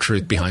 Our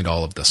truth behind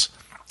all of this.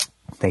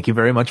 Thank you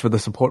very much for the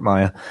support,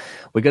 Maya.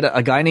 We got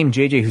a guy named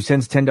JJ who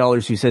sends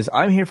 $10 who says,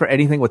 I'm here for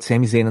anything with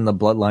Sami Zayn and the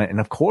Bloodline, and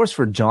of course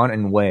for John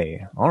and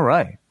Wei. All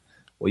right.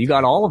 Well, you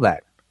got all of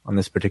that on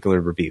this particular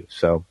review.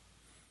 So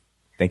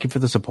thank you for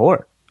the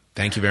support.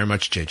 Thank you very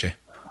much, JJ.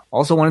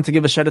 Also wanted to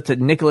give a shout out to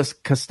Nicholas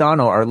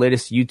Castano, our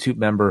latest YouTube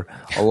member,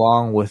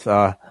 along with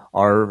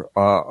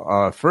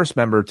our first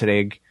member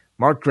today,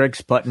 Mark Greg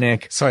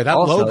Sputnik. Sorry, that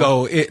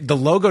logo, the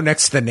logo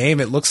next to the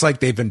name, it looks like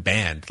they've been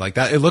banned. Like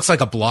that, it looks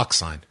like a block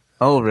sign.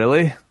 Oh,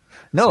 really?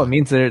 No, it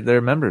means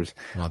they're members.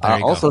 Well,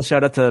 also,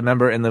 shout out to a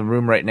member in the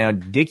room right now,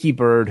 Dickie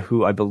Bird,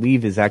 who I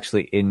believe is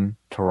actually in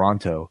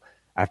Toronto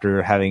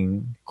after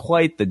having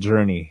quite the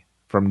journey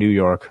from New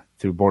York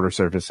through border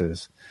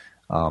services,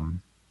 and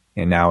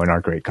now in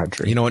our great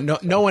country. You know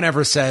what? No one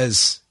ever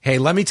says, hey,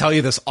 let me tell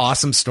you this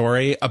awesome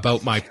story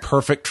about my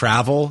perfect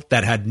travel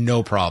that had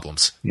no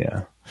problems.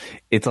 Yeah.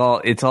 It's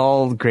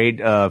all great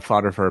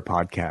fodder for a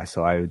podcast,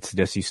 so I would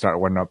suggest you start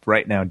one up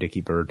right now,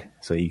 Dickie Bird,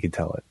 so you can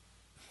tell it.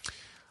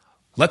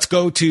 Let's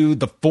go to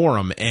the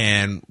forum,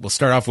 and we'll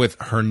start off with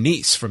her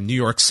niece from New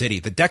York City.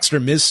 The Dexter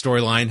Miz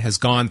storyline has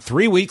gone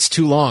 3 weeks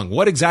too long.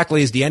 What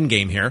exactly is the end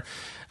game here?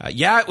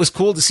 Yeah, it was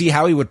cool to see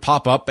how he would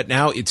pop up, but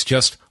now it's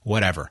just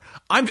whatever.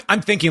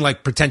 I'm thinking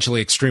like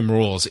potentially Extreme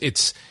Rules.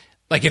 It's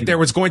like if there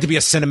was going to be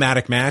a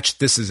cinematic match,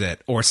 this is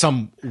it, or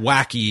some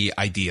wacky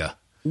idea.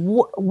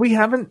 We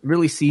haven't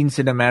really seen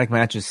cinematic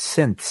matches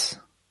since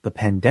the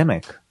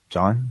pandemic,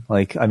 John.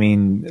 Like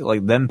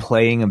them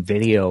playing a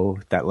video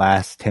that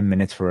lasts 10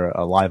 minutes for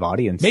a live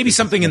audience. Maybe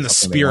something in the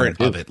spirit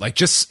of it. Like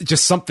just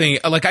something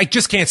like, I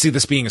just can't see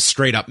this being a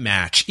straight up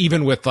match,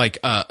 even with like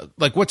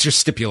what's your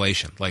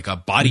stipulation? Like a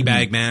body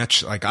bag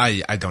match? Like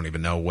I don't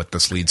even know what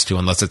this leads to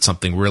unless it's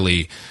something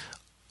really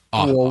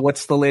well,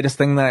 what's the latest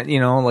thing that,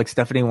 like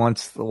Stephanie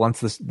wants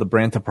the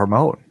brand to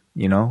promote?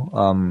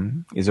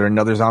 Is there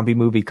another zombie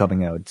movie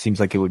coming out? It seems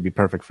like it would be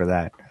perfect for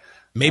that.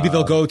 Maybe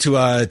they'll go to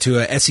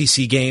a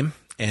SEC game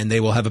and they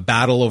will have a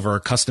battle over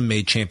custom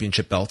made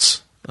championship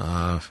belts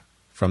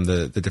from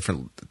the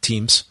different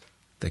teams.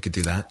 They could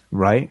do that.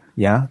 Right.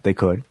 Yeah, they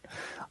could.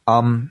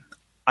 I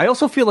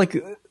also feel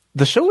like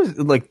the show is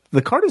like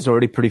the card is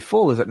already pretty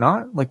full, is it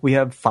not? Like we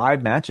have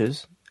 5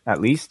 matches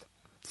at least.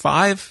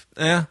 5?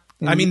 Yeah.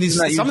 I mean,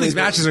 some of these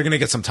matches are going to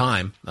get some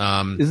time.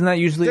 Isn't that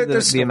usually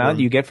the amount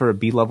you get for a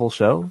B-level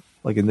show,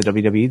 like in the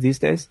WWE these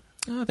days?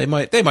 They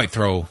might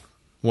throw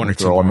one or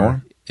two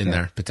more in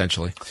there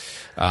potentially.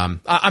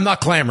 I'm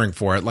not clamoring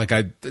for it. Like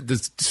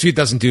this feud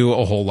doesn't do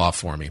a whole lot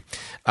for me.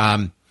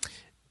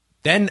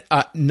 Then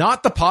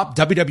not the pop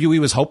WWE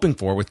was hoping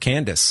for with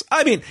Candice.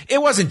 I mean, it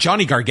wasn't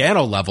Johnny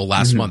Gargano level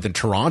last month in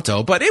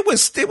Toronto, but it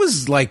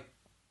was like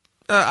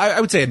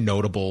I would say a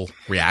notable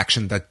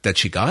reaction that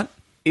she got.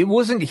 It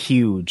wasn't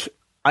huge.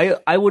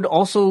 I would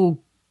also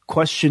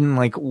question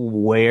like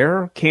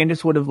where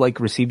Candice would have like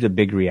received a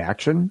big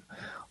reaction.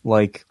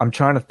 Like I'm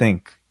trying to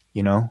think,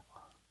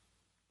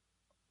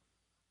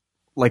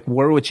 like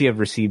where would she have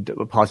received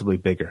possibly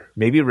bigger?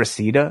 Maybe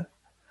Reseda.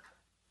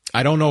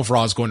 I don't know if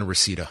Raw's going to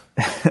Reseda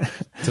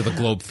to the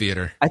Globe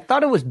Theater. I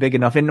thought it was big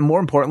enough, and more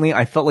importantly,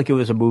 I felt like it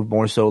was a move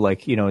more so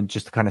like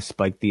just to kind of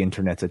spike the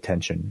internet's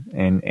attention,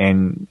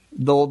 and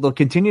they'll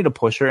continue to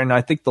push her, and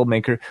I think they'll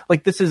make her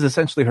like this is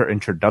essentially her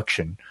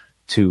introduction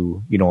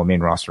to a main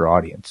roster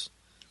audience.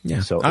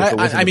 Yeah, so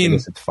I mean,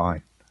 it's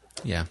fine.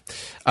 Yeah,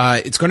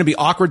 it's going to be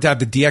awkward to have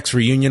the DX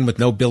reunion with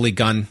no Billy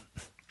Gunn.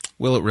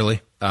 Will it really?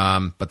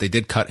 But they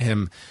did cut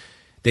him.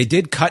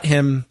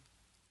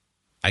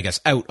 I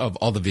guess, out of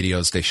all the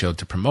videos they showed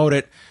to promote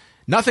it.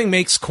 Nothing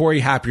makes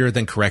Corey happier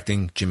than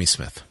correcting Jimmy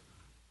Smith.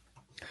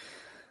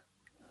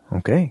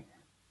 Okay.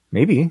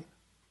 Maybe.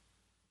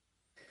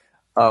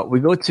 We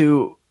go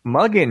to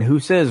Muggin, who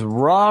says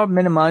Raw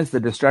minimized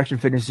the distraction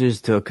finishes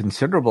to a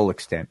considerable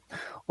extent.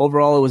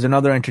 Overall, it was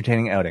another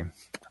entertaining outing.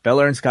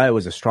 Belair and Sky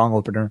was a strong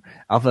opener.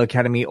 Alpha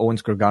Academy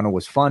Owens Gargano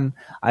was fun.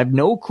 I have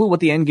no clue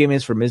what the end game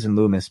is for Miz and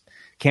Loomis.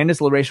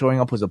 Candice LeRae showing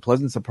up was a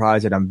pleasant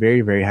surprise, and I'm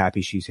very, very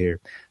happy she's here.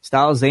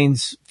 Styles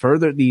Zayn's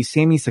further the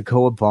Sami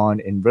Sikoa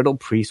bond, and Riddle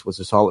Priest was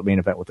a solid main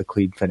event with a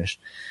clean finish.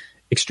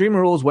 Extreme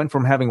Rules went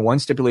from having one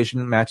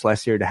stipulation match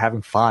last year to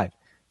having 5.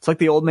 It's like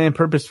the old man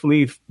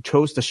purposefully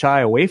chose to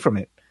shy away from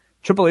it.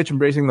 Triple H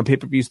embracing the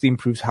pay-per-view theme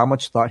proves how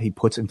much thought he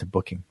puts into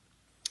booking.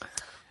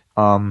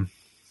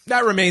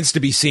 That remains to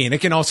be seen.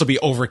 It can also be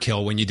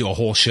overkill when you do a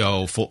whole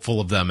show full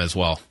of them as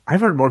well.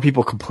 I've heard more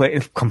people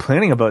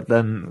complaining about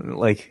them,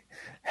 like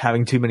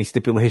having too many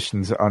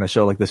stipulations on a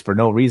show like this for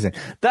no reason.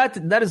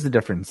 That is the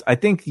difference. I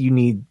think you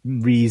need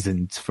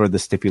reasons for the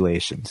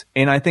stipulations,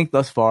 and I think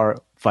thus far,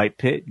 Fight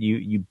Pit,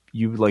 you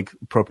like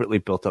appropriately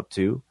built up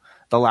to.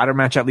 The ladder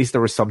match, at least there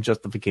was some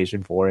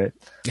justification for it.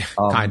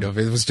 Kind of.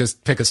 It was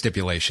just pick a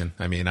stipulation.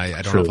 I mean,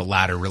 I don't know if a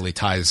ladder really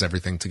ties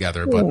everything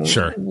together, but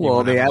sure.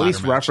 Well, they at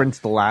least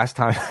referenced the last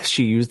time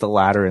she used the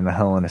ladder in the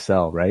Hell in a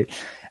Cell, right?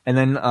 And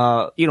then,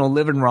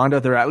 Liv and Ronda,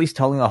 they're at least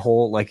telling a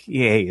whole, like,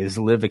 hey, is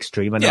Liv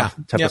extreme enough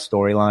type of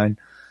storyline?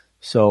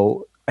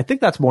 So I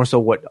think that's more so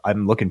what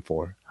I'm looking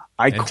for.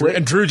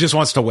 And Drew just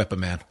wants to whip a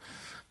man.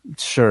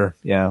 Sure.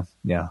 Yeah.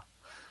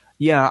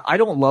 Yeah, I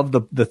don't love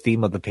the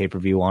theme of the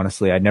pay-per-view,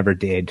 honestly. I never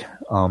did.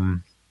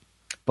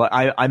 But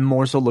I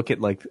more so look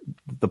at like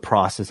the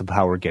process of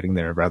how we're getting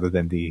there rather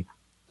than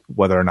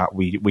whether or not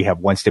we have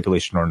one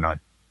stipulation or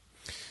none.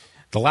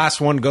 The last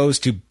one goes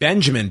to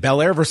Benjamin.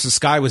 Belair versus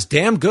Sky was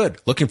damn good.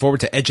 Looking forward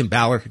to Edge and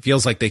Balor. It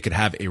feels like they could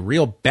have a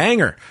real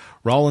banger.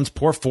 Rollins'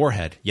 poor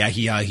forehead. Yeah,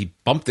 he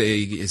bumped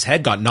his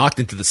head got knocked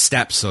into the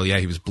steps. So yeah,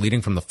 he was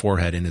bleeding from the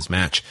forehead in his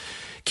match.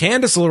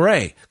 Candice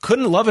LeRae,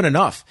 couldn't love it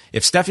enough.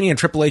 If Stephanie and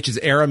Triple H's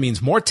era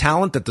means more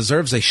talent that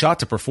deserves a shot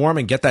to perform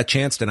and get that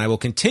chance, then I will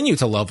continue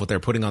to love what they're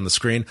putting on the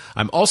screen.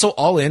 I'm also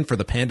all in for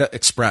the Panda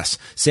Express.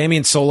 Sammy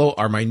and Solo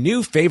are my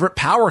new favorite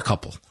power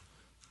couple.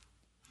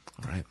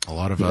 All right, a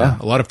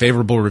lot of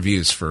favorable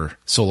reviews for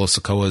Solo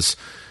Sikoa's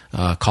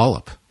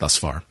call-up thus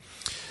far.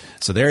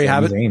 So there you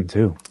have it. Zayn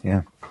too,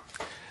 yeah.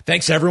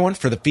 Thanks, everyone,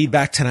 for the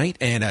feedback tonight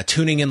and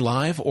tuning in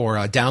live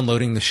or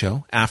downloading the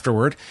show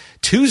afterward.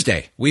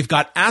 Tuesday, we've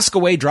got Ask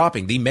Away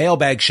dropping, the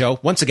mailbag show.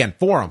 Once again,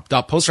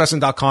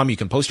 forum.postwrestling.com. You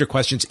can post your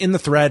questions in the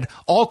thread.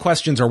 All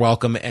questions are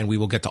welcome, and we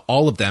will get to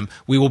all of them.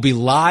 We will be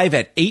live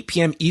at 8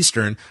 p.m.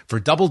 Eastern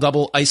for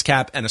Double, Ice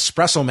Cap, and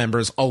Espresso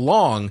members,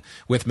 along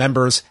with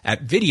members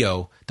at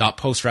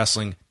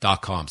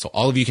video.postwrestling.com. So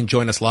all of you can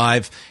join us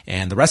live,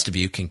 and the rest of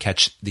you can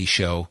catch the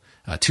show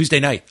Tuesday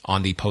night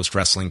on the Post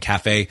Wrestling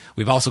Cafe.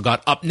 We've also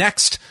got Up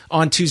Next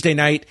on Tuesday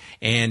night,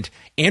 and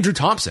Andrew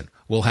Thompson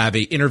will have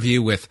an interview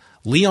with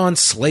Leon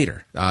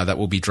Slater that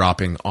will be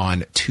dropping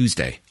on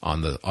Tuesday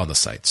on the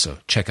site. So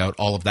check out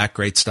all of that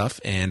great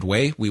stuff. And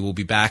we will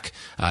be back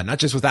not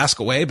just with Ask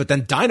Away, but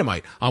then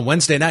Dynamite on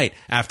Wednesday night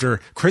after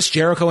Chris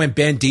Jericho and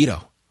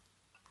Bandito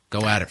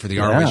go at it for the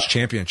ROH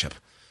Championship.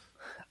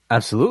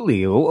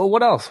 Absolutely.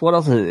 What else? What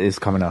else is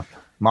coming up?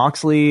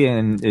 Moxley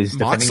and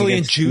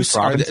Juice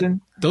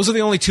Robinson. Those are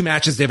the only two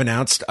matches they've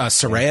announced.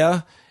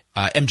 Saraya,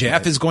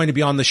 MJF is going to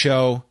be on the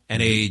show,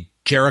 and a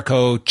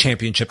Jericho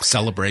Championship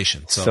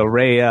celebration. So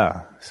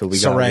Saraya. So we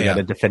got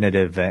a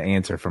definitive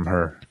answer from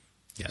her.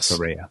 Yes,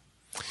 Saraya.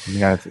 You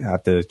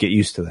have to get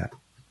used to that.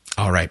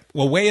 All right.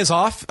 Well, Way is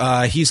off.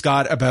 He's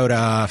got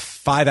about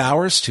 5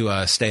 hours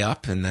to stay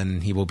up, and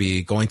then he will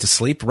be going to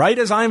sleep right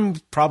as I'm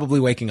probably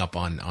waking up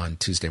on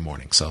Tuesday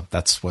morning. So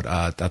that's what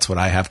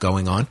I have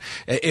going on.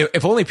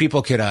 If only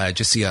people could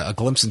just see a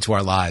glimpse into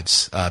our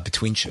lives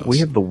between shows. We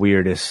have the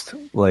weirdest,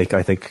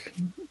 I think,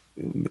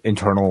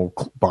 internal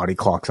body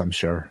clocks. I'm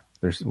sure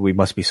we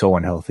must be so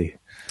unhealthy.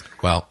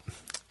 Well,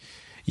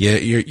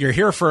 you're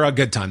here for a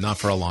good time, not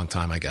for a long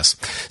time, I guess.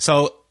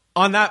 So.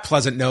 On that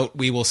pleasant note,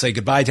 we will say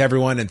goodbye to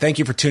everyone, and thank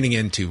you for tuning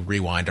in to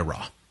Rewind a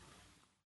Raw.